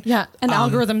 right? Yeah. And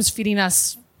algorithms feeding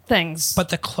us things. But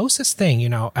the closest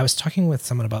thing, I was talking with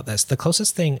someone about this. The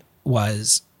closest thing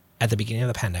was at the beginning of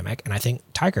the pandemic, and I think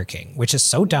Tiger King, which is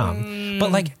so dumb,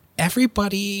 but like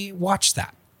everybody watched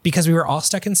that. because we were all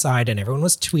stuck inside and everyone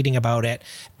was tweeting about it.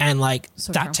 And like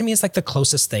that true. to me is like the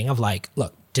closest thing of like,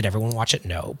 look, did everyone watch it?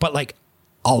 No. But like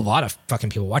a lot of fucking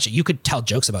people watch it. You could tell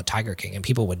jokes about Tiger King and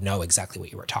people would know exactly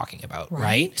what you were talking about,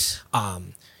 right?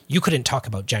 You couldn't talk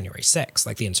about January 6th,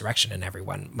 like the insurrection, and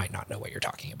everyone might not know what you're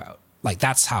talking about. Like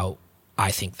that's how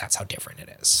different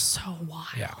it is. So wild.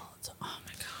 Yeah. Oh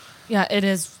my God. Yeah, it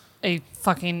is a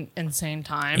fucking insane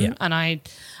time. Yeah. And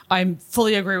I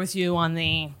fully agree with you on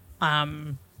the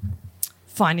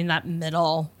finding that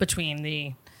middle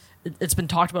between it's been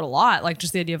talked about a lot, like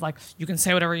just the idea of like you can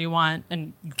say whatever you want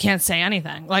and you can't say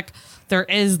anything. Like there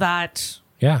is that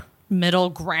middle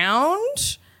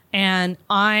ground. And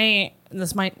I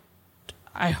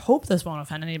hope this won't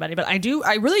offend anybody, but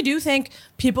I really do think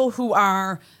people who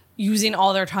are using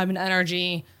all their time and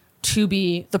energy to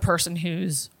be the person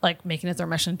who's like making it their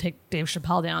mission to take Dave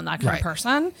Chappelle down, that kind of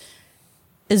person,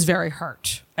 is very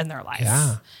hurt in their life.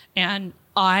 Yeah. And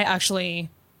I actually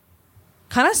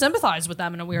kind of sympathize with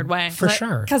them in a weird way. For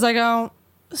sure. Because I go,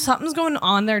 something's going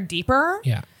on there deeper.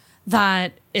 Yeah.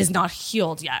 That is not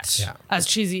healed yet, Yeah. as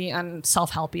cheesy and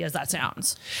self-helpy as that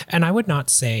sounds. And I would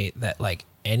not say that like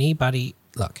everybody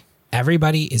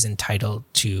is entitled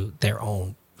to their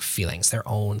own feelings, their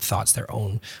own thoughts, their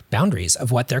own boundaries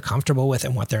of what they're comfortable with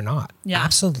and what they're not. Yeah.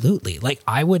 Absolutely. Like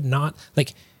I would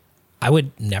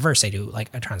never say to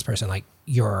like a trans person, like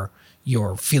your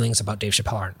feelings about Dave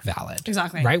Chappelle aren't valid.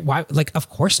 Exactly. Right? Why? Like, of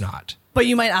course not. But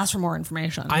you might ask for more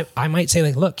information. I might say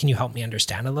like, look, can you help me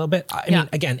understand a little bit? I mean,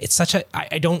 again, it's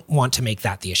I don't want to make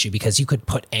that the issue because you could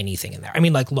put anything in there. I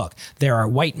mean, like, look, there are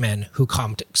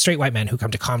straight white men who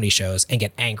come to comedy shows and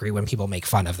get angry when people make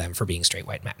fun of them for being straight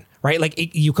white men, right? Like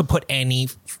you could put any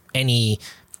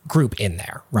group in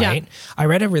there, right? Yeah. I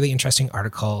read a really interesting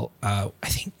article. I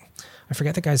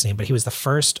forget the guy's name, but he was the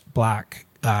first Black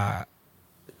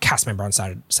cast member on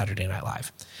Saturday Night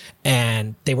Live.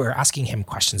 And they were asking him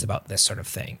questions about this sort of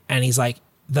thing. And he's like,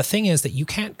 the thing is that you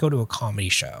can't go to a comedy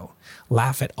show,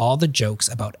 laugh at all the jokes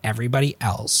about everybody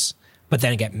else, but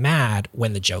then get mad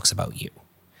when the joke's about you.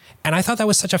 And I thought that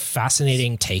was such a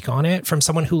fascinating take on it from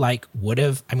someone who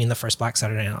the first Black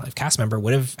Saturday Night Live cast member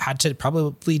would have had to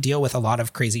probably deal with a lot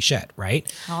of crazy shit,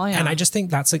 right? Oh, yeah. And I just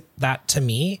think that to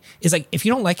me is like, if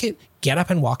you don't like it, get up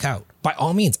and walk out. By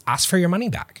all means, ask for your money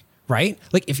back, right?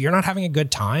 Like if you're not having a good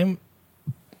time,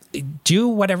 do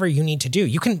whatever you need to do.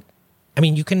 You've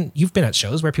been at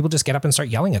shows where people just get up and start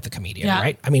yelling at the comedian,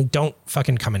 right? I mean, don't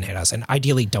fucking come and hit us, and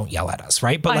ideally don't yell at us,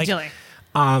 right? But ideally.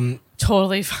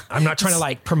 Totally. I'm not trying to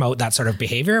like promote that sort of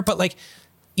behavior, but like,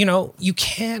 you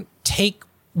can't take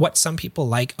what some people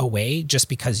like away just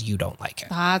because you don't like it.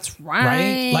 That's right.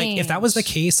 Right? Like if that was the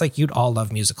case, like you'd all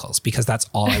love musicals because that's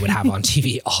all I would have on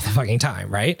TV all the fucking time,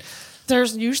 right?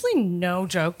 There's usually no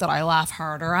joke that I laugh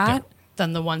harder at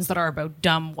than the ones that are about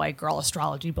dumb white girl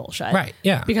astrology bullshit. Right.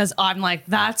 Yeah. Because I'm like,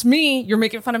 that's me. You're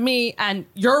making fun of me and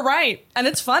you're right. And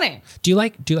it's funny. Do you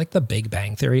like the Big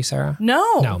Bang Theory, Sarah?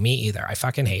 No, me either. I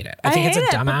fucking hate it. I think it's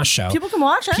a dumbass show. People can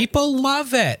watch it. People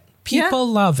love it. People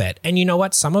love it. And you know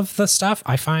what? Some of the stuff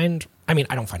I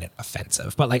don't find it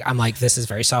offensive, but like, I'm like, this is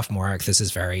very sophomoric. This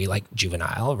is very like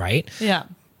juvenile, right? Yeah.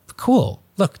 Cool.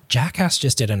 Look, Jackass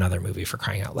just did another movie, for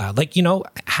crying out loud. Like,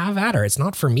 have at her. It's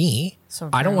not for me. So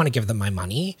I don't want to give them my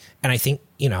money. And I think,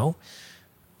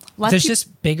 there's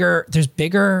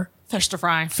bigger fish to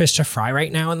fry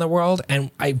right now in the world. And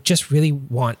I just really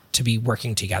want to be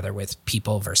working together with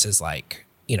people versus like,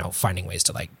 finding ways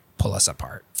to like pull us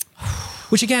apart.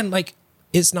 Which again, like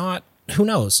is not, who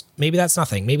knows? Maybe that's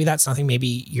nothing.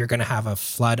 Maybe you're going to have a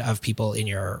flood of people in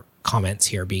your comments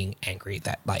here being angry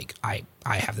that like I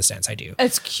have the stance I do.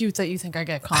 It's cute that you think I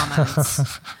get comments.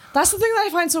 That's the thing that I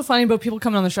find so funny about people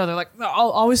coming on the show. They're like, they're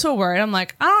always so worried. I'm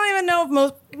like, I don't even know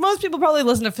if most people probably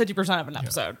listen to 50% of an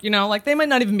episode. Like they might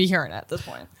not even be hearing it at this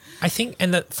point. I think,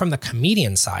 and from the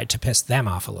comedian side, to piss them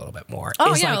off a little bit more.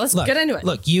 Oh yeah, let's get into it.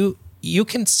 Look, you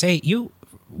can say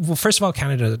well, first of all,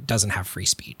 Canada doesn't have free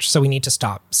speech. So we need to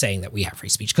stop saying that we have free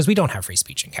speech because we don't have free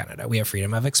speech in Canada. We have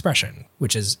freedom of expression,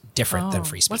 which is different than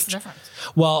free speech. What's the difference?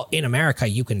 Well, in America,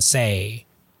 you can say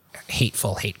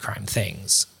hateful hate crime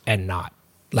things and not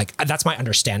like, that's my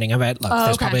understanding of it. Look,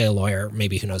 there's probably a lawyer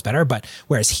maybe who knows better, but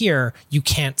whereas here you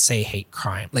can't say hate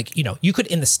crime. Like, you could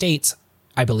in the States,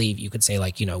 I believe you could say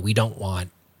like, we don't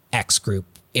want X group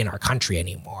in our country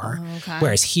anymore.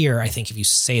 Whereas here, I think if you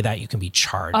say that, you can be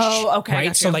charged. Oh, okay.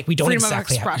 Right? So like we don't freedom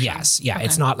exactly of have, expression. Okay.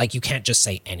 It's not like you can't just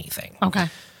say anything. Okay.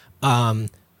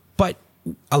 But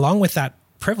along with that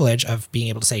privilege of being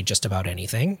able to say just about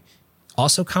anything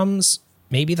also comes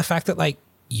maybe the fact that like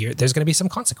there's going to be some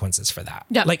consequences for that.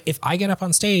 Yeah. Like if I get up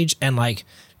on stage and like,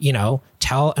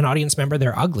 tell an audience member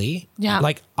they're ugly, Yeah.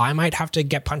 like I might have to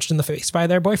get punched in the face by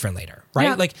their boyfriend later, right?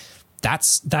 Yeah. Like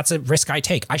that's a risk I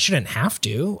take. I shouldn't have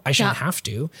to.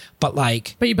 But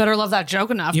like, But you better love that joke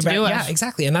enough to do it. yeah,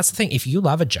 exactly. And that's the thing. If you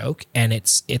love a joke and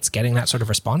it's getting that sort of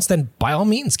response, then by all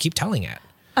means keep telling it.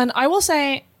 And I will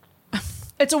say,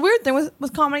 it's a weird thing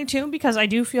with comedy too, because I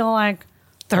do feel like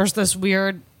there's this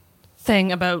weird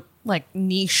thing about like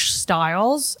niche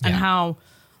styles and Yeah. how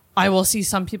I will see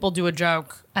some people do a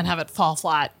joke and have it fall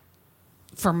flat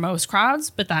for most crowds,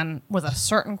 but then with a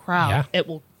certain crowd, Yeah. it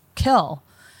will kill.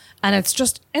 And it's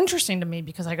just interesting to me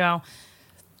because I go,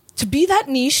 to be that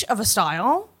niche of a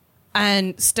style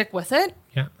and stick with it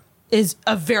Yeah. is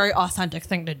a very authentic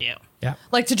thing to do. Yeah.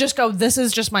 Like to just go, this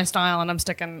is just my style and I'm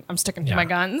sticking to Yeah. my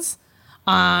guns.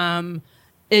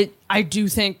 I do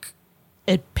think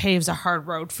it paves a hard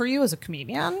road for you as a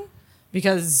comedian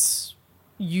because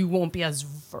you won't be as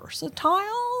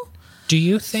versatile. Do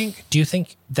you think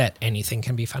that anything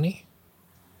can be funny?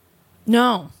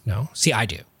 No. No. See, I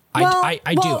do. Well, I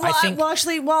do. I think.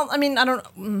 I mean, I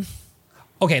don't.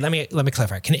 Okay, let me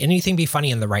clarify. Can anything be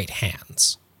funny in the right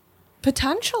hands?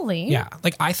 Potentially. Yeah.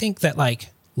 Like I think that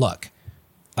look,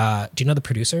 do you know The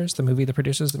Producers, the movie The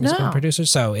Producers, the musical No.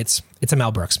 Producers? So it's a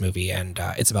Mel Brooks movie, and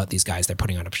it's about these guys. They're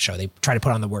putting on a show. They try to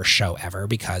put on the worst show ever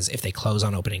because if they close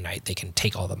on opening night, they can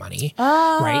take all the money.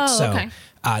 Right. So okay.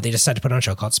 they decided to put on a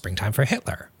show called Springtime for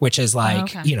Hitler, which is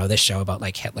like, okay. this show about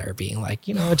like Hitler being like,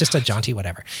 just a jaunty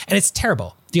whatever. And it's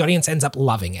terrible. The audience ends up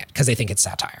loving it because they think it's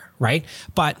satire. Right.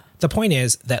 But the point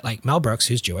is that like Mel Brooks,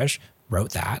 who's Jewish,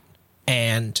 wrote that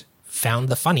and found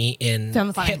the funny in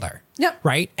Hitler. Yep.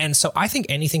 Right. And so I think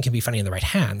anything can be funny in the right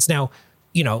hands. Now,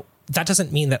 that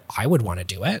doesn't mean that I would want to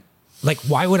do it. Like,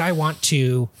 why would I want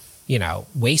to,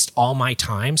 waste all my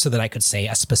time so that I could say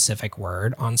a specific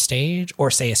word on stage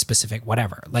or say a specific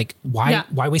whatever? Like, why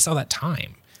waste all that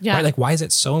time? Yeah. Right? Like, why is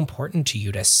it so important to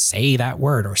you to say that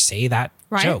word or say that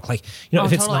Right. joke? Like, Oh,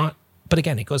 if it's totally. not, but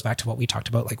again, it goes back to what we talked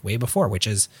about like way before, which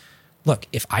is, look,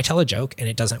 if I tell a joke and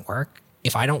it doesn't work,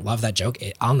 if I don't love that joke,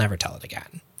 I'll never tell it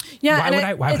again. Yeah.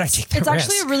 Why would I take that It's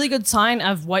actually risk? a really good sign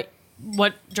of what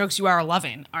jokes you are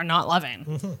loving or not loving.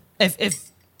 Mm-hmm.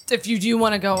 If you do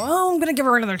want to go, I'm going to give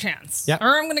her another chance, Yep.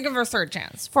 or I'm going to give her a third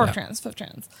chance, fourth Yep. chance, fifth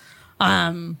chance.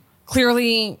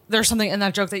 Clearly, there's something in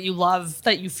that joke that you love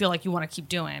that you feel like you want to keep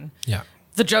doing. Yeah.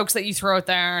 The jokes that you throw out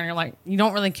there and you're like, you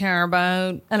don't really care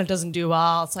about, and it doesn't do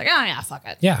well. It's like, oh yeah, fuck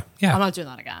it. Yeah. Yeah. I'm not doing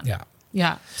that again. Yeah.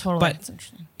 Yeah, totally. But- It's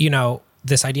interesting.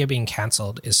 This idea of being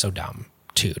canceled is so dumb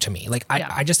too to me. Like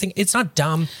Yeah. I just think it's not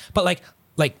dumb, but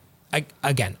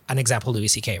again, an example, Louis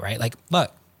C.K., right? Like,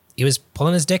 look, he was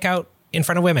pulling his dick out in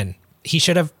front of women. He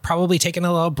should have probably taken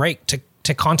a little break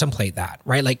to contemplate that,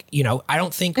 right? Like, I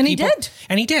don't think And he did.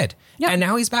 And he did. Yeah. And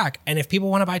now he's back. And if people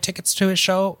want to buy tickets to his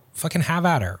show, fucking have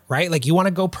at her, right? Like, you want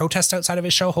to go protest outside of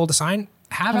his show, hold a sign,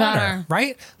 have at her,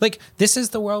 right? Like, this is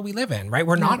the world we live in, right?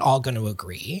 We're not all going to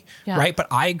agree, Yeah. right? But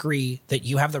I agree that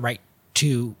you have the right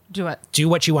to Do it. do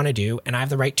what you want to do, and I have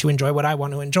the right to enjoy what I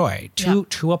want to enjoy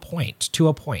to a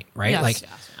point, right? Yes, like,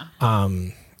 yes, yeah.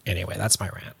 anyway, that's my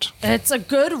rant. It's a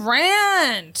good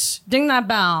rant. Ding that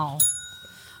bell.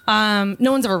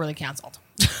 No one's ever really canceled.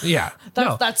 Yeah,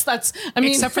 no. That's. I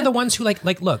mean, Except for the ones who like.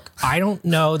 Look, I don't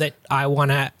know that I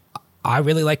want to. I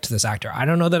really liked this actor. I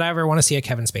don't know that I ever want to see a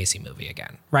Kevin Spacey movie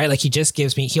again, right? Like, he just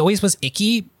gives me. He always was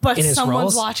icky, but in his someone's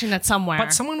roles. watching it somewhere.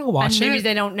 But someone will watch and maybe it.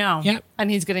 they don't know. Yep. And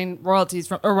he's getting royalties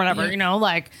from or whatever. Yeah.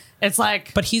 Like it's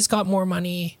like. But he's got more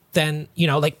money than,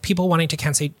 like people wanting to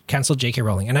cancel J.K.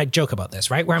 Rowling. And I joke about this,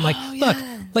 right? Where I'm like, look,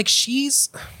 like she's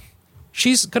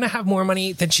going to have more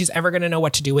money than she's ever going to know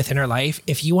what to do with in her life.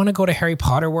 If you want to go to Harry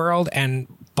Potter World and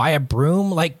buy a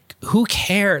broom, like who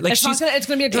cares? Like It's not gonna- it's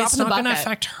gonna be a drop in the It's not going to bucket.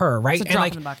 affect her, right? It's a And drop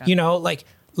like, in the bucket. like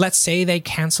let's say they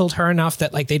canceled her enough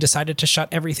that like they decided to shut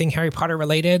everything Harry Potter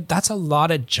related. That's a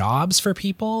lot of jobs for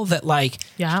people that like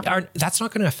that's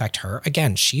not going to affect her.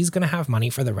 Again, she's going to have money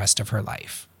for the rest of her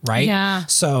life, right? Yeah.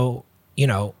 So, you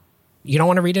don't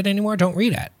want to read it anymore, don't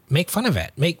read it. Make fun of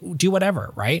it. Do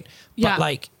whatever, right? Yeah. But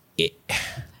like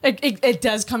It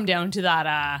does come down to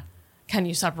that. Can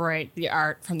you separate the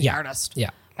art from the Yeah. artist?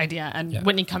 Yeah. Idea. And Yeah.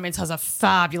 Whitney Cummings has a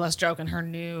fabulous joke in her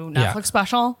new Yeah. Netflix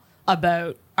special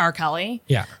about R. Kelly.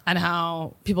 Yeah. And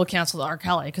how people canceled R.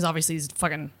 Kelly because obviously he's a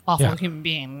fucking awful Yeah. human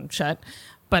being and shit.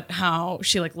 But how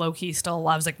she like low key still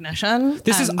loves Ignition.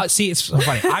 This and- is it's so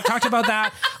funny. I've talked about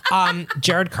that.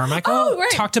 Jared Carmichael Oh,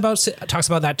 right. talks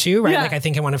about that too, right? Yeah. Like I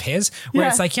think in one of his where Yeah.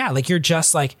 it's like, yeah, like you're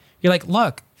like,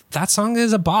 look, that song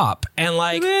is a bop, and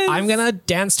like I'm gonna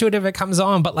dance to it if it comes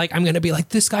on, but like I'm gonna be like,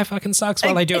 this guy fucking sucks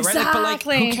while I do it, right? Like, but like,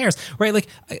 who cares, right?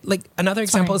 Like another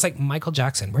example is like Michael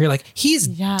Jackson, where you're like, he's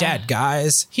dead,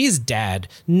 guys, he's dead.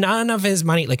 None of his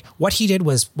money, like what he did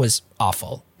was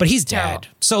awful, but he's dead.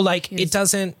 So like it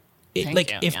doesn't.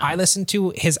 If I listen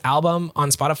to his album on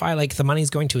Spotify, like the money's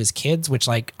going to his kids, which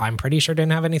like I'm pretty sure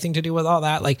didn't have anything to do with all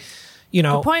that. Like, you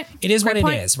know, it is what it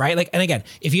is, right? Like, and again,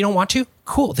 if you don't want to,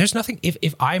 cool. There's nothing.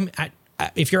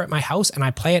 If you're at my house and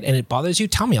I play it and it bothers you,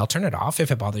 tell me. I'll turn it off if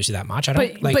it bothers you that much. I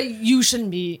don't. But you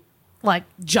shouldn't be like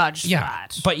judged for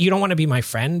that. But you don't want to be my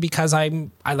friend because I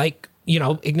like, you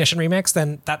know, Ignition Remix.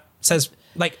 Then that says.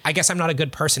 Like, I guess I'm not a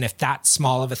good person if that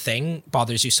small of a thing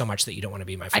bothers you so much that you don't want to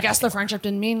be my friend. I guess the friendship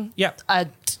didn't mean a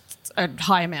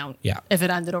high amount. Yeah. If it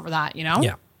ended over that, you know?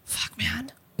 Yeah. Fuck,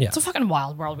 man. Yeah. It's a fucking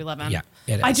wild world we live in. Yeah,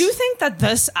 it is. I do think that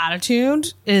this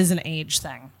attitude is an age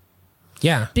thing.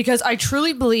 Yeah. Because I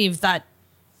truly believe that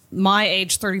my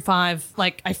age 35,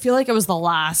 like, I feel like it was the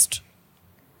last.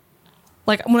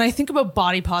 Like, when I think about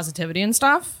body positivity and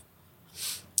stuff,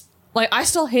 like, I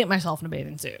still hate myself in a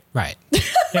bathing suit. Right.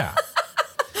 Yeah.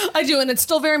 I do, and it's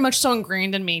still very much so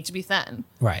ingrained in me to be thin.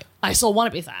 Right. I still want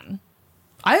to be thin.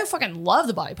 I fucking love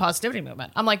the body positivity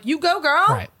movement. I'm like, you go, girl.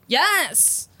 Right.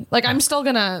 Yes. Like, I'm still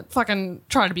gonna fucking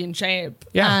try to be in shape.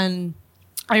 Yeah. And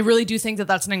I really do think that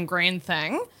that's an ingrained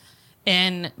thing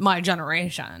in my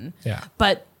generation. Yeah.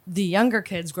 But the younger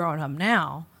kids growing up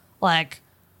now, like,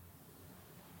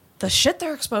 the shit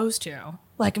they're exposed to.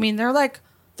 Like, I mean, they're like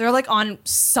on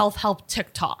self-help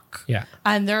TikTok. Yeah.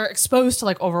 And they're exposed to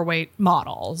like overweight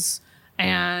models.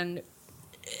 And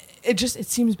it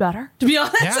seems better, to be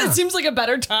honest. Yeah. It seems like a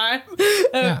better time.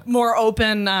 Yeah. More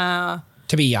open. To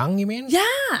be young, you mean? Yeah.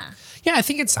 Yeah, I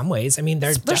think in some ways. I mean,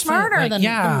 they're smarter like,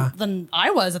 than I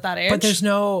was at that age. But there's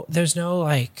no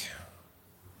like,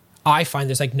 I find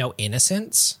there's like no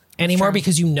innocence anymore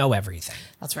because you know everything.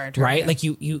 That's very true. Right? Yeah. Like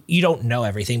you don't know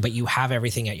everything, but you have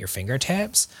everything at your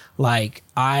fingertips. Like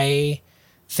I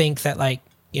think that like,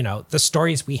 you know, the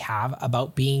stories we have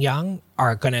about being young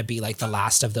are going to be like the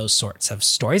last of those sorts of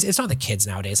stories. It's not the kids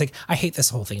nowadays. Like I hate this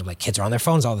whole thing of like kids are on their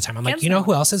phones all the time. I'm like, you know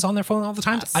who else is on their phone all the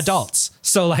time? Yes. Adults.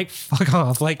 So like, fuck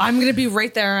off. Like I'm going to be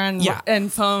right there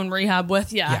and phone rehab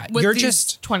with you. Yeah, With you're these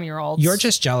just 20-year-olds. You're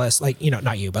just jealous. Like, you know,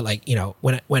 not you, but like, you know,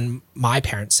 when my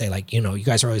parents say like, you know, you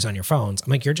guys are always on your phones. I'm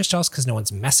like, you're just jealous because no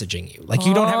one's messaging you. Like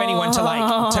you don't have anyone to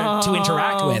like, to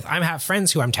interact with. I have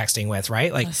friends who I'm texting with,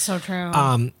 right? Like, That's so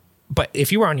true. but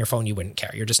if you were on your phone, you wouldn't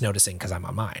care. You're just noticing because I'm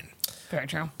on mine. Very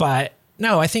true. But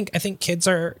no, I think kids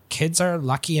are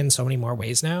lucky in so many more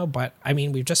ways now. But I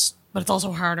mean, we've just. But it's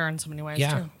also harder in so many ways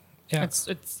too. Yeah. It's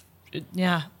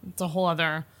a whole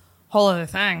other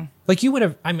thing. Like you would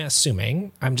have. I'm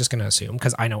assuming. I'm just gonna assume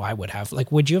because I know I would have.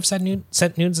 Like, would you have sent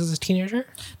nudes as a teenager?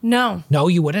 No. No,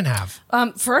 you wouldn't have.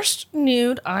 First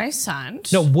nude I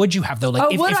sent. No, would you have though?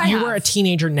 Like, if you were a have?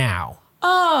 teenager now.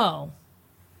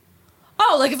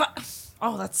 Like if I.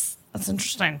 Oh, that's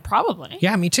interesting. Probably.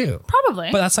 Yeah, me too.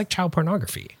 Probably. But that's like child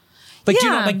pornography. Like, do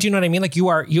you know what I mean?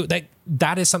 Like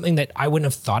that is something that I wouldn't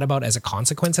have thought about as a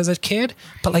consequence as a kid.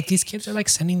 But like these kids are like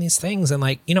sending these things and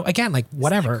like, you know, again, like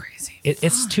whatever.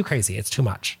 It's too crazy. It's too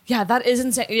much. Yeah, that is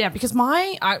insane. Yeah, because when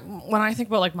I think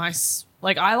about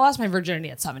like I lost my virginity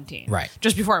at 17. Right.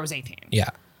 Just before I was 18. Yeah.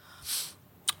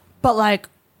 But like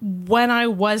when I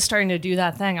was starting to do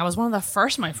that thing, I was one of the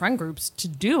first in my friend groups to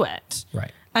do it.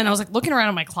 Right. And I was like looking around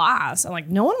in my class and like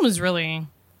no one was really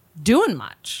doing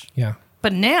much. Yeah.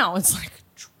 But now it's like,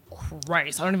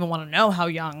 Christ, I don't even want to know how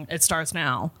young it starts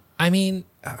now. I mean,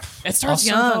 It starts also,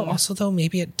 young. Also, though,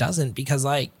 maybe it doesn't because,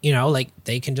 like, you know, like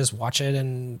they can just watch it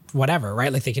and whatever,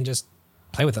 right? Like they can just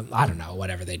play with them. I don't know,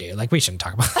 whatever they do. Like we shouldn't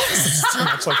talk about this. It's too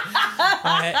much. Like,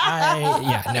 no.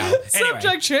 Anyway,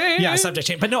 Subject change. Yeah, subject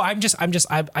change. But no, I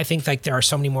think like there are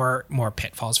so many more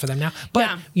pitfalls for them now.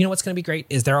 But you know what's going to be great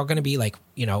is they're all going to be like,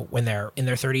 you know, when they're in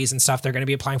their 30s and stuff, they're going to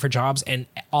be applying for jobs, and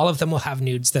all of them will have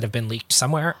nudes that have been leaked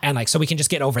somewhere, and like so we can just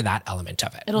get over that element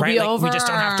of it. It'll right? be like, over. We just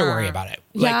don't have to worry about it.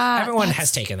 Yeah, like everyone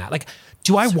has taken that. Like,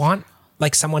 do I want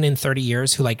like someone in 30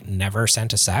 years who like never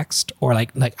sent a sext, or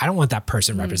like I don't want that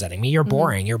person representing me. You're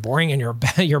boring. You're boring, and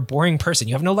you're a boring person.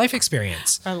 You have no life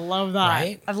experience. I love that.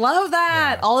 Right? I love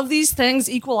that. Yeah. All of these things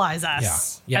equalize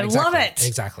us. Yeah. I Exactly. love it.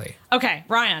 Exactly. Okay,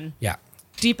 Ryan. Yeah.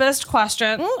 Deepest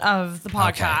question of the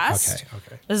podcast.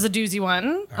 Okay. This is a doozy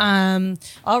one.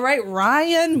 All right,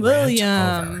 Ryan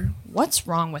William. What's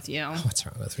wrong with you? What's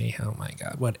wrong with me? Oh my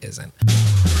God. What isn't?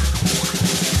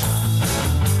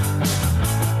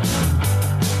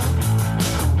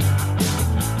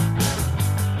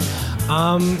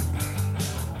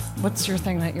 What's your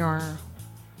thing that you're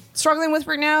struggling with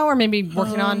right now, or maybe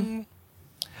working on?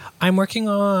 I'm working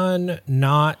on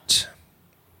not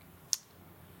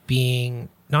taking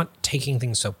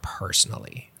things so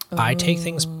personally. I take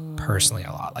things personally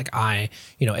a lot. Like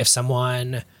if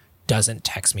someone doesn't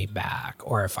text me back,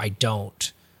 or if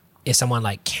someone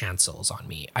like cancels on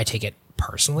me, I take it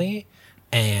personally.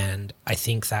 And I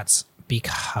think that's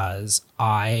because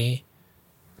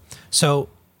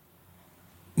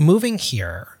moving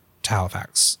here to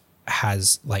Halifax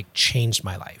has like changed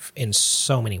my life in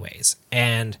so many ways.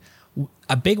 And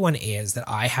a big one is that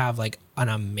I have like an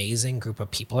amazing group of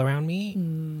people around me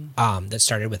that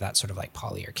started with that sort of like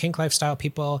poly or kink lifestyle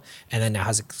people, and then now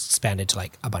has expanded to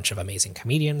like a bunch of amazing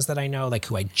comedians that I know, like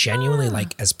who I genuinely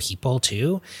like as people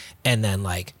too. And then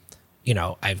like,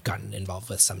 I've gotten involved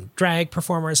with some drag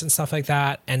performers and stuff like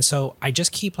that. And so I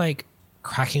just keep like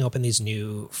cracking open these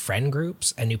new friend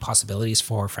groups and new possibilities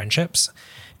for friendships.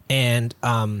 And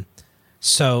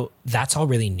so that's all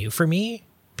really new for me,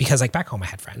 because like back home I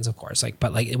had friends, of course,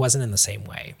 but it wasn't in the same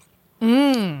way.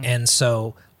 And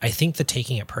so I think the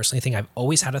taking it personally thing I've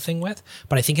always had a thing with,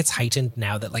 but I think it's heightened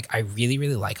now that like I really,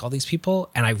 really like all these people,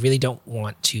 and I really don't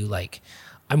want to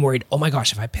I'm worried, oh my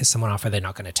gosh, if I piss someone off, are they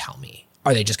not going to tell me?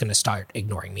 Are they just going to start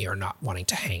ignoring me or not wanting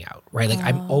to hang out? Right. Like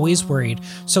I'm always worried.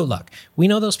 So look, we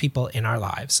know those people in our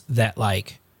lives that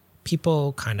like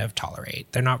people kind of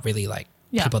tolerate. They're not really like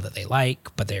people that they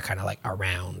like, but they're kind of like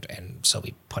around. And so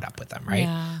we put up with them. Right.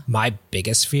 Yeah. My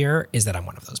biggest fear is that I'm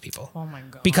one of those people. Oh my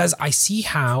God. Because I see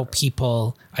how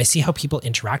people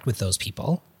interact with those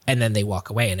people, and then they walk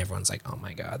away and everyone's like, oh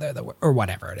my God, or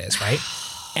whatever it is. Right.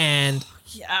 And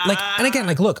and again,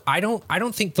 look, I don't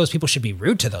think those people should be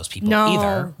rude to those people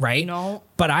either, right? No.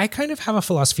 But I kind of have a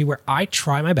philosophy where I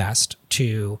try my best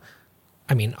to,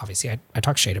 obviously I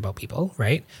talk shade about people,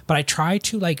 right? But I try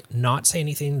to not say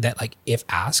anything that if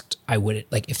asked, I wouldn't,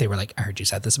 if they were like, I heard you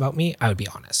said this about me, I would be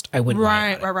honest. I wouldn't lie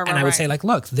about it. And I would say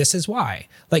look, this is why,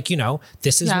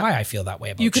 this is why I feel that way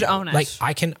about you. You could own it.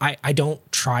 I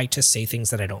don't try to say things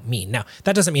that I don't mean. Now,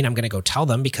 that doesn't mean I'm going to go tell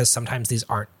them, because sometimes these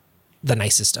aren't the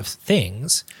nicest of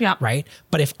things. Yeah. Right.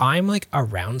 But if I'm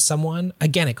around someone,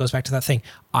 again, it goes back to that thing.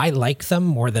 I like them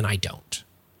more than I don't.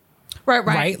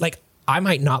 Right. I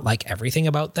might not like everything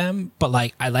about them,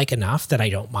 but I like enough that I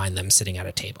don't mind them sitting at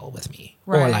a table with me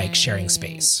or sharing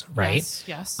space. Right.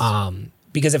 Yes.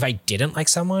 Because if I didn't like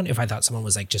someone, if I thought someone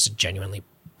was just a genuinely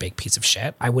big piece of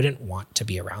shit, I wouldn't want to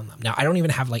be around them. Now, I don't even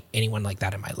have anyone like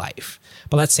that in my life,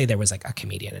 but let's say there was a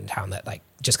comedian in town that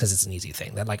just because it's an easy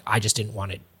thing that I just didn't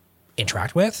want to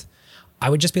interact with, I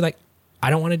would just be I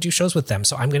don't want to do shows with them,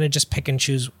 so I'm going to just pick and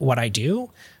choose what I do.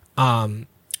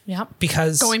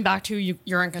 Because going back to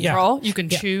you're in control, you can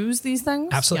choose these things.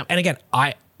 Absolutely. And again,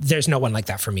 there's no one like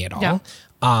that for me at all.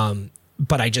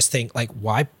 But I just think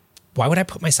why would I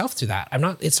put myself through that?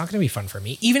 It's not going to be fun for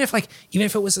me. Even if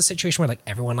it was a situation where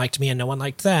everyone liked me and no one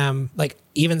liked them,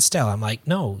 even still, I'm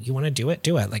no, you want to do it,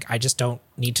 do it. I just don't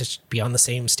need to be on the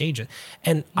same stage.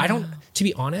 And I don't, to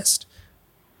be honest,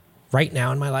 right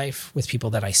now in my life with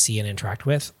people that I see and interact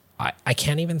with, I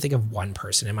can't even think of one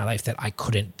person in my life that I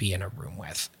couldn't be in a room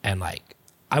with. And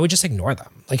I would just ignore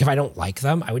them. If I don't like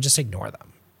them, I would just ignore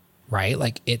them. Right.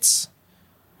 It's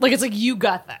you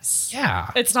got this.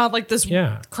 Yeah. It's not this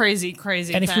crazy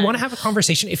And if you want to have a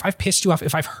conversation, if I've pissed you off,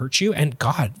 if I've hurt you, and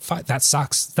God, that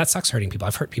sucks. That sucks hurting people.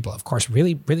 I've hurt people, of course,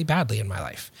 really, really badly in my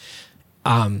life.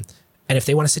 And if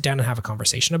they want to sit down and have a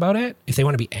conversation about it, if they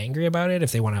want to be angry about it,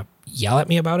 if they want to yell at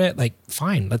me about it,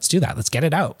 fine, let's do that. Let's get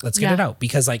it out. Let's get it out.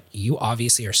 Because you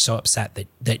obviously are so upset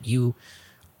that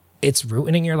it's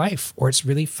ruining your life, or it's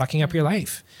really fucking up your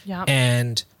life. Yeah.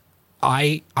 And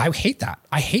I hate that.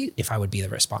 I hate if I would be the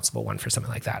responsible one for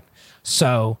something like that.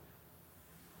 So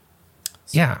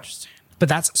yeah.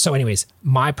 But anyways,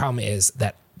 my problem is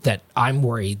that I'm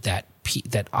worried that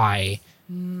I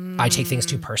take things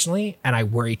too personally, and I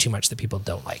worry too much that people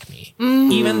don't like me,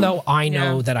 even though I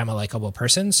know that I'm a likable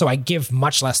person. So I give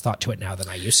much less thought to it now than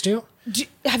I used to.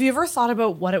 Have you ever thought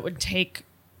about what it would take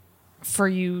for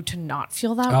you to not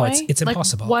feel that way? It's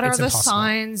impossible. What are the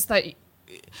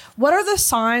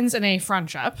signs in a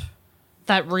friendship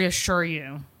that reassure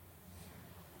you?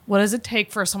 What does it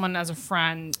take for someone as a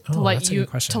friend to let you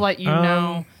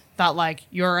know that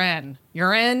you're in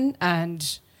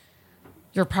and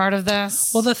you're part of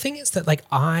this? Well, the thing is that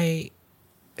I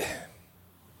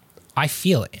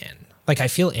feel in. I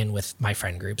feel in with my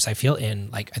friend groups. I feel in,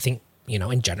 I think,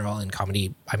 in general in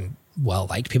comedy, I'm well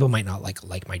liked. People might not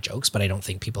like my jokes, but I don't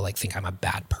think people think I'm a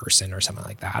bad person or something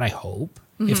like that. I hope.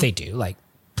 If they do,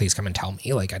 please come and tell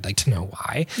me. I'd like to know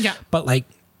why. Yeah. But I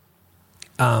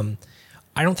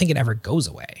don't think it ever goes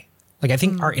away. Like I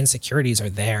think our insecurities are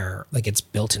there, like it's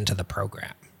built into the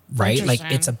program, right? Like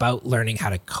Interesting. it's about learning how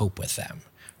to cope with them,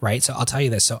 right? So I'll tell you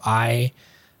this. So a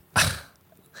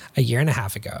year and a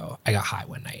half ago, I got high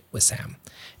one night with Sam.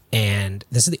 And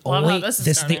this is the Love how only this is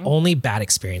this is the starting. only bad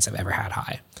experience I've ever had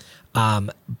high.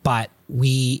 But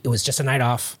it was just a night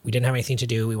off. We didn't have anything to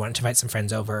do. We wanted to invite some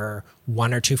friends over.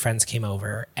 1 or 2 friends came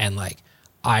over, and like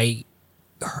I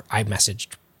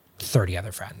messaged 30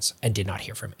 other friends and did not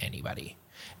hear from anybody.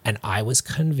 And I was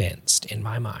convinced in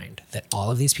my mind that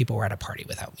all of these people were at a party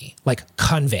without me. Like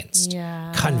convinced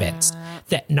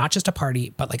that not just a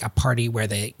party, but like a party where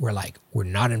they were like, we're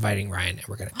not inviting Ryan and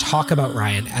we're going to talk about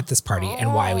Ryan at this party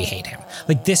and why we hate him.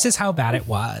 Like this is how bad it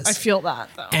was. I feel that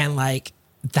though. And like,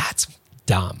 that's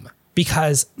dumb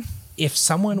because if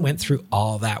someone went through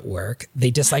all that work, they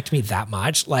disliked me that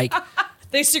much. Like,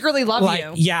 They secretly love like,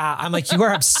 you. yeah, I'm like, you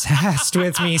are obsessed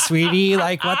with me, sweetie.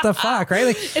 Like, what the fuck, right?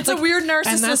 Like, It's a weird and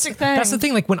narcissistic thing. That's the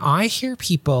thing. Like, when I hear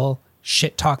people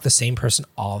shit talk the same person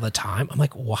all the time, I'm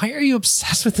like, why are you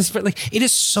obsessed with this? But like, it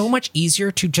is so much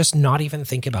easier to just not even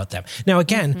think about them. Now,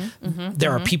 again,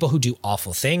 there are people who do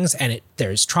awful things, and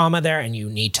there's trauma there, and you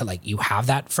need to like, you have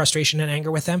that frustration and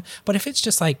anger with them. But if it's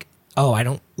just like, oh, I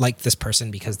don't like this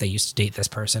person because they used to date this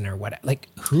person or what, like,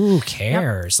 who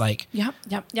cares? Like, Yep.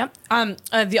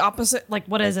 The opposite, like,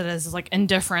 what is it? Is like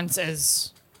indifference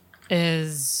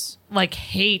is like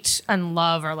hate and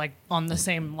love are like on the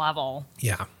same level.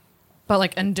 yeah. But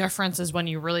like indifference is when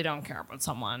you really don't care about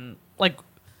someone. Like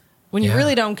when you Yeah.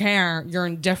 really don't care, you're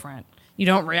indifferent. You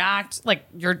don't react. Like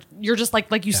you're just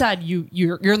like you said,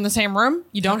 you're in the same room.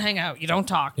 You don't hang out. You don't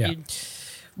talk. Yeah.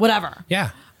 Whatever. Yeah.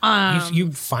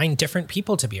 You find different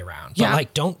people to be around. But Yeah.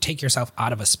 like, don't take yourself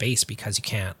out of a space because you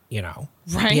can't, be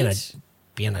Right.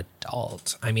 be an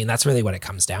adult. I mean, that's really what it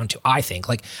comes down to. I think,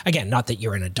 like, again, not that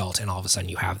you're an adult and all of a sudden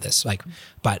you have this, like,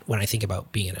 but when I think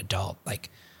about being an adult, like,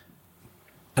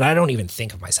 and I don't even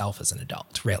think of myself as an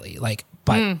adult really, like,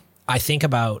 but I think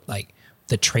about like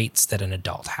the traits that an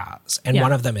adult has. And Yeah.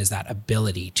 one of them is that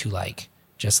ability to like,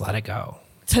 just let it go.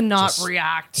 To not Just-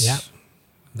 react. Yeah.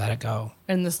 Let it go.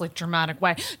 In this like dramatic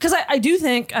way. Because I do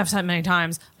think, I've said many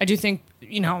times, I do think,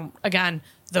 again,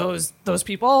 those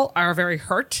people are very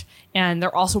hurt and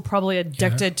they're also probably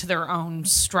addicted to their own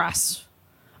stress,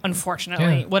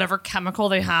 unfortunately. Yeah. Whatever chemical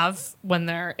they have when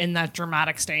they're in that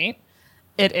dramatic state,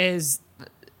 it is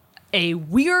a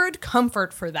weird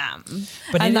comfort for them.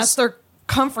 But and it that's is- their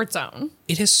comfort zone.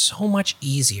 It is so much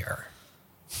easier.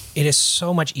 It is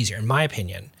so much easier, in my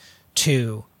opinion,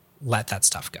 to let that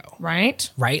stuff go. Right?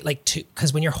 Right? Like,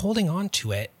 because when you're holding on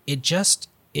to it,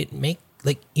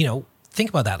 think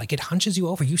about that. Like, it hunches you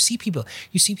over. You see people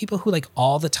who like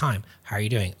all the time, how are you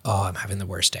doing? Oh, I'm having the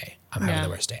worst day. I'm having Yeah. the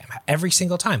worst day. Every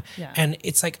single time. Yeah. And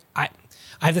it's like, I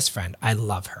have this friend. I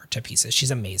love her to pieces.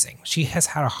 She's amazing. She has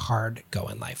had a hard go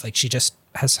in life. Like, she just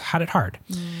has had it hard.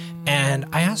 And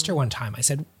I asked her one time, I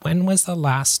said, when was the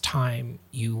last time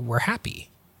you were happy?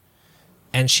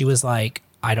 And she was like,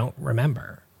 I don't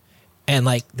remember. And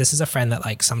like, this is a friend that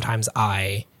like sometimes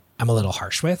I am a little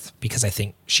harsh with because I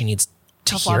think she needs to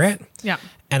Tough hear love. it. Yeah.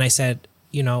 And I said,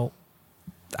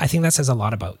 I think that says a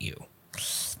lot about you.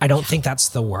 I don't think that's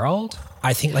the world.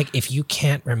 I think like if you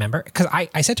can't remember, because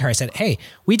I said to her, I said, hey,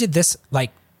 we did this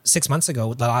like 6 months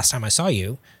ago, the last time I saw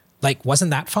you. Like,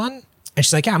 wasn't that fun? And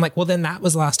she's like, yeah. I'm like, well, then that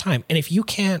was the last time. And if you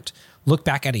can't look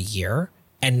back at a year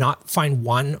and not find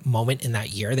one moment in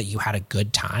that year that you had a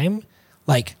good time,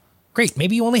 like, great.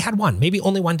 Maybe you only had one, maybe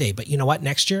only one day, but you know what?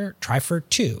 Next year, try for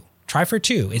two.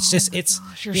 It's just,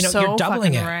 You're you're so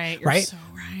doubling fucking it. right. You're Right. so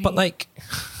right. But like,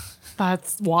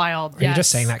 That's wild. are you just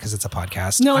saying that because it's a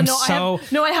podcast? No, I'm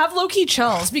I have low key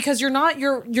chills because you're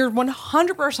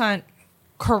 100%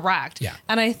 correct. Yeah.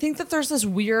 And I think that there's this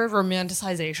weird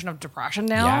romanticization of depression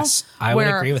now. Yes, I would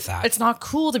where agree with that. It's not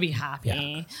cool to be happy.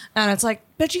 Yeah. And it's like,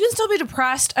 but you can still be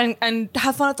depressed and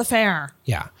have fun at the fair.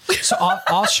 Yeah. So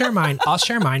I'll share mine. I'll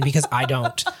share mine because I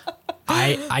don't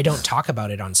talk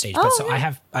about it on stage. But so okay.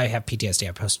 I have PTSD, I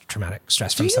have post traumatic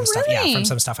stress from you some stuff. Yeah, really? from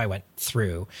some stuff I went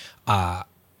through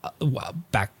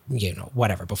back,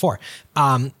 whatever before.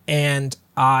 And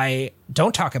I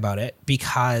don't talk about it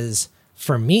because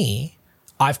for me,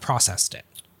 I've processed it.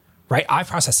 Right? I've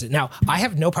processed it. Now, I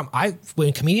have no problem.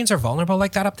 When comedians are vulnerable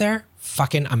like that up there,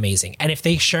 fucking amazing. And if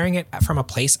they sharing it from a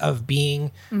place of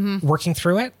being working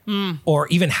through it or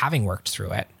even having worked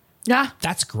through it, Yeah.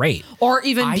 that's great. Or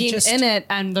even I being just- in it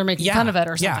and they're making fun of it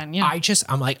or something. Yeah.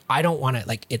 I'm like, I don't want to,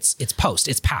 like, it's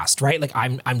past, right? Like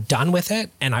I'm done with it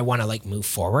and I want to like move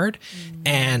forward.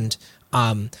 And,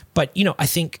 but I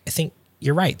think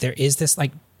you're right. There is this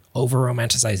like over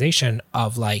romanticization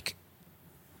of like,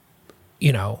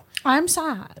 you know, I'm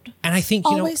sad. and I think,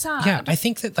 Always sad. yeah, I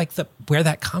think that like where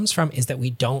that comes from is that we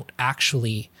don't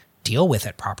actually deal with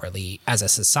it properly as a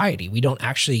society. We don't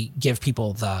actually give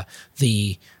people the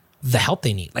help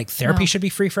they need. Like therapy should be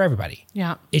free for everybody.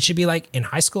 Yeah. It should be like in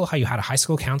high school, how you had a high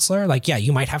school counselor. Like, yeah,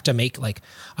 you might have to make like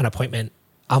an appointment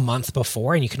a month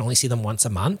before and you can only see them once a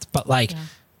month, but like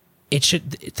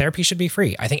therapy should be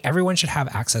free. I think everyone should have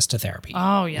access to therapy.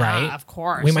 Oh, yeah, right? of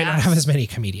course, We might not yes. have as many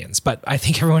comedians, but I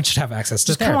think everyone should have access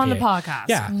to therapy. come on the podcast.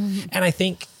 Yeah. And I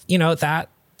think, you know, that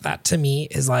to me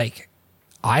is like,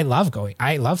 I love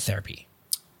therapy.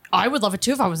 I would love it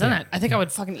too if I was in it. I think I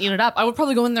would fucking eat it up. I would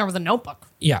probably go in there with a notebook.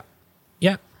 Yeah.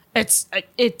 Yeah. It's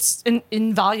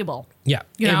invaluable. Yeah.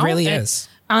 You know? It really is.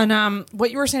 And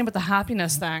what you were saying about the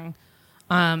happiness thing,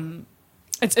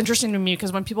 it's interesting to me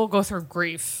because when people go through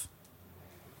grief,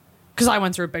 because I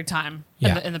went through it big time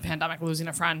in the pandemic, losing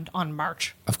a friend on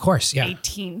March Of course. Yeah.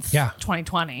 18th, Yeah.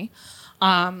 2020.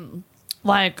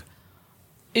 Like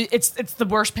it's the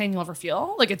worst pain you'll ever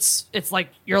feel. Like it's like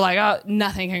you're like, oh,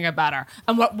 nothing can get better.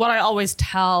 And what I always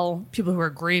tell people who are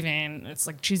grieving, it's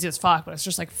like cheesy as fuck, but it's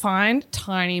just like find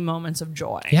tiny moments of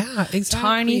joy. Yeah,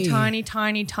 exactly.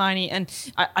 Tiny. And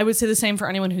I would say the same for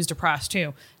anyone who's depressed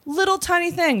too. Little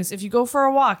tiny things. If you go for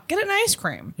a walk, get an ice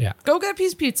cream. Yeah. Go get a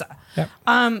piece of pizza. Yep.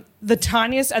 The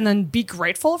tiniest, and then be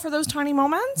grateful for those tiny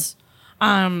moments.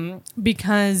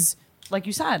 Because like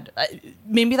you said,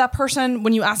 maybe that person,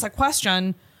 when you ask that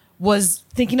question, was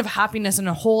thinking of happiness in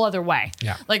a whole other way.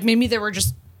 Yeah. Like maybe they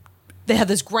had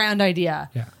this grand idea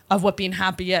Yeah. of what being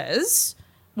happy is,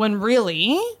 when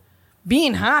really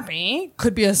being happy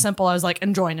could be as simple as like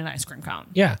enjoying an ice cream cone.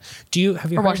 Yeah. Have you Or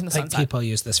heard watching the like sunset. people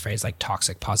use this phrase like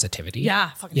toxic positivity? Yeah,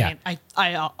 fucking Yeah. hate.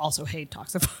 I also hate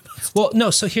toxic. Well,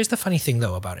 no. So here's the funny thing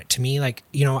though about it. To me, like,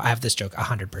 you know, I have this joke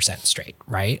 100% straight,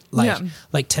 right? Like, Yeah.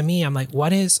 like to me, I'm like,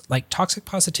 what is like toxic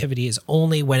positivity is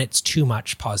only when it's too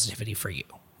much positivity for you.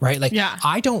 Right? Like, Yeah.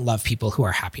 I don't love people who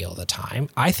are happy all the time.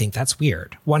 I think that's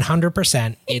weird.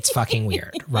 100%, it's fucking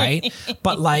weird. Right?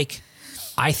 But like,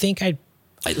 I think I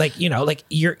like, you know, like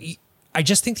I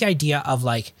just think the idea of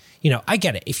like, you know, I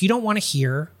get it. If you don't want to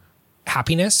hear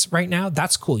happiness right now,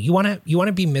 that's cool. You want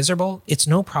to be miserable. It's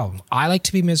no problem. I like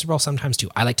to be miserable sometimes too.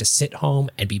 I like to sit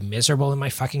home and be miserable in my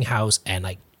fucking house and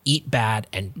like eat bad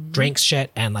and drink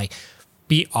shit and like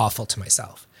be awful to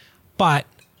myself. But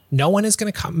no one is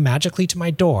going to come magically to my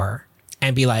door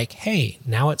and be like, hey,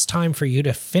 now it's time for you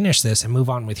to finish this and move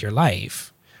on with your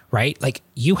life. Right? Like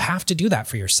you have to do that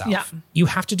for yourself. Yeah. You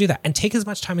have to do that and take as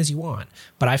much time as you want.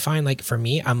 But I find like for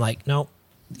me, I'm like, no,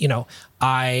 you know,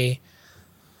 I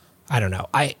don't know.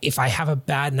 If I have a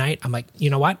bad night, I'm like, you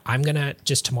know what?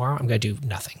 Tomorrow I'm going to do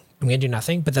nothing. I'm going to do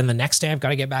nothing. But then the next day I've got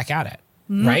to get back at it.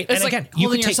 Right? It's and like again,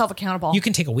 holding yourself accountable. You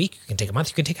can take a week, you can take a month,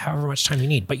 you can take however much time you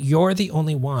need, but you're the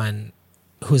only one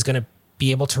who's going to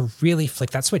be able to really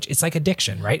flick that switch. It's like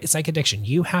addiction, right? It's like addiction.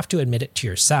 You have to admit it to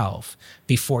yourself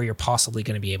before you're possibly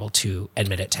going to be able to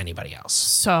admit it to anybody else.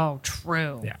 So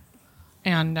true. Yeah.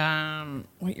 And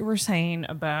what you were saying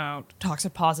about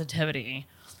toxic positivity,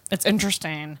 it's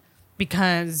interesting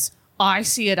because I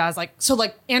see it as like, so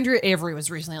like Andrea Avery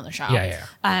was recently on the show. Yeah.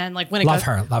 And like when it Love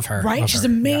got, her. Right? love She's her.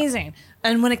 amazing.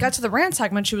 And when it got to the rant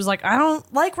segment, she was like, I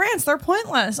don't like rants. They're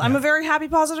pointless. I'm a very happy,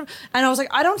 positive. And I was like,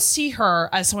 I don't see her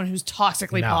as someone who's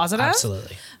toxically No, positive.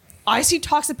 absolutely. I see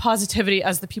toxic positivity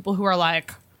as the people who are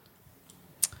like,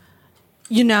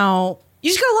 you know, you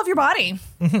just gotta love your body.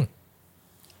 Mm-hmm.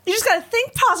 You just gotta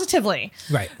think positively.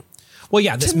 Right. Well,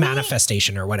 yeah, this To me-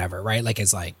 manifestation or whatever, right? Like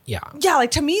it's like, yeah. Yeah, like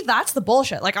to me, that's the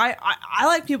bullshit. Like I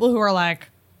like people who are like,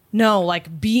 no,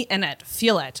 like be in it,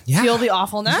 feel it, Yeah. feel the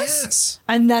awfulness, Yes.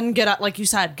 and then get up, like you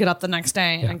said, get up the next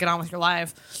day Yeah. and get on with your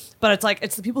life. But it's like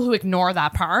it's the people who ignore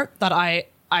that part that I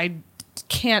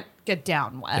can't get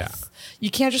down with. Yeah. You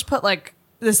can't just put like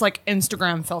this like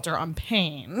Instagram filter on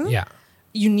pain. Yeah.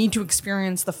 You need to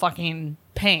experience the fucking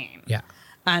pain. Yeah.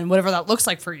 And whatever that looks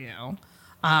like for you.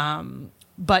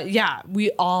 But yeah,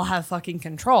 we all have fucking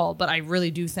control. But I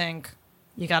really do think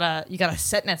you gotta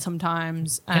sit in it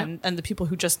sometimes. And the people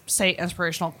who just say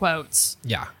inspirational quotes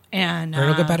Yeah. and Or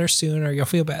it'll get better soon or you'll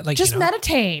feel bad. Like, just you know,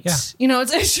 meditate. Yeah. You know,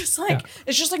 it's just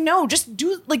like no, just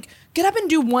do like get up and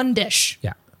do one dish.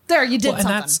 Yeah. There, you did Well, and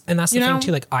something. that's the you thing know?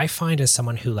 too. Like I find as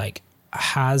someone who like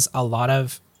has a lot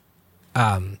of,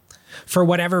 for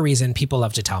whatever reason, people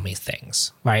love to tell me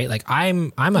things, right? Like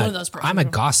I'm of those a persons.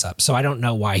 gossip, so I don't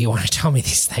know why you want to tell me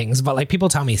these things, but like people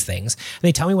tell me things and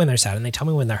they tell me when they're sad and they tell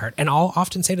me when they're hurt. And I'll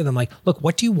often say to them like, look,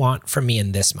 what do you want from me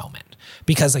in this moment?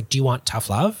 Because like, do you want tough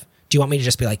love? Do you want me to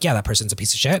just be like, yeah, that person's a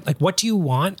piece of shit? Like, what do you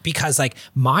want? Because like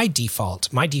my default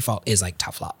is like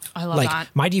tough love. I love like, that.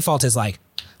 My default is like,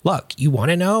 look, you want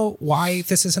to know why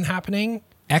this isn't happening?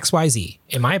 XYZ.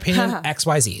 In my opinion,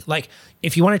 XYZ. Like,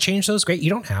 if you want to change those, great. You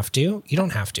don't have to. You don't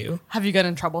have to. Have you gotten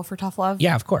in trouble for tough love?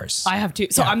 Yeah, of course. I have too.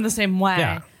 So Yeah. I'm the same way.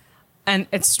 Yeah. And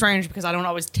it's strange because I don't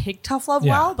always take tough love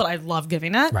Yeah. well, but I love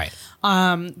giving it. Right.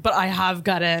 But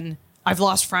I've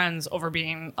lost friends over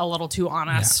being a little too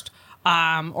honest.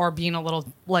 Or being a little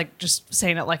like just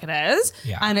saying it like it is.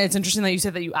 Yeah. And it's interesting that you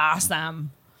said that you asked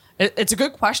them. It's a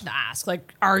good question to ask.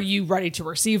 Like, are you ready to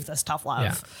receive this tough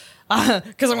love?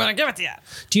 Because I'm going to give it to you.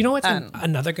 Do you know what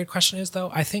another good question is, though?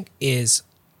 I think is,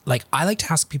 like, I like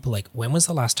to ask people, like, when was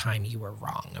the last time you were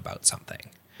wrong about something?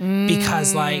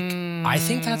 Because, like, I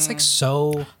think that's, like,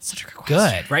 so Such a good question.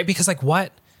 good, right? Because, like,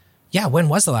 when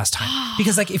was the last time?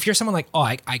 Because, like, if you're someone like, oh,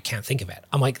 I can't think of it,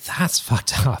 I'm like, that's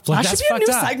fucked up. Like, That should that's be a new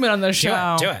fucked up. segment on this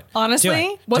show. Do it. Honestly,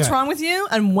 Do it. what's Do it. wrong with you,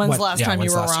 and when's the last time you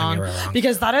when's were the last time wrong? you were wrong?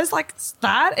 Because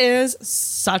that is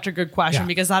such a good question. Yeah.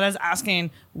 Because that is asking,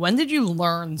 when did you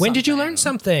learn? When did you learn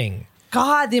something?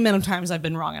 God, the amount of times I've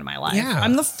been wrong in my life. Yeah.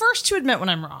 I'm the first to admit when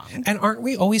I'm wrong. And aren't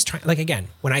we always trying, like, again,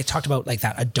 when I talked about like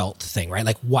that adult thing, right?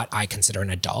 Like what I consider an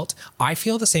adult, I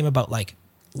feel the same about like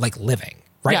living,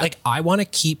 right? Yeah. Like I want to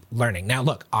keep learning. Now,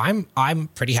 look, I'm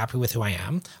pretty happy with who I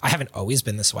am. I haven't always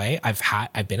been this way. I've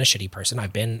been a shitty person.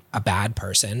 I've been a bad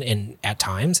person at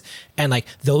times. And like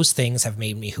those things have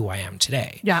made me who I am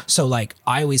today. Yeah. So like,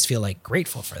 I always feel like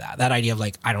grateful for that. That idea of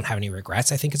like, I don't have any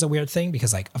regrets, I think is a weird thing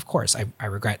because like, of course I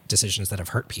regret decisions that have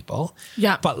hurt people.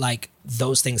 Yeah. But like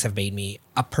those things have made me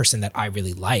a person that I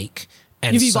really like.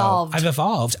 And You've so evolved. I've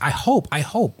evolved. I hope,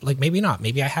 like maybe not,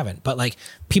 maybe I haven't, but like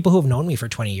people who have known me for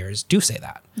 20 years do say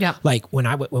that. Yeah. Like when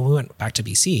we went back to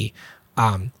BC,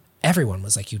 everyone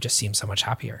was like, you just seem so much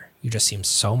happier. You just seem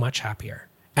so much happier.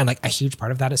 And like a huge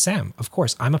part of that is Sam. Of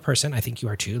course, I'm a person, I think you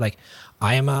are too. Like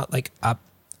I am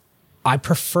I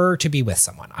prefer to be with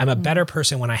someone. I'm a better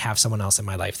person when I have someone else in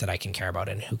my life that I can care about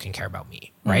and who can care about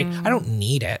me, right? I don't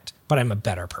need it, but I'm a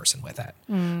better person with it,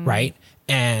 right?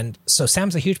 And so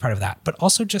Sam's a huge part of that, but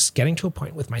also just getting to a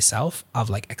point with myself of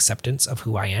like acceptance of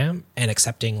who I am and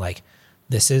accepting like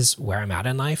this is where I'm at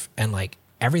in life and like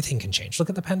everything can change. Look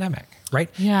at the pandemic, right?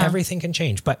 Yeah. Everything can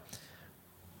change, but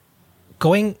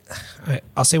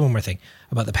I'll say one more thing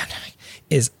about the pandemic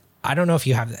is I don't know if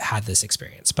you have had this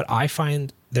experience, but I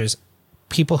find there's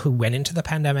people who went into the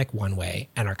pandemic one way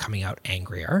and are coming out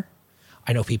angrier.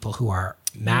 I know people who are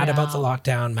mad about the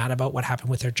lockdown, mad about what happened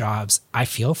with their jobs. I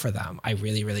feel for them. I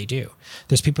really, really do.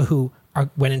 There's people who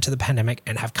went into the pandemic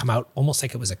and have come out almost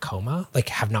like it was a coma, like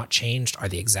have not changed, are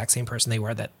the exact same person they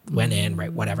were that went in,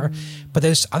 right? Whatever. But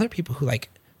there's other people who like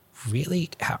really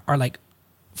are like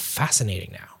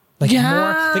fascinating now. Like more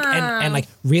like and like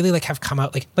really like have come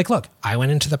out like look, I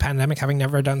went into the pandemic having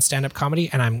never done stand-up comedy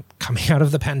and I'm coming out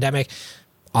of the pandemic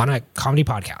on a comedy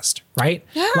podcast, right?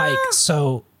 Yeah. Like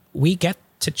so we get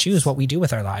to choose what we do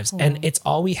with our lives and it's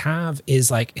all we have is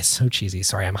like it's so cheesy.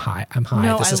 Sorry, I'm high.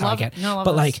 No, this is how I love- get. no, I love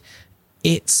but this. like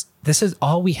this is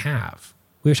all we have.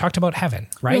 We talked about heaven,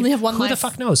 right? only have one Who the life.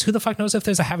 fuck knows? Who the fuck knows if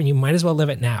there's a heaven? You might as well live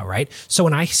it now, right? So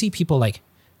when I see people like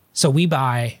so we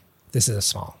buy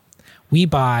we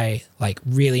buy like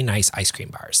really nice ice cream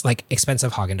bars, like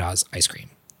expensive Haagen-Dazs ice cream,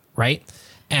 right?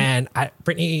 And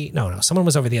someone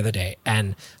was over the other day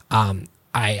and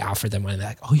I offered them one and they're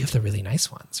like, oh, you have the really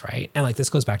nice ones, right? And like this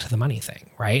goes back to the money thing,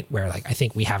 right? Where like I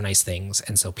think we have nice things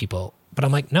and so people, but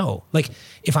I'm like, no, like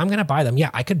if I'm gonna buy them,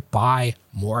 yeah, I could buy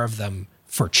more of them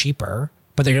for cheaper,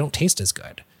 but they don't taste as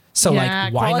good. So Yeah,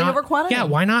 like why quality not over quantity. Yeah,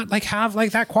 why not like have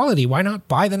like that quality? Why not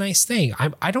buy the nice thing?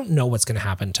 I don't know what's gonna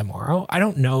happen tomorrow. I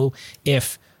don't know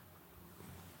if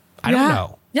I don't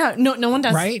know. Yeah, no one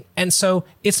does. Right. And so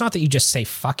it's not that you just say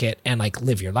fuck it and like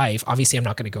live your life. Obviously, I'm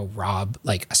not going to go rob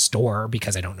like a store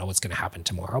because I don't know what's going to happen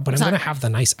tomorrow, but I'm going to have the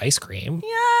nice ice cream.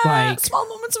 Yeah, Like, small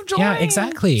moments of joy. Yeah,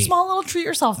 exactly. Small little treat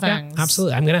yourself yeah, things.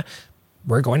 absolutely.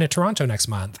 We're going to Toronto next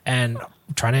month and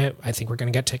I think we're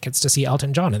going to get tickets to see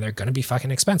Elton John and they're going to be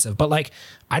fucking expensive. But like,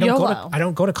 I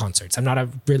don't go to concerts. I'm not a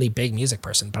really big music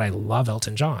person, but I love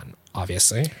Elton John,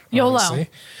 obviously. YOLO.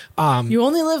 Obviously. You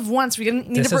only live once. We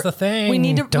need This to is the thing. We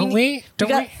need to. Don't we?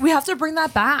 We have to bring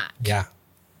that back. Yeah.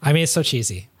 I mean, it's so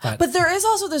cheesy, But there is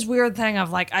also this weird thing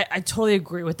of like, I totally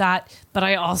agree with that. But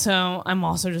I'm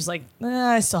also just like,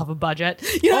 I still have a budget.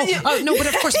 You know? No, but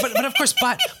of course,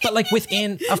 but like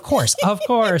within, of course, like,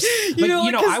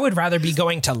 I would rather be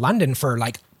going to London for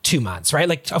like 2 months, right?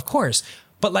 Like, of course,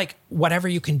 but like whatever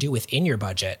you can do within your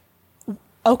budget,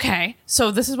 Okay, so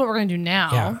this is what we're going to do now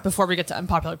Yeah. before we get to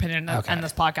unpopular opinion and Okay. end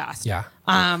this podcast. Yeah.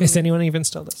 Is anyone even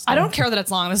still listening? I don't care that it's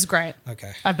long. This is great.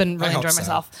 Okay. I've been really I hope enjoying so.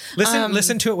 myself.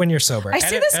 Listen to it when you're sober. I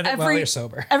say this edit while you're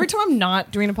sober. every time I'm not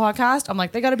doing a podcast. I'm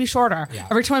like, they got to be shorter. Yeah.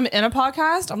 Every time I'm in a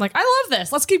podcast, I'm like, I love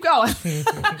this. Let's keep going.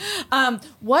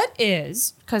 What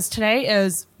is, because today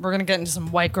is, we're going to get into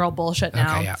some white girl bullshit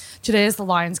now. Okay, yeah. Today is the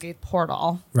Lionsgate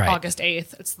portal, Right. August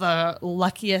 8th. It's the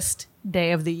luckiest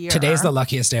day of the year. Today's the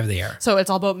luckiest day of the year. So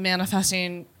it's all about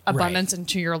manifesting abundance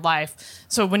into your life.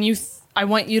 So when you, I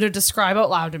want you to describe out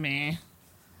loud to me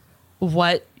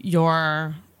what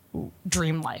your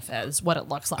dream life is, what it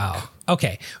looks like. Oh,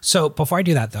 okay. So before I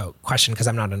do that, though, question, because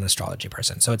I'm not an astrology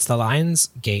person. So it's the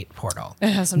Lionsgate portal. It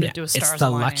has something to do with stars It's the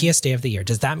aligning. luckiest day of the year.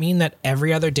 Does that mean that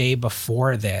every other day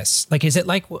before this, like, is it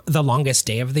like the longest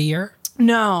day of the year?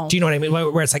 No. Do you know what I mean?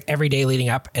 Where it's like every day leading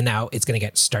up, and now it's going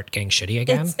to start getting shitty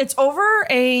again. It's over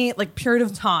a like period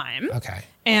of time. Okay.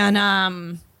 And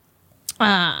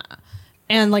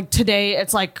like today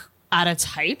it's like at its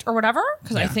height or whatever,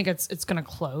 because I Yeah. think it's gonna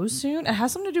close soon. It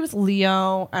has something to do with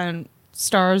Leo and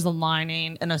stars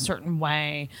aligning in a certain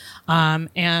way.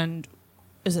 And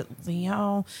is it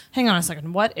Leo? Hang on a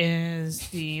second. What is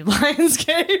the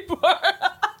Lionsgate?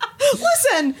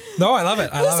 Listen, No, I love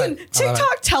it. I love listen. it. I love it.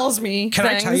 TikTok tells me. Can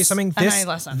I tell you something? And I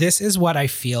listen. This is what I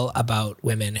feel about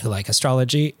women who like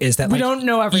astrology is that We like, don't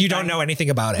know everything. You don't know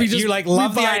anything about it. We just- you like we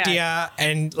love the buy it. idea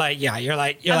and like you're And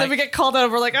like then we get called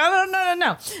out. We're like, oh,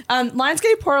 no.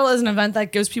 Lionsgate Portal is an event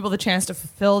that gives people the chance to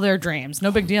fulfill their dreams.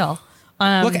 No big deal.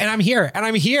 look, and I'm here.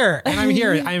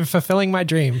 I am fulfilling my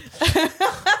dream.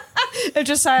 It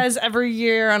just says every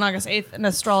year on August 8th, an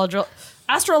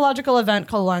astrological event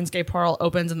called Lionsgate Portal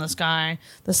opens in the sky.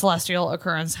 The celestial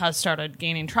occurrence has started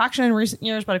gaining traction in recent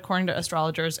years, but according to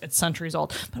astrologers, it's centuries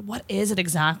old. But what is it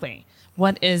exactly?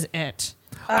 What is it?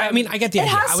 I mean, I get the It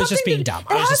idea. has I was just something being dumb.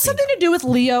 It has something to do with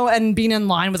Leo and being in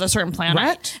line with a certain planet,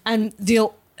 Right. and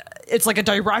it's like a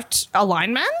direct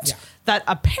alignment Yeah. that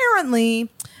apparently,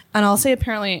 and I'll say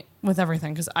apparently with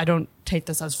everything because I don't take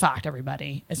this as fact.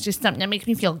 Everybody, it's just something that makes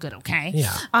me feel good. Okay.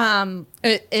 Yeah.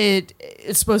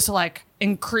 It's supposed to like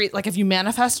increase, like if you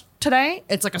manifest today,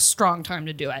 it's like a strong time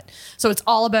to do it. So it's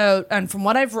all about, and from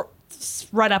what I've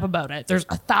read up about it, there's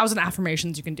 1,000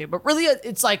 affirmations you can do, but really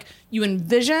it's like you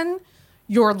envision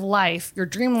your life, your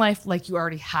dream life, like you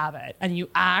already have it, and you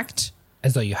act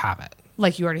As though you have it.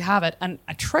 like you already have it. And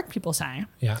a trick people say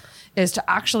Yeah. is to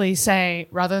actually say,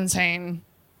 rather than saying,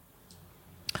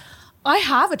 I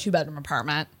have a 2-bedroom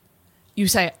apartment, you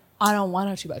say, I don't want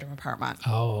a 2-bedroom apartment,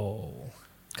 Oh.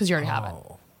 because you already have it.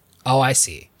 Oh, I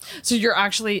see. So you're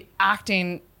actually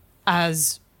acting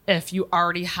as if you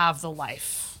already have the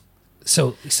life.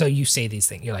 So you say these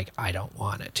things. You're like, I don't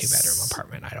want a 2-bedroom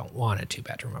apartment. I don't want a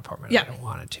 2-bedroom apartment. Yeah. I don't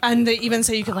want a 2. And they even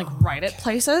say you can like write it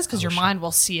places because your mind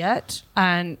will see it.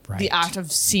 And the Right. act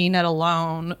of seeing it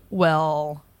alone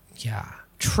will Yeah.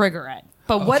 trigger it.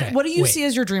 But Okay, what do you wait. see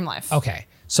as your dream life? Okay.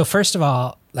 So first of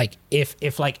all, like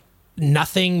if like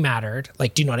nothing mattered,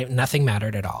 like do you know what I mean? Nothing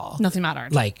mattered at all. Nothing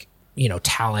mattered. Like, you know,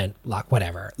 talent, luck,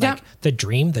 whatever. Like Yeah. the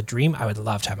dream, I would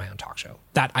love to have my own talk show.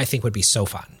 That I think would be so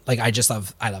fun. Like I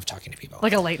love talking to people.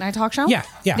 Like a late night talk show? Yeah.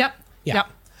 Yep. Yeah. Yep.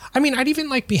 I mean, I'd even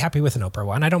like be happy with an Oprah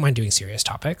one. I don't mind doing serious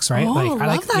topics, right? Oh, like I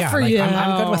like love that for like, you.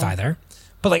 I'm good with either.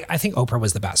 But like I think Oprah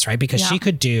was the best, right? Because she Yeah.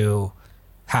 could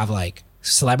have like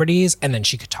celebrities and then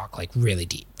she could talk like really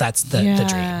deep. That's the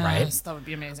dream, right? Yes, that would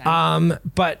be amazing.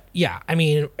 But yeah, I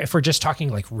mean, if we're just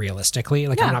talking like realistically,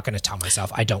 like Yeah. I'm not going to tell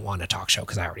myself I don't want a talk show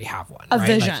because I already have one. A right?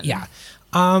 vision. Like, yeah.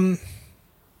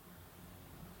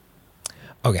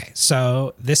 Okay,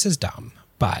 so this is dumb,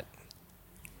 but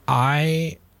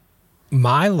my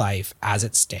life as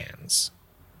it stands,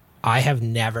 I have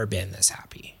never been this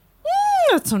happy.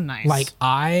 That's so nice. Like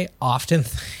I often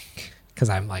think, because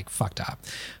I'm like fucked up.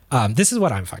 This is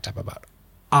what I'm fucked up about.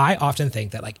 I often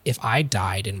think that like if I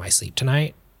died in my sleep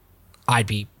tonight, I'd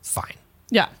be fine.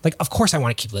 yeah. Like, of course I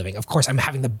want to keep living. Of course I'm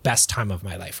having the best time of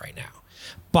my life right now.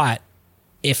 But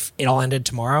if it all ended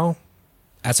tomorrow,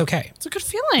 that's okay. It's a good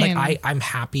feeling. Like I'm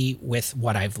happy with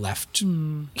what I've left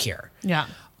here. yeah.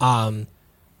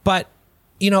 But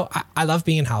you know, I love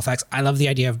being in Halifax. I love the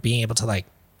idea of being able to like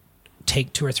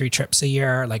take 2 or 3 trips a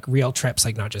year, like real trips,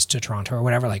 like not just to Toronto or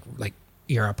whatever, like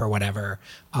Europe or whatever.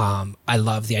 I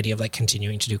love the idea of like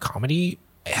continuing to do comedy.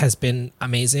 It has been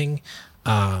amazing.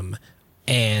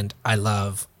 And I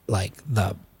love like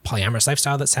the polyamorous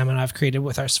lifestyle that Sam and I have created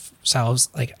with ourselves.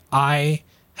 Like I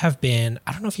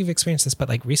don't know if you've experienced this, but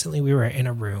like recently we were in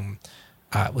a room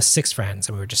with 6 friends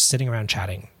and we were just sitting around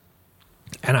chatting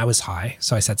and I was high.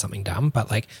 So I said something dumb,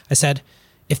 but like I said,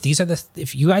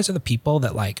 if you guys are the people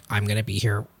that like I'm gonna be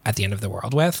here at the end of the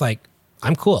world with, like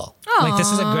I'm cool. Like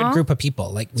this is a good group of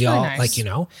people. Like we really all nice. like, you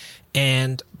know,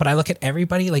 but I look at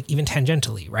everybody like even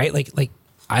tangentially, right? Like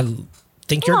I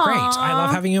think you're great. I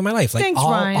love having you in my life. Like Thanks,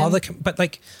 all Ryan. but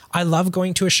like I love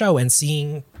going to a show and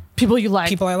seeing People you like.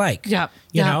 people I like. Yeah.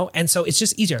 You Yeah. know? And so it's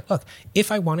just easier. Look,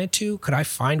 if I wanted to, could I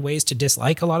find ways to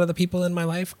dislike a lot of the people in my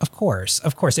life? Of course.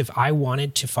 Of course. If I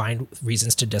wanted to find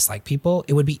reasons to dislike people,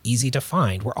 it would be easy to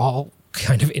find. We're all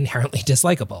kind of inherently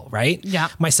dislikable, right? Yeah.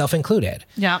 Myself included.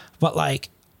 Yeah. But like,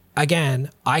 again,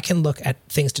 I can look at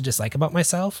things to dislike about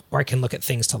myself, or I can look at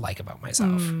things to like about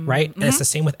myself, right? And it's the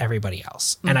same with everybody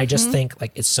else. And I just think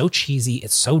like it's so cheesy,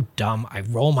 it's so dumb. I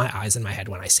roll my eyes in my head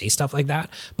when I say stuff like that,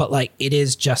 but like it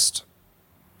is just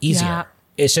easier. Yeah.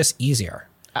 It's just easier.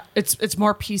 It's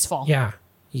more peaceful. Yeah.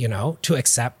 You know, to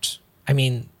accept. I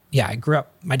mean, yeah, I grew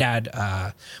up, my dad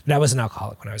was an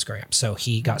alcoholic when I was growing up. So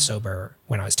he got sober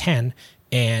when I was 10.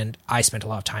 And I spent a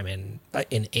lot of time in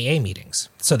AA meetings.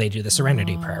 So they do the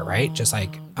serenity prayer, right? Just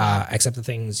like accept the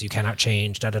things you cannot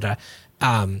change, da da da.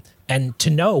 And to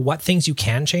know what things you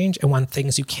can change and what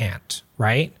things you can't,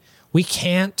 right? We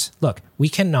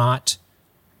cannot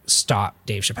stop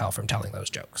Dave Chappelle from telling those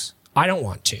jokes. I don't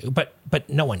want to, but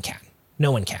no one can.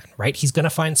 No one can, right? He's going to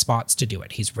find spots to do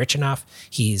it. He's rich enough.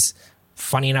 He's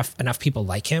funny enough people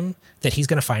like him that he's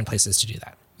going to find places to do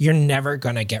that. You're never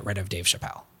going to get rid of Dave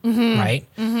Chappelle, right?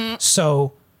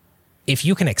 So if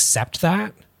you can accept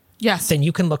that, Yes. then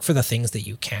you can look for the things that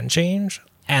you can change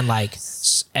and like,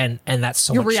 and that's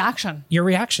so Your much reaction. your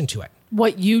reaction to it.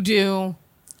 What you do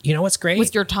You know what's great?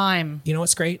 with your time. You know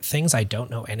what's great? Things I don't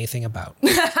know anything about.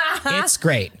 It's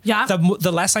great. Yeah.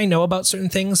 The less I know about certain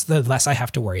things, the less I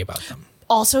have to worry about them.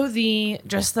 Also, the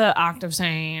act of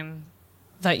saying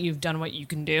that you've done what you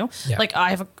can do. Yeah. Like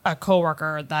I have a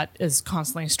coworker that is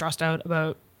constantly stressed out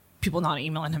about people not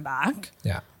emailing him back,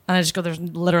 Yeah. and I just go, "There's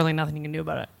literally nothing you can do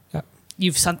about it. Yeah.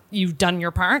 You've done your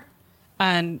part,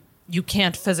 and you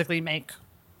can't physically make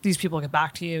these people get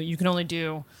back to you. You can only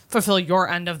fulfill your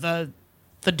end of the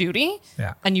duty.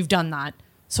 Yeah. And you've done that.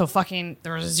 So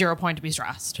there's 0 point to be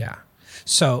stressed. Yeah.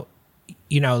 So,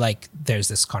 you know, like there's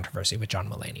this controversy with John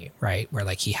Mulaney, right? Where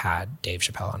like he had Dave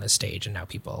Chappelle on his stage and now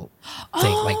people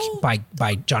think like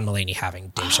by John Mulaney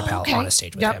having Dave Chappelle okay. on a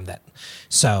stage with Yep. him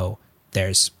so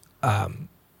there's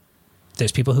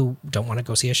people who don't want to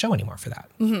go see a show anymore for that.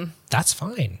 That's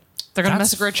fine. They're gonna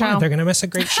That's miss a great fine. show. They're gonna miss a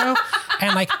great show.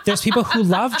 And like there's people who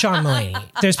love John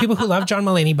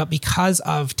Mulaney. But because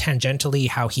of tangentially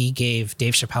how he gave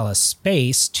Dave Chappelle a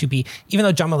space to be, even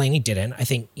though John Mulaney didn't, I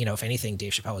think, you know, if anything,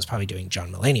 Dave Chappelle was probably doing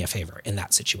John Mulaney a favor in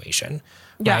that situation.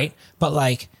 Yeah. Right. But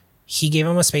like he gave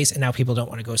him a space and now people don't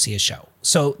want to go see his show.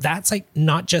 So that's like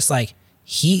not just like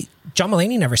John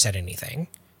Mulaney never said anything.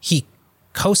 He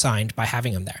co-signed by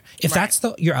having him there. If that's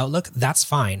your outlook, that's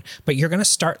fine. But you're going to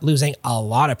start losing a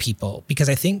lot of people because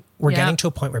I think we're getting to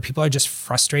a point where people are just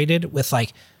frustrated with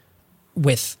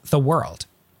the world.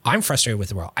 I'm frustrated with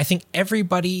the world. I think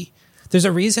there's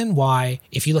a reason why,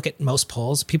 if you look at most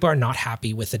polls, people are not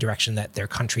happy with the direction that their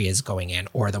country is going in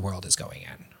or the world is going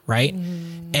in. Right.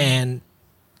 And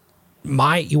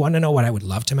you want to know what I would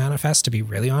love to manifest, to be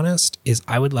really honest, is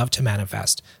I would love to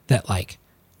manifest that like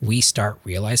we start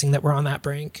realizing that we're on that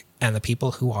brink, and the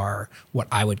people who are what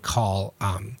I would call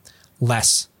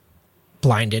less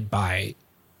blinded by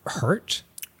hurt,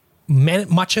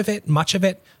 much of it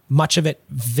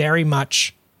very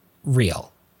much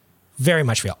real,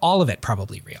 all of it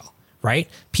probably real, right?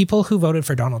 People who voted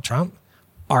for Donald Trump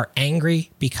are angry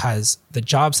because the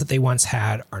jobs that they once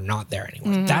had are not there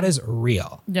anymore. That is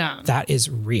real. Yeah. That is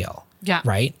real. Yeah.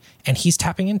 Right? And he's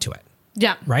tapping into it.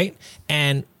 Yeah. Right?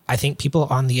 And I think people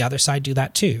on the other side do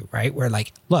that too, right? Where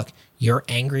like, look, you're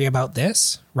angry about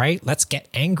this, right? Let's get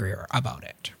angrier about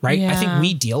it, right? I think Yeah.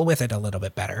 we deal with it a little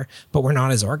bit better, but we're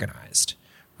not as organized,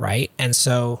 right? And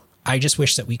so I just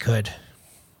wish that we could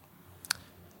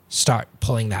start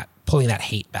pulling that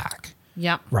hate back,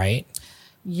 Yep. right?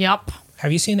 Yep.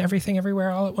 Have you seen Everything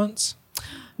Everywhere All at Once?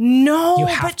 No, You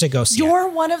have but to go see You're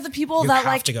one of the people You that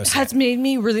have to go see has it. made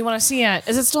me really want to see it.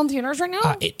 Is it still in theaters right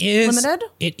now? It is limited.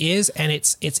 It is, and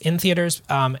it's in theaters.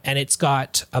 And it's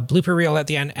got a blooper reel at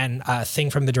the end and a thing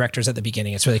from the directors at the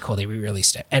beginning. It's really cool. They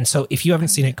re-released it, and so if you haven't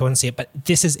seen it, go and see it. But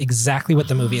this is exactly what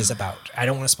the movie is about. I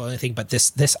don't want to spoil anything, but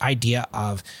this idea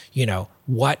of, you know,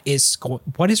 what is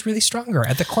really stronger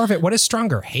at the core of it? What is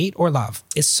stronger, hate or love?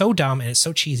 It's so dumb and it's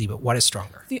so cheesy, but what is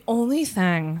stronger? The only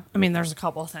thing, I mean, there's a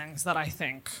couple of things that I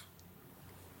think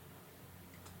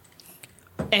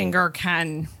anger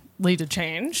can lead to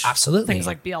change. Absolutely. Things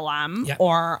like BLM Yeah.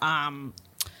 or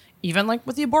even like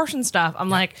with the abortion stuff. I'm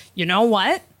like, you know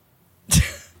what?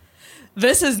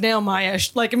 this is now my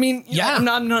issue. Like, I mean, Yeah. I'm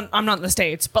not in the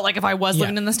States, but like if I was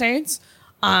living Yeah. in the States,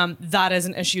 that is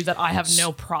an issue that I have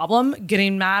no problem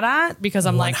getting mad at, because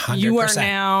I'm like, you are 100%.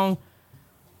 now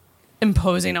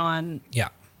imposing on Yeah.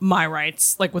 my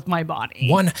rights, like with my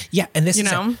body. And this You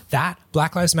is know? it. That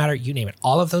Black Lives Matter, you name it,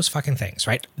 all of those fucking things,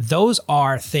 right? Those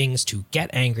are things to get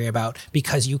angry about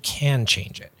because you can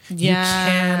change it. Yeah,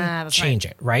 You can that's change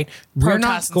it, right? We're not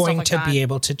Protests and going stuff to like be that.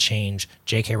 able to change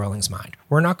J.K. Rowling's mind.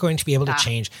 We're not going to be able to Yeah.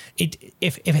 change it.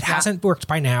 If it hasn't worked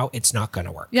by now, it's not going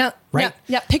to work. Yeah. Right?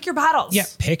 Yeah. Pick your battles. Yeah.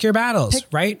 Pick your battles,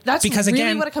 right? That's because really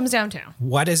again, what it comes down to.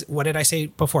 what did I say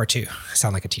before too? I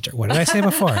sound like a teacher. What did I say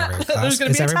before? There's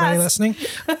gonna Is be a everybody test. listening?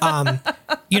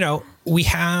 We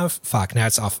have now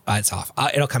it's off. It's off.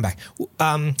 It'll come back.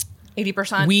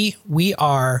 80%. We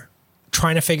are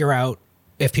trying to figure out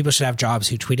if people should have jobs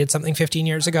who tweeted something 15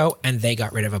 years ago and they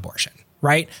got rid of abortion,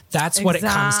 right? That's what it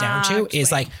comes down to, is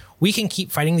Exactly. like, we can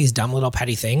keep fighting these dumb little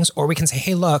petty things, or we can say,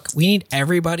 hey, look, we need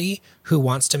everybody who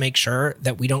wants to make sure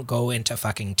that we don't go into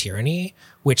fucking tyranny,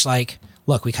 which, like,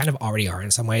 look, we kind of already are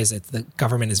in some ways. The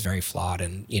government is very flawed,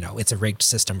 and, it's a rigged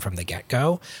system from the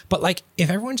get-go. But, like, if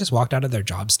everyone just walked out of their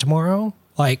jobs tomorrow,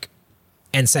 like,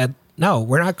 and said, no,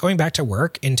 we're not going back to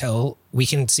work until we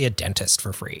can see a dentist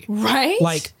for free. Right?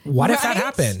 Like, what if that Right?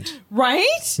 happened?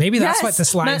 Right? Maybe that's Yes. what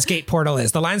this Lionsgate portal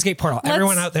is. The Lionsgate portal.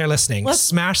 Everyone out there listening, let's-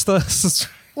 smash the...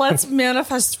 Let's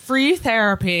manifest free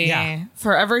therapy Yeah.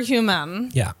 for every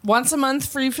human. Yeah. Once a month,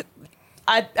 free,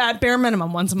 at bare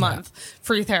minimum, once a month,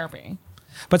 free therapy.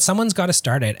 But someone's got to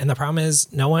start it. And the problem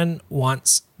is no one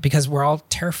wants, because we're all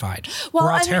terrified. Well,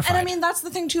 we're all and terrified. I mean, that's the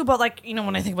thing too, but like,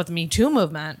 when I think about the Me Too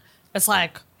movement, it's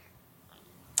like,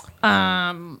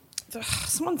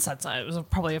 someone said so. It was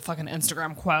probably a fucking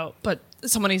Instagram quote, but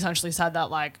someone essentially said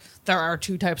that like there are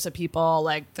two types of people.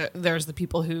 Like there's the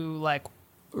people who like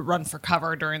run for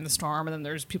cover during the storm, and then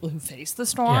there's people who face the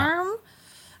storm.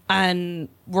 And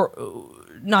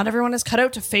not everyone is cut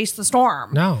out to face the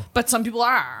storm. No. But some people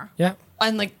are. Yeah.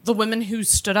 And like the women who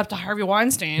stood up to Harvey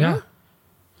Weinstein, Yeah.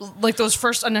 like those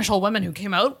first initial women who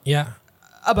came out Yeah.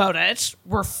 about it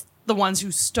were the ones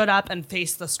who stood up and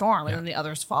faced the storm, and then the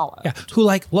others followed. Yeah. Who,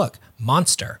 like, look,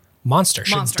 Monster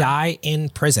should Monster. die in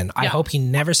prison. I Yeah. hope he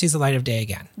never sees the light of day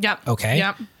again. Yep. Okay.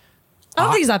 Yep. I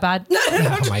don't think he's that bad.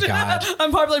 Oh my God.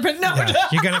 I'm popular, but no. Yeah.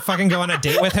 You're going to fucking go on a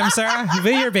date with him, Sarah? He'll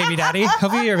be your baby daddy. He'll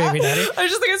be your baby daddy. I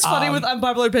just think it's funny with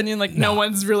unpopular opinion. Like no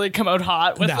one's really come out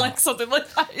hot with No. like something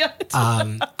like that yet.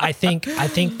 I think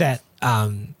that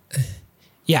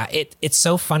it's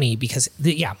so funny because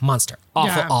Monster,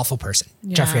 awful person.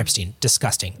 Jeffrey Epstein,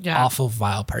 disgusting, Yeah. awful,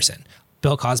 vile person.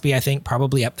 Bill Cosby, I think,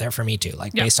 probably up there for me too,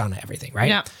 like based on everything, right?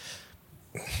 Yeah.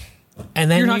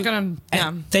 And then You're not gonna- yeah.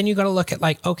 and then you got to look at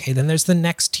like, okay, then there's the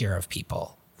next tier of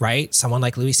people, right? Someone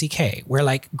like Louis C.K., where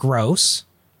like gross,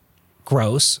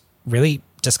 really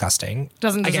disgusting.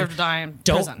 Doesn't Again, deserve to die in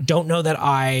prison. Don't know that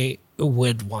I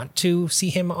would want to see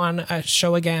him on a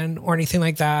show again or anything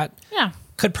like that. Yeah.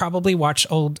 Could probably watch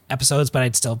old episodes, but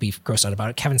I'd still be grossed out about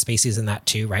it. Kevin Spacey's in that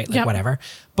too, right? Like Yep. whatever.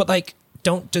 But like,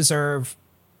 don't deserve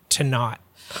to not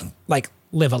like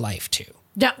live a life too.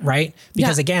 Yeah. Right?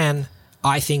 Because Yeah. again,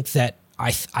 I think that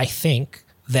I think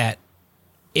that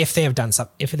if they have done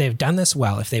if they've done this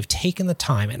well, if they've taken the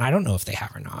time, and I don't know if they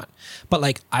have or not, but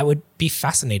like I would be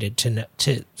fascinated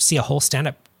to see a whole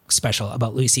stand-up special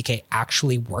about Louis C.K.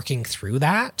 actually working through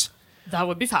that. That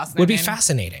would be fascinating. Would be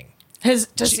fascinating.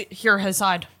 Just hear his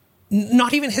side.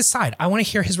 Not even his side. I want to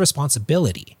hear his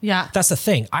responsibility. Yeah. That's the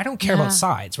thing. I don't care Yeah. about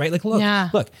sides, right? Like, Yeah.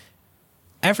 look,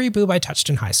 every boob I touched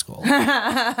in high school,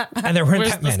 and there weren't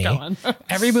Where's that this many, going?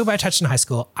 every boob I touched in high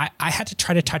school, I had to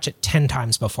try to touch it 10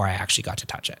 times before I actually got to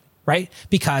touch it, right?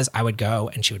 Because I would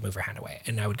go and she would move her hand away,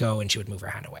 and I would go and she would move her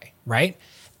hand away, right?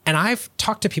 And I've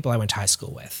talked to people I went to high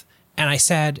school with, and I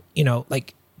said,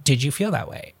 like, did you feel that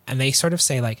way? And they sort of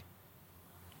say, like,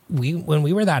 when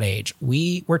we were that age,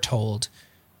 we were told,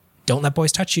 don't let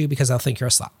boys touch you because they'll think you're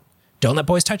a slut. Don't let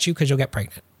boys touch you because you'll get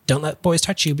pregnant. Don't let boys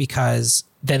touch you because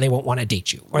then they won't want to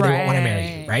date you or they won't want to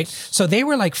marry you, right? So they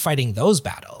were like fighting those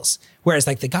battles. Whereas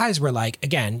like the guys were like,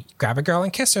 again, grab a girl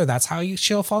and kiss her. That's how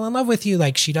she'll fall in love with you.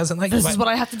 Like she doesn't like This you. is what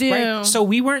I have to do. Right? So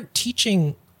we weren't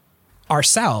teaching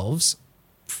ourselves.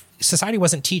 Society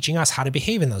wasn't teaching us how to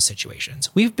behave in those situations.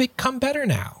 We've become better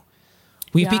now.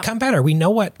 We've Yeah. become better. We know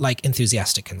what like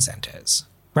enthusiastic consent is,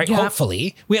 right? Yeah.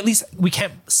 Hopefully, we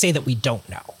can't say that we don't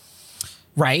know,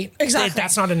 right? Exactly.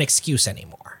 That's not an excuse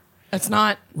anymore, It's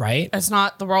not. right? It's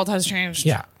not. The world has changed.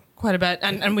 Yeah. Quite a bit,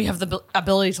 and we have the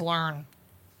ability to learn.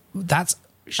 That's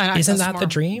And isn't access that the more.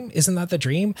 dream? Isn't that the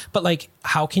dream? But like,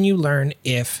 how can you learn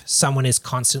if someone is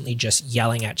constantly just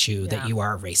yelling at you that Yeah. you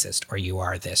are a racist or you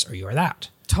are this or you are that?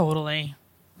 Totally.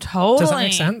 Totally. Does that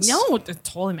make sense? No, it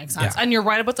totally makes sense. Yeah. And you're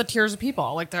right about the tiers of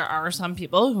people. Like there are some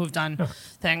people who've done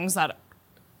things that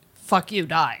fuck you,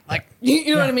 die. Like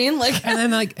you know what I mean? Like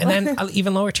And then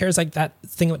even lower tiers, like that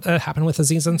thing that happened with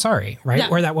Aziz Ansari, right? Yeah.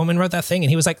 Where that woman wrote that thing and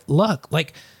he was like, look,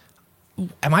 like,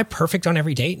 am I perfect on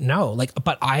every date? No. Like,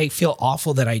 but I feel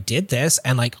awful that I did this.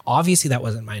 And like, obviously that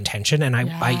wasn't my intention. And I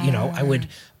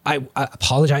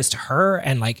apologize to her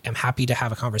and like, am happy to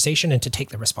have a conversation and to take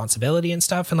the responsibility and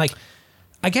stuff. And like,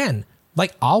 again,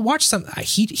 like I'll watch some,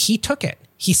 he took it.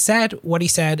 He said what he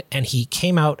said and he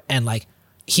came out and like,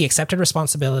 he accepted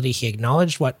responsibility. He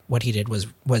acknowledged what he did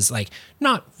was like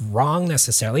not wrong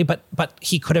necessarily, but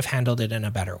he could have handled it in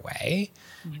a better way.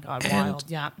 oh my God, And- wild.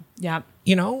 Yeah. Yeah.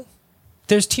 You know,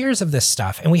 there's tiers of this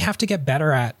stuff and we have to get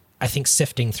better at, I think,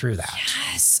 sifting through that.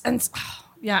 Yes. And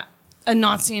yeah. And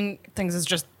not seeing things as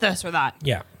just this or that.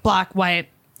 Yeah. Black, white.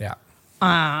 Yeah.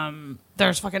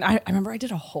 There's fucking I remember I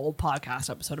did a whole podcast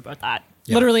episode about that.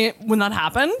 Yeah. Literally when that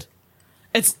happened.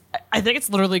 I think it's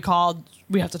literally called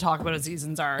We Have to Talk About Aziz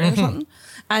Ansari or something.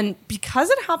 And because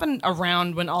it happened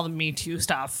around when all the Me Too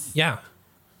stuff, Yeah.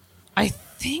 I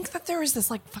think that there was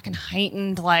this like fucking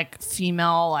heightened like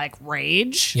female like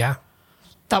rage Yeah.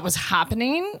 that was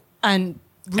happening and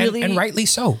really And rightly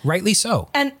so. Rightly so.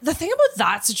 And the thing about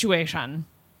that situation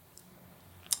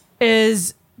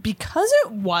is because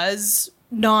it was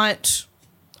not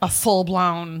a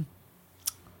full-blown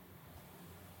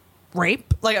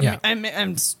rape. Like Yeah.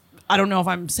 I don't know if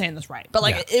I'm saying this right, but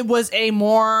like Yeah. it was a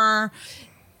more.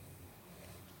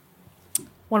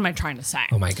 What am I trying to say?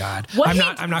 Oh my God. What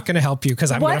I'm not going to help you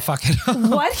because I'm going to fuck it up.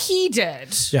 What he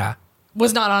did Yeah.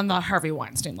 was not on the Harvey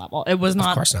Weinstein level. It was not.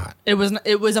 Of course not. It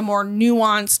was a more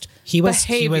nuanced He was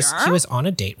behavior. on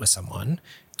a date with someone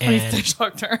He and fish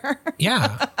hooked her.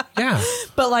 yeah. Yeah.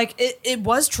 But like it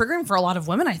was triggering for a lot of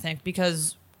women, I think,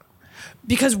 because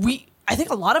I think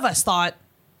a lot of us thought,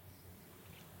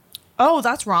 oh,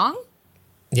 that's wrong.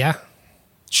 Yeah.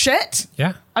 Shit.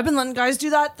 Yeah. I've been letting guys do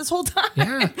that this whole time.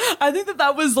 Yeah. I think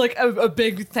that was like a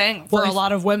big thing for a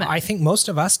lot of women. I think most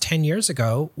of us 10 years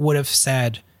ago would have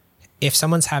said, if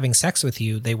someone's having sex with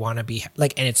you, they want to be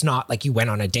like, and it's not like you went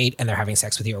on a date and they're having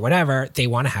sex with you or whatever, they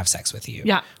want to have sex with you.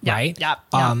 Yeah, yeah, Right. yeah,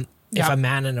 yeah, If yeah. a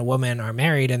man and a woman are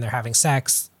married and they're having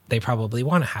sex, they probably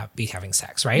want to be having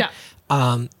sex. Right.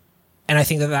 Yeah. And I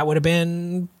think that would have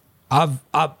been a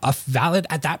valid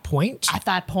at that point. At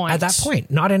that point.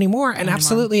 Not anymore. And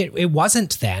absolutely, it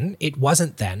wasn't then. It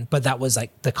wasn't then. But that was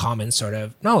like the common sort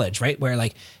of knowledge, right? Where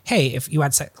like, hey, if you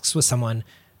had sex with someone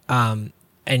and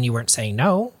you weren't saying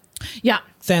no, Yeah.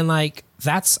 then like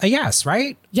that's a yes,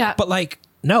 right? Yeah. But like,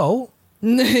 no.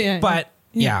 Yeah. But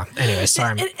yeah. Anyway,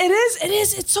 sorry. It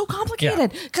is. It's so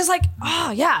complicated. Because like,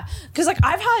 because like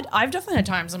I've definitely had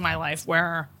times in my life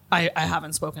where I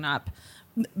haven't spoken up.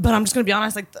 But I'm just going to be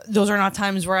honest, like those are not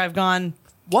times where I've gone,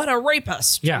 what a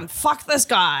rapist. Yeah. And fuck this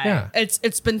guy. Yeah.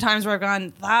 It's been times where I've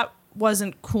gone, that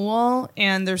wasn't cool.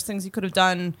 And there's things you could have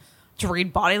done to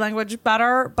read body language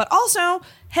better. But also,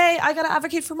 hey, I got to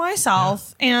advocate for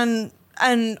myself and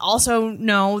also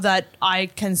know that I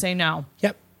can say no.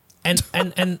 Yep.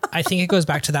 And I think it goes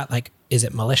back to that, like, is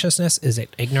it maliciousness? Is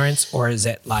it ignorance? Or is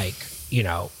it like,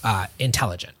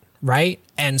 intelligent? Right.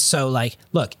 And so like,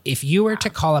 look, if you were to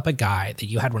call up a guy that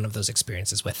you had one of those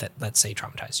experiences with that, let's say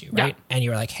traumatized you, right? Yeah. And you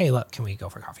were like, hey, look, can we go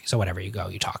for coffee? So whatever, you go,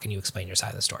 you talk and you explain your side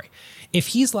of the story. If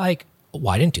he's like, well,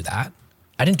 I didn't do that.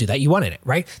 You wanted it,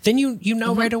 right? Then you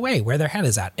know right away where their head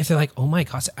is at. If they're like, oh my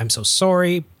gosh, I'm so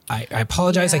sorry. I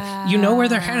apologize. Like, you know where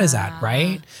their head is at,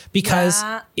 right? Because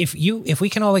Yeah. if we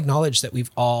can all acknowledge that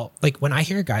we've all, like, when I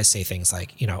hear guys say things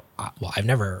like, well, I've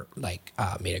never like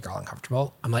made a girl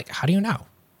uncomfortable. I'm like, how do you know?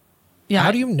 Yeah.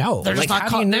 How do you know? They're just Like,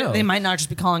 not how do you know? They might not just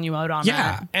be calling you out on Yeah.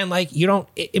 that. And like,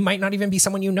 it might not even be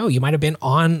someone you know. You might have been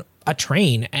on a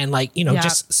train and like,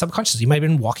 just subconsciously, you might have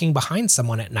been walking behind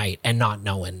someone at night and not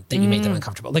knowing that you made them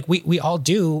uncomfortable. Like we all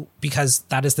do, because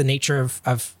that is the nature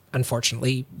of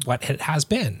unfortunately what it has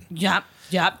been. Yep.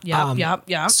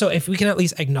 So if we can at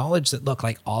least acknowledge that, look,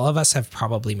 like all of us have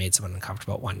probably made someone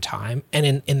uncomfortable at one time.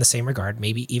 And in the same regard,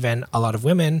 maybe even a lot of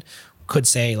women could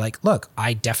say like, look,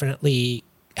 I definitely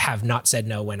have not said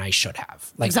no when I should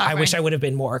have. Like, Exactly. I wish I would have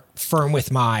been more firm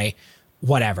with my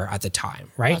whatever at the time.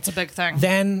 Right. That's a big thing.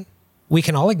 Then we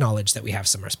can all acknowledge that we have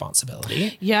some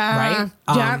responsibility. Yeah. Right.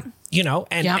 Yeah.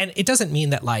 And it doesn't mean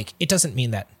that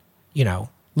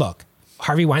look,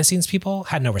 Harvey Weinstein's people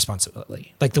had no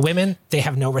responsibility. Like the women, they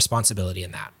have no responsibility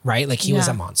in that. Right. Like he was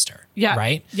Yeah. a monster. Yeah.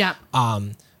 Right. Yeah.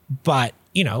 But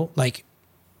like,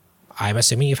 I'm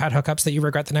assuming you've had hookups that you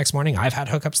regret the next morning. I've had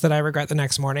hookups that I regret the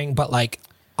next morning, but like,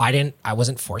 I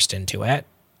wasn't forced into it.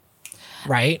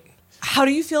 Right. How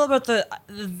do you feel about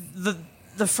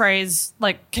the phrase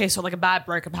like, okay, so like a bad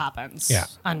breakup happens, Yeah.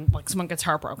 and like someone gets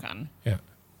heartbroken. Yeah.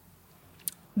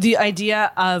 The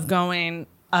idea of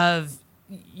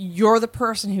you're the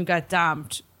person who got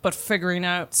dumped, but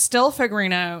still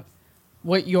figuring out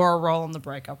what your role in the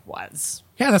breakup was.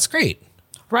 Yeah, that's great.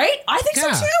 Right? I think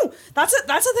Yeah. so too. That's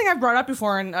a thing I've brought up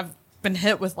before, and I've been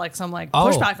hit with like some like Oh,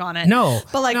 pushback on it. no,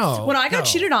 but like no, when I got no.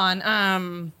 cheated on,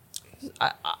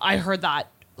 I heard that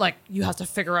like you have to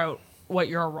figure out what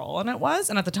your role in it was,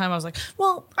 and at the time I was like,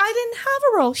 well, I didn't have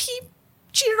a role. He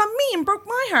cheated on me and broke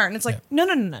my heart, and it's like, no.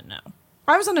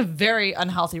 I was in a very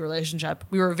unhealthy relationship.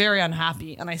 We were very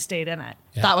unhappy, and I stayed in it.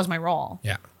 Yeah. That was my role.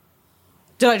 Yeah.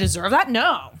 Did I deserve that?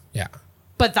 No, Yeah.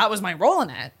 but that was my role in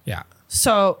it. Yeah.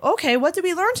 So, okay, what did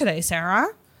we learn today, Sarah?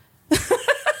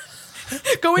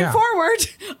 Going Yeah. forward,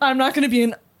 I'm not going to be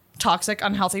in toxic,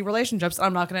 unhealthy relationships.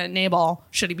 I'm not going to enable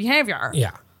shitty behavior.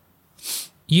 Yeah.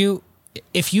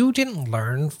 If you didn't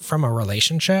learn from a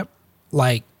relationship,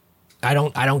 like, I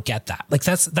don't get that. Like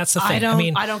that's the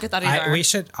thing. I don't get that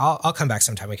either. I'll come back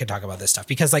sometime. We could talk about this stuff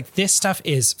because like this stuff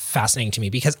is fascinating to me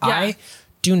because Yeah. I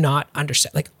do not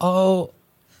understand.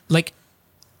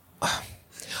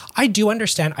 I do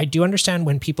understand. I do understand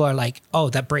when people are like, oh,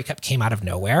 that breakup came out of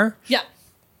nowhere Yeah.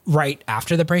 right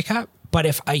after the breakup. But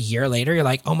if a year later you're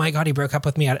like, oh my God, he broke up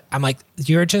with me. I'm like,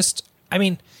 you're just, I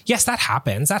mean, yes, that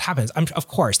happens. That happens. Of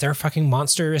course, there are fucking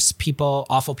monstrous people,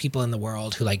 awful people in the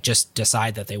world who like just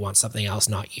decide that they want something else,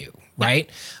 not you. Right.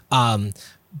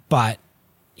 But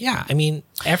yeah, I mean,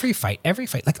 every fight,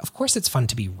 like, of course it's fun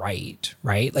to be right.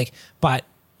 Right. Like, but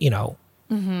you know,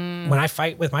 when I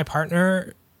fight with my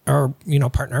partner or, you know,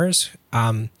 partners,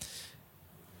 of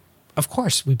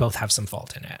course we both have some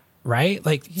fault in it. Right.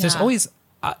 Like there's Yeah. always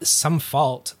some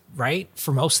fault, right,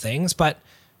 for most things, but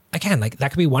again, like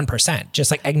that could be 1%. Just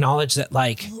like acknowledge that,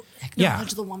 like,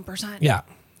 Acknowledge the 1%. yeah,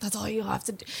 That's all you have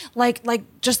to do. Like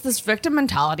just this victim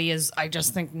mentality is, I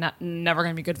just think, never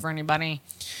going to be good for anybody.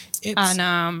 it's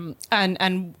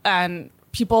And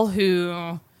people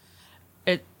who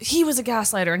he was a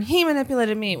gaslighter and he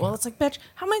manipulated me. Well, it's like, bitch,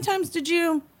 how many times did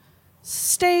you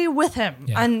stay with him?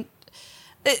 Yeah. And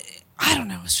I don't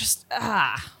know. It's just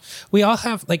we all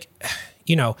have, like,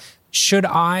 you know, should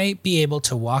I be able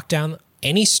to walk down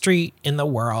any street in the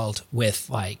world with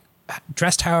like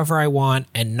dressed however I want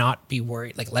and not be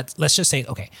worried? Like, let's just say,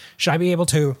 okay, should I be able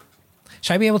to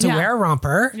Yeah. wear a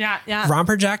romper? Yeah.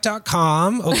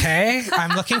 Romperjack.com. Okay.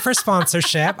 I'm looking for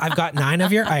sponsorship. I've got 9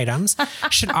 of your items.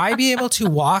 Should I be able to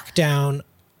walk down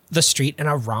the street in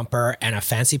a romper and a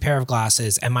fancy pair of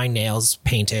glasses and my nails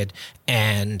painted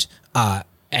and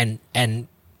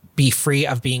be free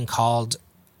of being called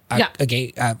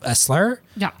a slur?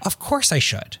 Yeah. Of course I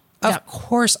should. Yeah. Of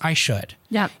course I should.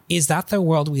 Yeah. Is that the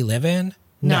world we live in?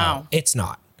 No. It's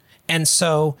not. And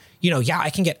so, you know, yeah, I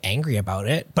can get angry about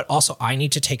it, but also I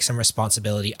need to take some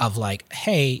responsibility of like,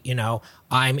 hey, you know,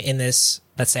 I'm in this,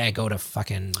 let's say I go to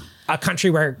fucking a country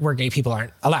where gay people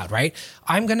aren't allowed, right?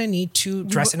 I'm going to need to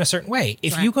dress in a certain way.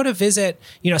 If you go to visit,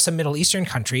 you know, some Middle Eastern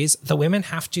countries, the women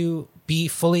have to be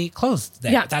fully clothed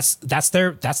there. Yeah. That's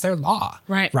their law.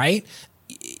 Right. Right.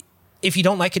 If you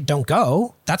don't like it, don't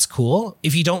go. That's cool.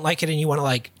 If you don't like it and you want to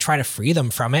like try to free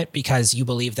them from it because you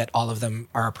believe that all of them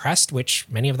are oppressed, which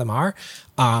many of them are,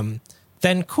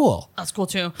 then cool. That's cool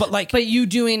too. But you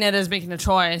doing it as making a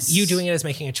choice. You doing it as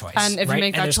making a choice. And if you right?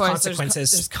 make that there's choice, there's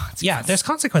consequences. consequences. Yeah, there's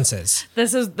consequences.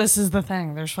 This is the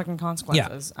thing. There's fucking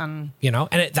consequences. And You know,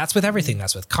 and that's with everything.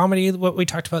 That's with comedy, what we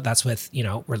talked about. That's with, you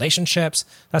know, relationships.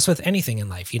 That's with anything in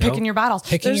life. You know, picking your battles.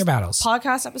 Picking your battles.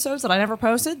 Podcast episodes that I never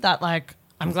posted that like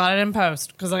I'm glad I didn't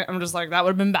post because I'm just like that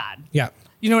would have been bad. Yeah.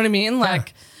 You know what I mean?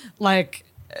 Like,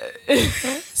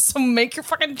 so make your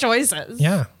fucking choices.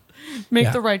 Yeah. Make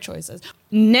Yeah. the right choices.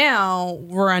 Now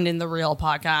we're ending the real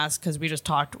podcast because we just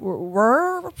talked.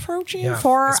 We're approaching Yeah,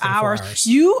 4 it's been 4 hours. hours.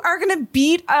 You are gonna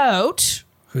beat out.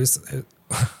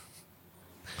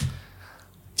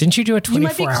 Didn't you do a You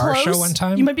might be 24-hour close. show one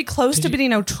time? You might be close to you-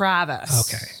 beating out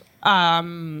Travis. Okay.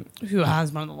 Who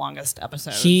has one of the longest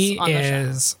episodes? He on the show.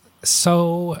 is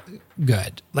so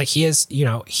good. Like he is, you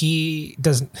know, he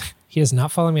does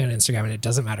not follow me on Instagram, and it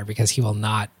doesn't matter because he will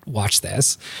not watch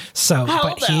this. So, Hell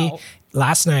but he no.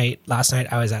 last night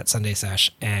I was at Sunday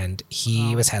Sesh and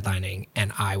he was headlining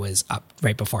and I was up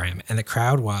right before him, and the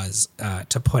crowd was,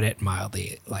 to put it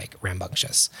mildly, like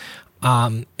rambunctious.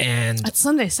 And At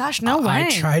Sunday Sash. No way.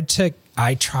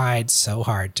 I tried so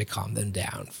hard to calm them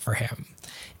down for him.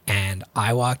 And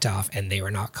I walked off and they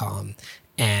were not calm.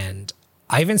 And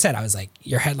I even said, I was like,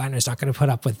 your headliner's not going to put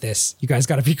up with this. You guys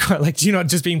got to be like, you know,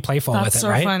 just being playful That's with it, so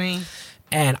right? funny.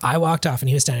 And I walked off and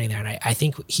he was standing there, and I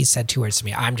think he said 2 words to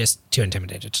me. I'm just too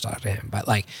intimidated to talk to him. But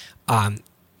like,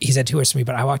 he said 2 words to me,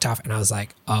 but I walked off and I was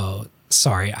like, oh,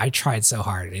 sorry, I tried so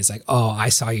hard. And he's like, oh, I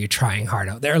saw you trying hard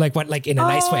out there. Like, what, like in a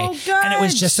nice way. good. And it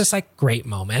was just this like great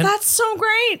moment. That's so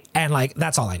great. And like,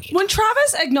 that's all I need. When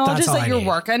Travis acknowledges That's all that I you're need.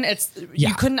 working, Yeah.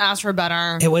 you couldn't ask for a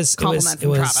better It was compliment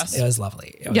from Travis. It was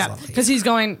lovely. It was Yeah, lovely. because he's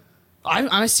going,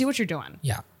 I see what you're doing.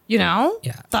 Yeah. You know?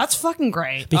 Yeah. That's fucking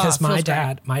great. Because Oh, it my feels great.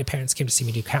 dad, my parents came to see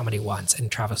me do comedy once, and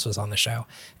Travis was on the show.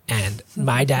 And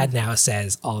my dad now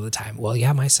says all the time, well,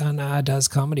 yeah, my son does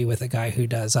comedy with a guy who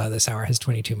does This Hour Has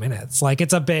 22 Minutes. Like,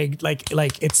 it's a big, like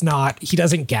it's not, he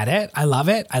doesn't get it. I love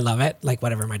it. Like,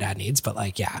 whatever my dad needs. But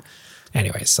like, yeah.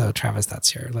 Anyway, so Travis,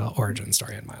 that's your little origin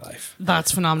story in my life.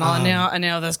 That's phenomenal. I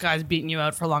know this guy's beating you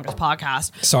out for longest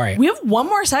podcast. Sorry. We have one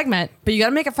more segment, but you got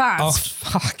to make it fast. Oh,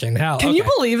 fucking hell. Can you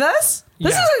Okay. believe this?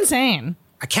 This Yeah. is insane.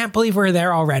 I can't believe we're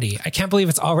there already. I can't believe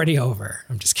it's already over.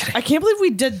 I'm just kidding. I can't believe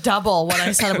we did double what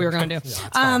I said we were going to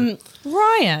do.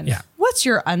 Ryan, Yeah. what's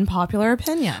your unpopular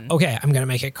opinion? Okay, I'm going to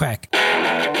make it quick.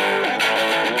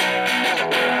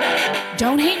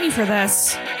 Don't hate me for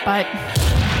this, but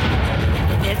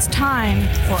it's time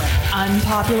for an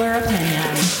unpopular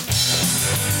opinion.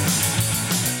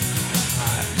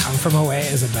 Come From Away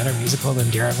is a better musical than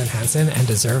Dear Evan Hansen and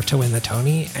deserved to win the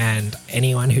Tony. And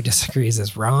anyone who disagrees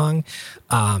is wrong.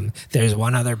 There's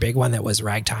one other big one that was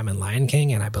Ragtime and Lion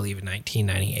King, and I believe in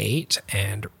 1998.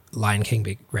 And Lion King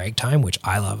beat Ragtime, which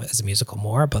I love as a musical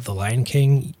more, but The Lion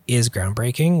King is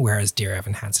groundbreaking, whereas Dear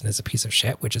Evan Hansen is a piece of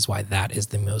shit, which is why that is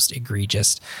the most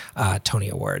egregious Tony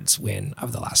Awards win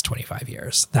of the last 25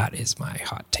 years. That is my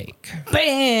hot take.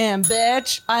 Bam,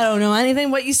 bitch. I don't know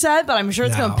anything what you said, but I'm sure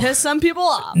it's No. going to piss some people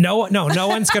off. No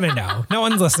one's going to know. No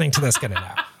one's listening to this going to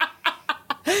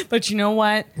know. But you know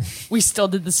what? We still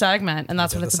did the segment, and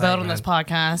that's did what it's the about on this segment.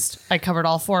 podcast. I covered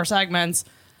all 4 segments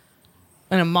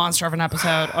in a monster of an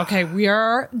episode. Okay, we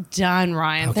are done,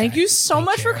 Ryan. Okay, Thank you so thank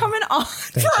much for you. coming on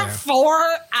for you. a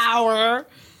 4-hour.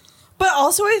 But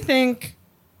also, I think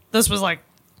this was like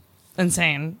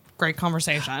insane. Great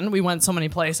conversation. We went so many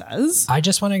places. I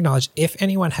just want to acknowledge, if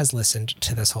anyone has listened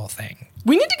to this whole thing,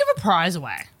 We need to give a prize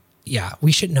away. yeah,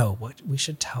 we should know what we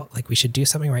should tell. Like, we should do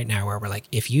something right now where we're like,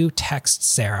 if you text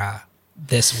Sarah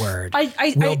this word,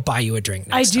 we'll buy you a drink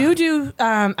next time.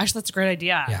 Actually, that's a great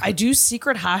idea. Yeah. I do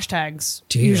secret hashtags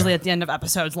Do you? usually at the end of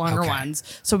episodes, longer Okay. ones.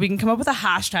 So we can come up with a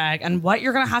hashtag, and what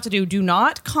you're going to have to do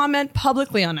not comment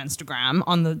publicly on Instagram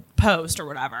on the post or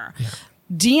whatever.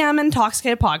 DM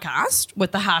Intoxicated Podcast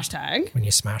with the hashtag. When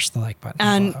you smash the like button.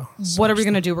 And below, what are we smash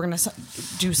going to do? We're going to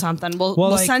do something. We'll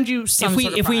like, send you some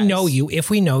sort of if we prize. know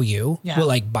you, Yeah. we'll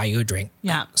like buy you a drink.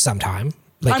 Yeah. Sometime.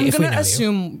 Like, I'm if we going know to you.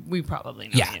 assume we probably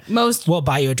know Yeah. you. Most We'll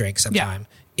buy you a drink sometime.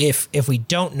 If we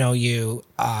don't know you,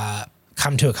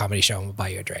 come to a comedy show and we'll buy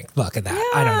you a drink. Look at that.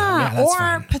 I don't know. Yeah, that's or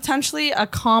fine. potentially a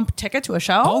comp ticket to a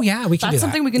show. Oh, yeah, we can That's do that.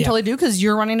 something we can Yeah. totally do because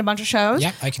you're running a bunch of shows.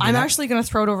 Yeah, I can do I'm that. actually going to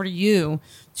throw it over to you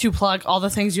to plug all the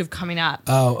things you have coming up.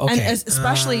 Oh, okay. And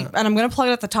especially, and I'm going to plug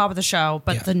it at the top of the show,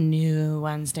 but Yeah. the new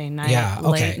Wednesday night, Yeah. Okay.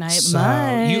 late night So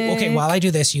mic. while I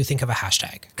do this, you think of a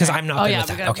hashtag because I'm not good yeah, with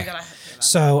we that. gotta- Okay. we gotta do that.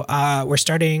 So we're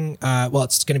starting. Well,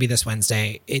 it's going to be this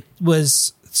Wednesday. It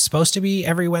was supposed to be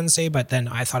every Wednesday, but then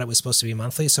I thought it was supposed to be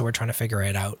monthly. So we're trying to figure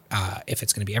it out if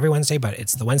it's going to be every Wednesday. But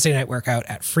it's the Wednesday night workout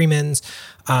at Freeman's,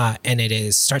 and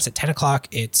it starts at 10 o'clock.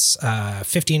 It's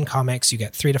 15 comics. You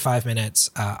get 3 to 5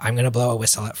 minutes. I'm going to blow a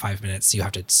whistle at 5 minutes. So you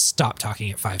have to stop talking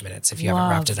at 5 minutes if you haven't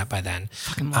Love. wrapped it up by then.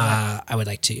 I would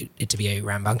like it to be a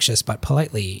rambunctious but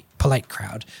polite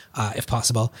crowd, if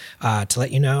possible, to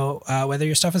let you know whether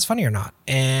your stuff is funny or not.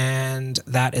 And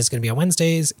that is going to be on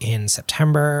Wednesdays in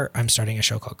September. I'm starting a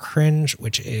show called Cringe,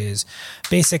 which is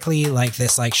basically like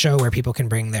this show where people can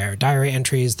bring their diary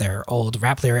entries, their old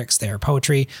rap lyrics, their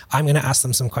poetry. I'm going to ask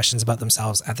them some questions about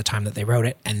themselves at the time that they wrote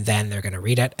it, and then they're going to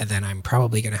read it, and then I'm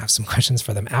probably going to have some questions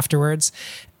for them afterwards.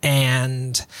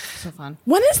 And So fun.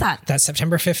 When is that? that's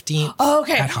September 15th. Oh,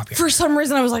 okay. At Hop Yard. For some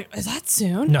reason, I was like, is that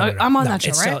soon? No, I'm on no, that show,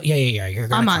 it's right? still- yeah. You're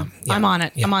gonna I'm on. come. Yeah. I'm on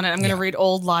it. Yeah. I'm on it. I'm going to Yeah. read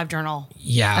old live journal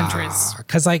entries.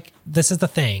 Because this is the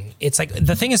thing. It's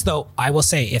the thing is though, I will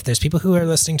say if there's people who are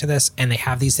listening to this and they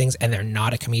have these things and they're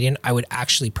not a comedian, I would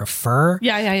actually prefer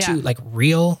to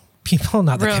real people,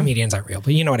 not that Real. comedians aren't real,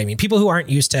 but you know what I mean? People who aren't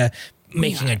used to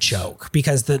making a joke,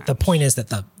 because the point is that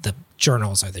the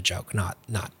journals are the joke, not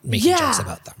making jokes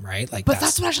about them, right? But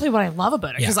that's actually what I love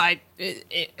about it because Yeah.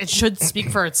 it should speak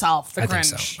for itself. The I think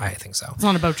Cringe. so. I think so. It's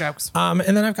not about jokes. And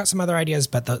then I've got some other ideas,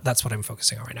 but that's what I'm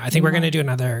focusing on right now. I think we're going to do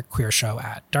another queer show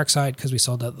at Darkside because we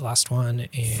sold out the last one.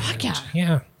 And Fuck yeah.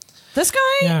 Yeah. This guy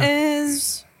Yeah.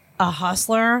 is a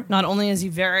hustler. Not only is he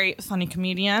very funny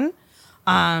comedian,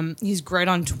 He's great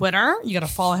on Twitter. You got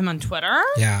to follow him on Twitter.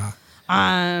 Yeah.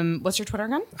 What's your Twitter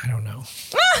again? I don't know.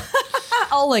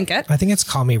 I'll link it. I think it's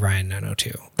Call Me Ryan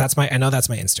 902. I know that's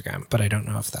my Instagram, but I don't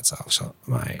know if that's also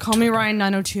my Call me Ryan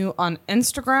 902 on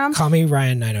Instagram Call Me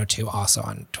Ryan 902 also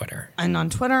on Twitter. and on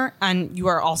Twitter. And you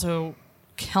are also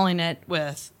killing it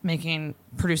with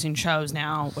producing shows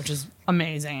now, which is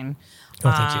amazing. Oh,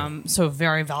 thank you. So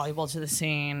very valuable to the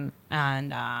scene,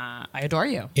 and I adore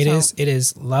you. It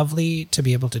is lovely to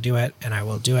be able to do it, and I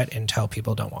will do it until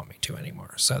people don't want me to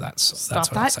anymore. So that's Stop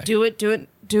what I'll that. say.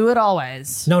 Do it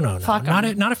always. No. Fuck Not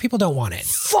 'em. if people don't want it.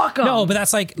 Fuck 'em. No, but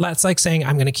that's like saying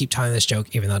I'm going to keep telling this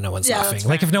joke even though no one's Yeah, laughing. that's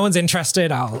Like fair. if no one's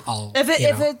interested, I'll. If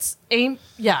know. it's aimed,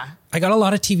 yeah. I got a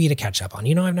lot of TV to catch up on.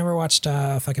 I've never watched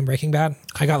fucking Breaking Bad.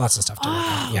 I got lots of stuff to work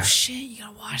on. Yeah. Oh shit, you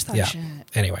gotta watch that Yeah. shit.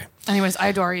 Anyway, Anyways, I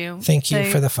adore you. thank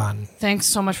you for the fun. Thanks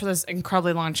so much for this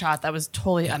incredibly long chat. That was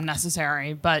totally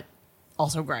unnecessary, but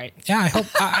also great. Yeah, I hope.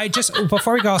 I just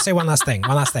before we go, I'll say one last thing.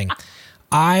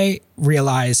 I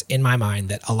realize in my mind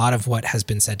that a lot of what has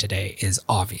been said today is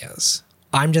obvious.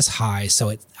 I'm just high,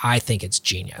 so I think it's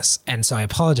genius, and so I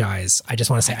apologize. I just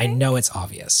want to say I know it's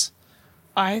obvious.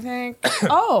 I think.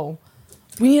 Oh,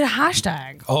 we need a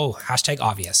hashtag. Oh, hashtag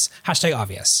obvious. Hashtag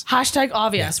obvious. Hashtag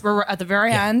obvious. Yeah. We're at the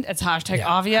very end. It's hashtag Yeah,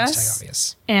 obvious. hashtag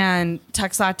obvious. And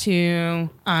text that to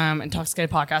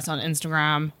Intoxicated Podcast on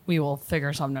Instagram. We will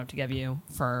figure something out to give you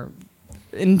for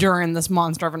enduring this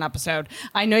monster of an episode.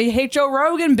 I know you hate Joe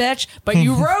Rogan, bitch, but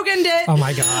you Roganed it. Oh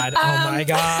my god.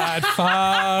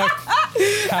 Fuck.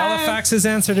 Halifax's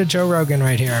answer to Joe Rogan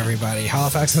right here, everybody.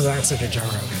 Halifax's answer to Joe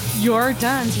Rogan. You're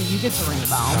done, so you get to ring the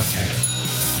bell. Okay.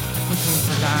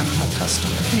 We're done.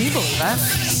 Can you believe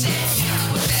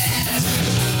it?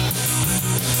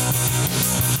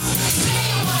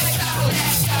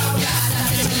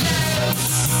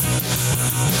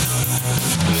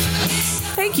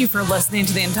 Thank you for listening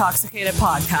to the Intoxicated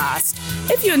Podcast.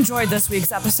 If you enjoyed this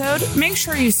week's episode, make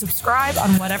sure you subscribe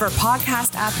on whatever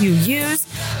podcast app you use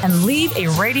and leave a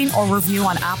rating or review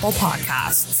on Apple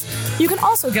Podcasts. You can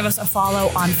also give us a follow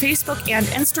on Facebook and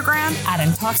Instagram at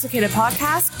Intoxicated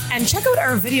Podcast and check out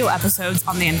our video episodes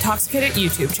on the Intoxicated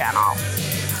YouTube channel.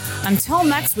 Until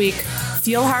next week,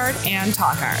 feel hard and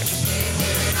talk hard.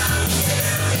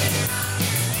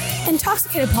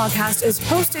 Intoxicated Podcast is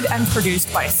hosted and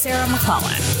produced by Sarah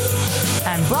McClellan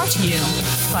and brought to you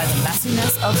by the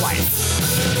messiness of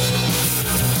life.